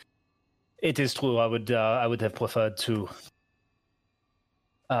 but it is true. I would have preferred to,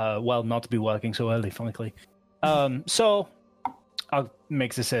 not be working so early, frankly. So I'll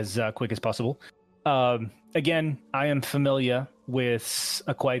make this as quick as possible. Again, I am familiar with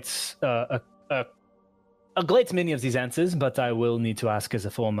a great many of these answers, but I will need to ask as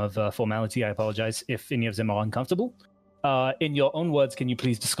a form of formality. I apologize if any of them are uncomfortable. In your own words, can you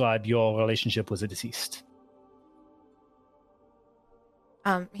please describe your relationship with the deceased?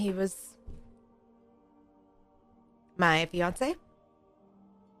 He was my fiance.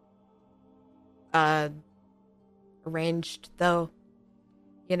 Arranged, though,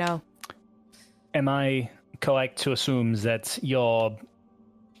 you know. Am I correct to assume that your,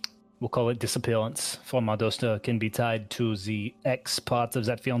 we'll call it disappearance from Mardosta, can be tied to the ex part of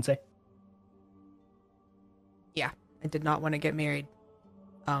that fiance? Yeah, I did not want to get married.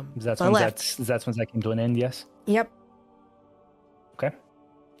 That's so when I left. that's when that came to an end, yes? Yep. Okay.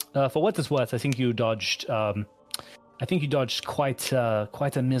 For what it's worth, I think you dodged quite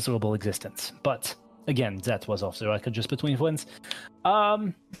a miserable existence. But again, that was off the record, just between friends.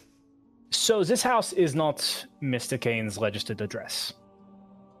 So this house is not Mr. Kane's registered address.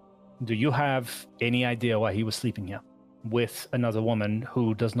 Do you have any idea why he was sleeping here with another woman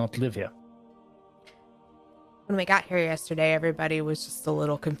who does not live here? When we got here yesterday, everybody was just a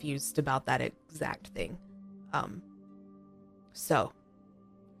little confused about that exact thing.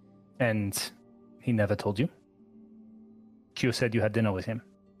 And he never told you? Q said you had dinner with him.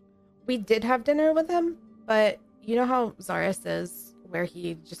 We did have dinner with him, but you know how Zaris is, where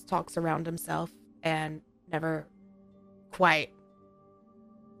he just talks around himself and never quite,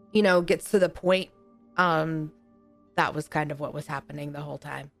 gets to the point. That was kind of what was happening the whole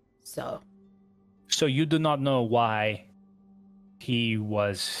time. So you do not know why he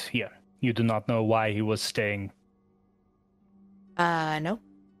was here. You do not know why he was staying. No.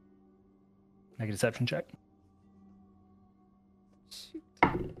 Make a deception check. Shoot.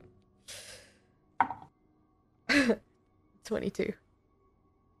 22.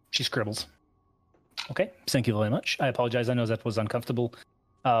 She scribbles. Okay, thank you very much. I apologize. I know that was uncomfortable.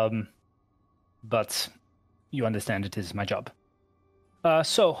 But you understand it is my job.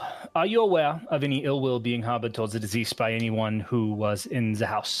 So, are you aware of any ill will being harbored towards the deceased by anyone who was in the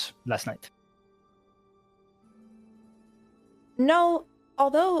house last night? No,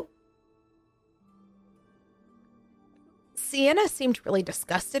 although Sienna seemed really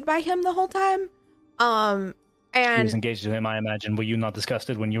disgusted by him the whole time. And he was engaged to him, I imagine. Were you not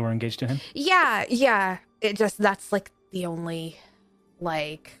disgusted when you were engaged to him? Yeah. That's like the only,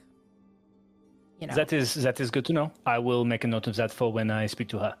 That is good to know. I will make a note of that for when I speak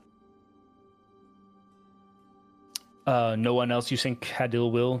to her. No one else you think had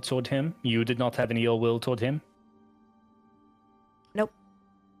ill will toward him? You did not have any ill will toward him? Nope.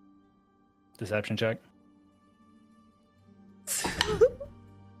 Deception check.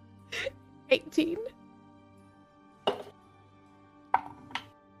 18.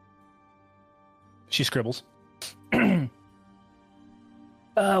 She scribbles.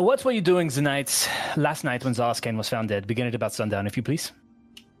 What were you doing last night when Zarskan was found dead? Begin at about sundown, if you please.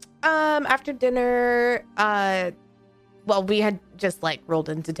 After dinner, well, we had just like rolled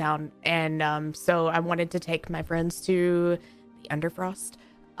into town, and so I wanted to take my friends to the Underfrost.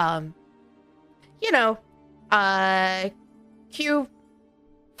 You know, Q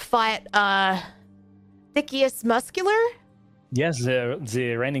fought Thickius Muscular. Yes,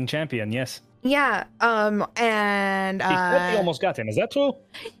 the reigning champion, yes. Yeah, and He thought we almost got him, is that true?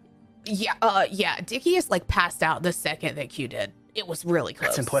 Yeah, Dickius like passed out the second that Q did. It was really close.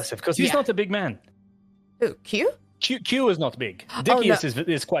 That's impressive, because he's Yeah. not a big man. Who, Q? Q is not big. Dickius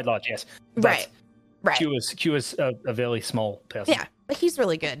is quite large, yes. But Right. Q is a very small person. Yeah, but he's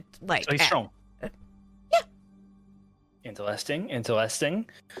really good. Like, So he's strong. yeah. Interesting.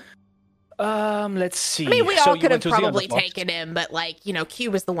 Let's see. I mean, we So all you could have went to the probably Underfrost. taken him, but like, you know,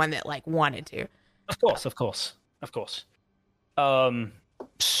 Q was the one that like wanted to. Of course.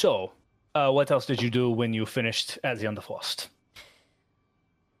 So, what else did you do when you finished at the Underfrost?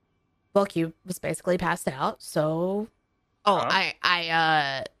 Well, Q was basically passed out, so Uh-huh.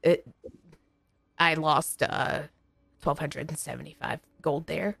 I lost 1,275 gold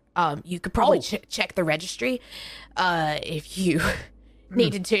there. You could probably check the registry if you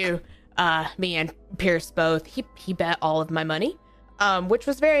needed to. Me and Pierce both. He bet all of my money, which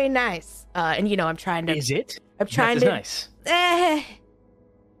was very nice. And you know, I'm trying to. Is it? I'm trying that is to. nice.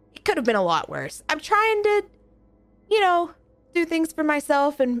 It could have been a lot worse. I'm trying to, you know, do things for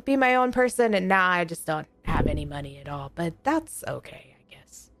myself and be my own person, and now I just don't have any money at all. But that's okay, I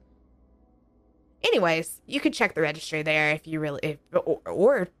guess. Anyways, you could check the registry there if you really,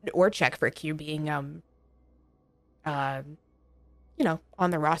 or check for Q being you know,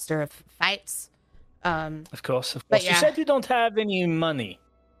 on the roster of fights. Of course. But You said you don't have any money.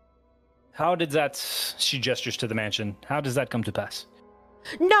 How did that? She gestures to the mansion. How does that come to pass?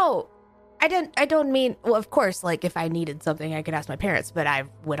 No, I don't mean. Well, of course, like if I needed something, I could ask my parents. But I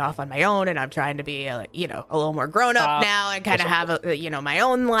went off on my own, and I'm trying to be, you know, a little more grown up now, and kind of have you know, my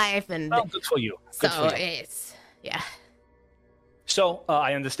own life. And Oh, good for you. so Good for you. it's So,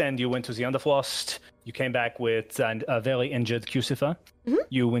 I understand you went to the Underfrost. You came back with a very injured Cucifer. Mhm.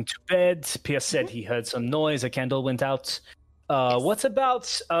 You went to bed. Pierce said he heard some noise. A candle went out. Yes. What's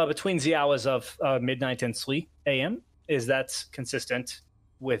about between the hours of midnight and 3 a.m.? Is that consistent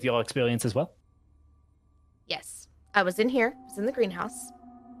with your experience as well? Yes, I was in here. I was in the greenhouse.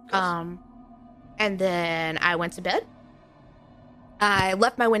 And then I went to bed. I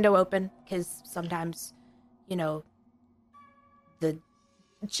left my window open because sometimes, you know, the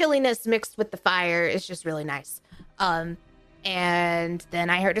chilliness mixed with the fire is just really nice. And then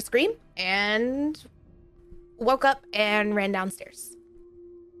I heard a scream and woke up and ran downstairs.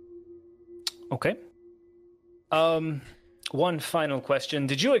 Okay. One final question.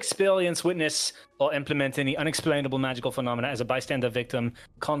 Did you experience, witness, or implement any unexplainable magical phenomena as a bystander, victim,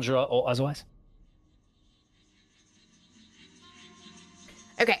 conjurer, or otherwise?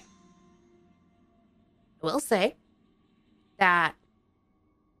 Okay. I will say that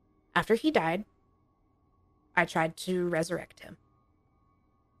after he died, I tried to resurrect him.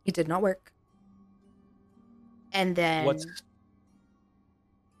 It did not work. And then What?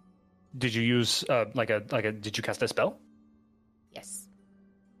 Did you use did you cast a spell? yes.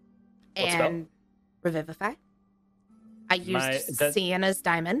 What spell? And revivify. I used that- Sienna's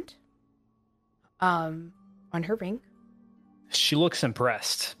diamond on her ring. She looks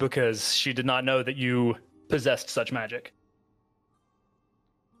impressed because she did not know that you possessed such magic.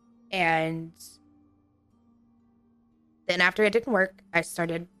 And then after it didn't work, I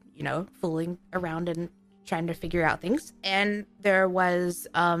started, you know, fooling around and trying to figure out things. And there was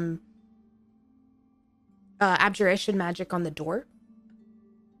abjuration magic on the door.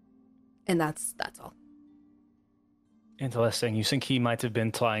 And that's all. Interesting. You think he might have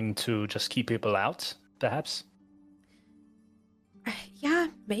been trying to just keep people out, perhaps? Yeah,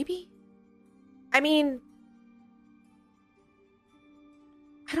 maybe. I mean,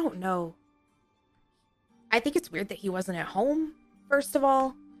 I don't know. I think it's weird that he wasn't at home, first of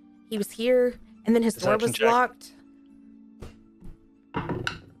all. He was here, and then his door was Deception check.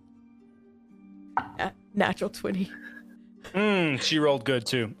 locked. Natural 20. She rolled good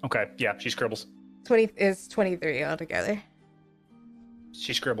too. Okay, yeah, she scribbles. 20 is 23 altogether.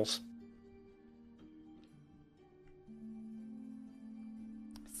 She scribbles.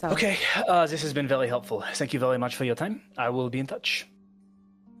 So Okay, this has been very helpful. Thank you very much for your time. I will be in touch.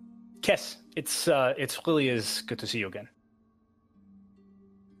 Kess, it's really is good to see you again.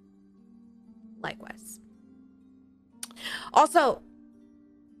 Likewise. Also,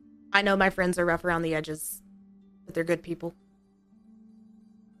 I know my friends are rough around the edges, but they're good people.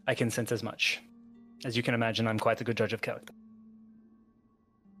 I can sense as much. As you can imagine, I'm quite a good judge of character.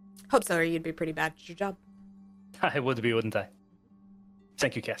 Hope so, or you'd be pretty bad at your job. I would be, wouldn't I?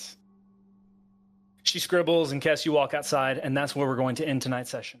 Thank you, Kess. She scribbles, and Kess, you walk outside, and that's where we're going to end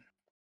tonight's session.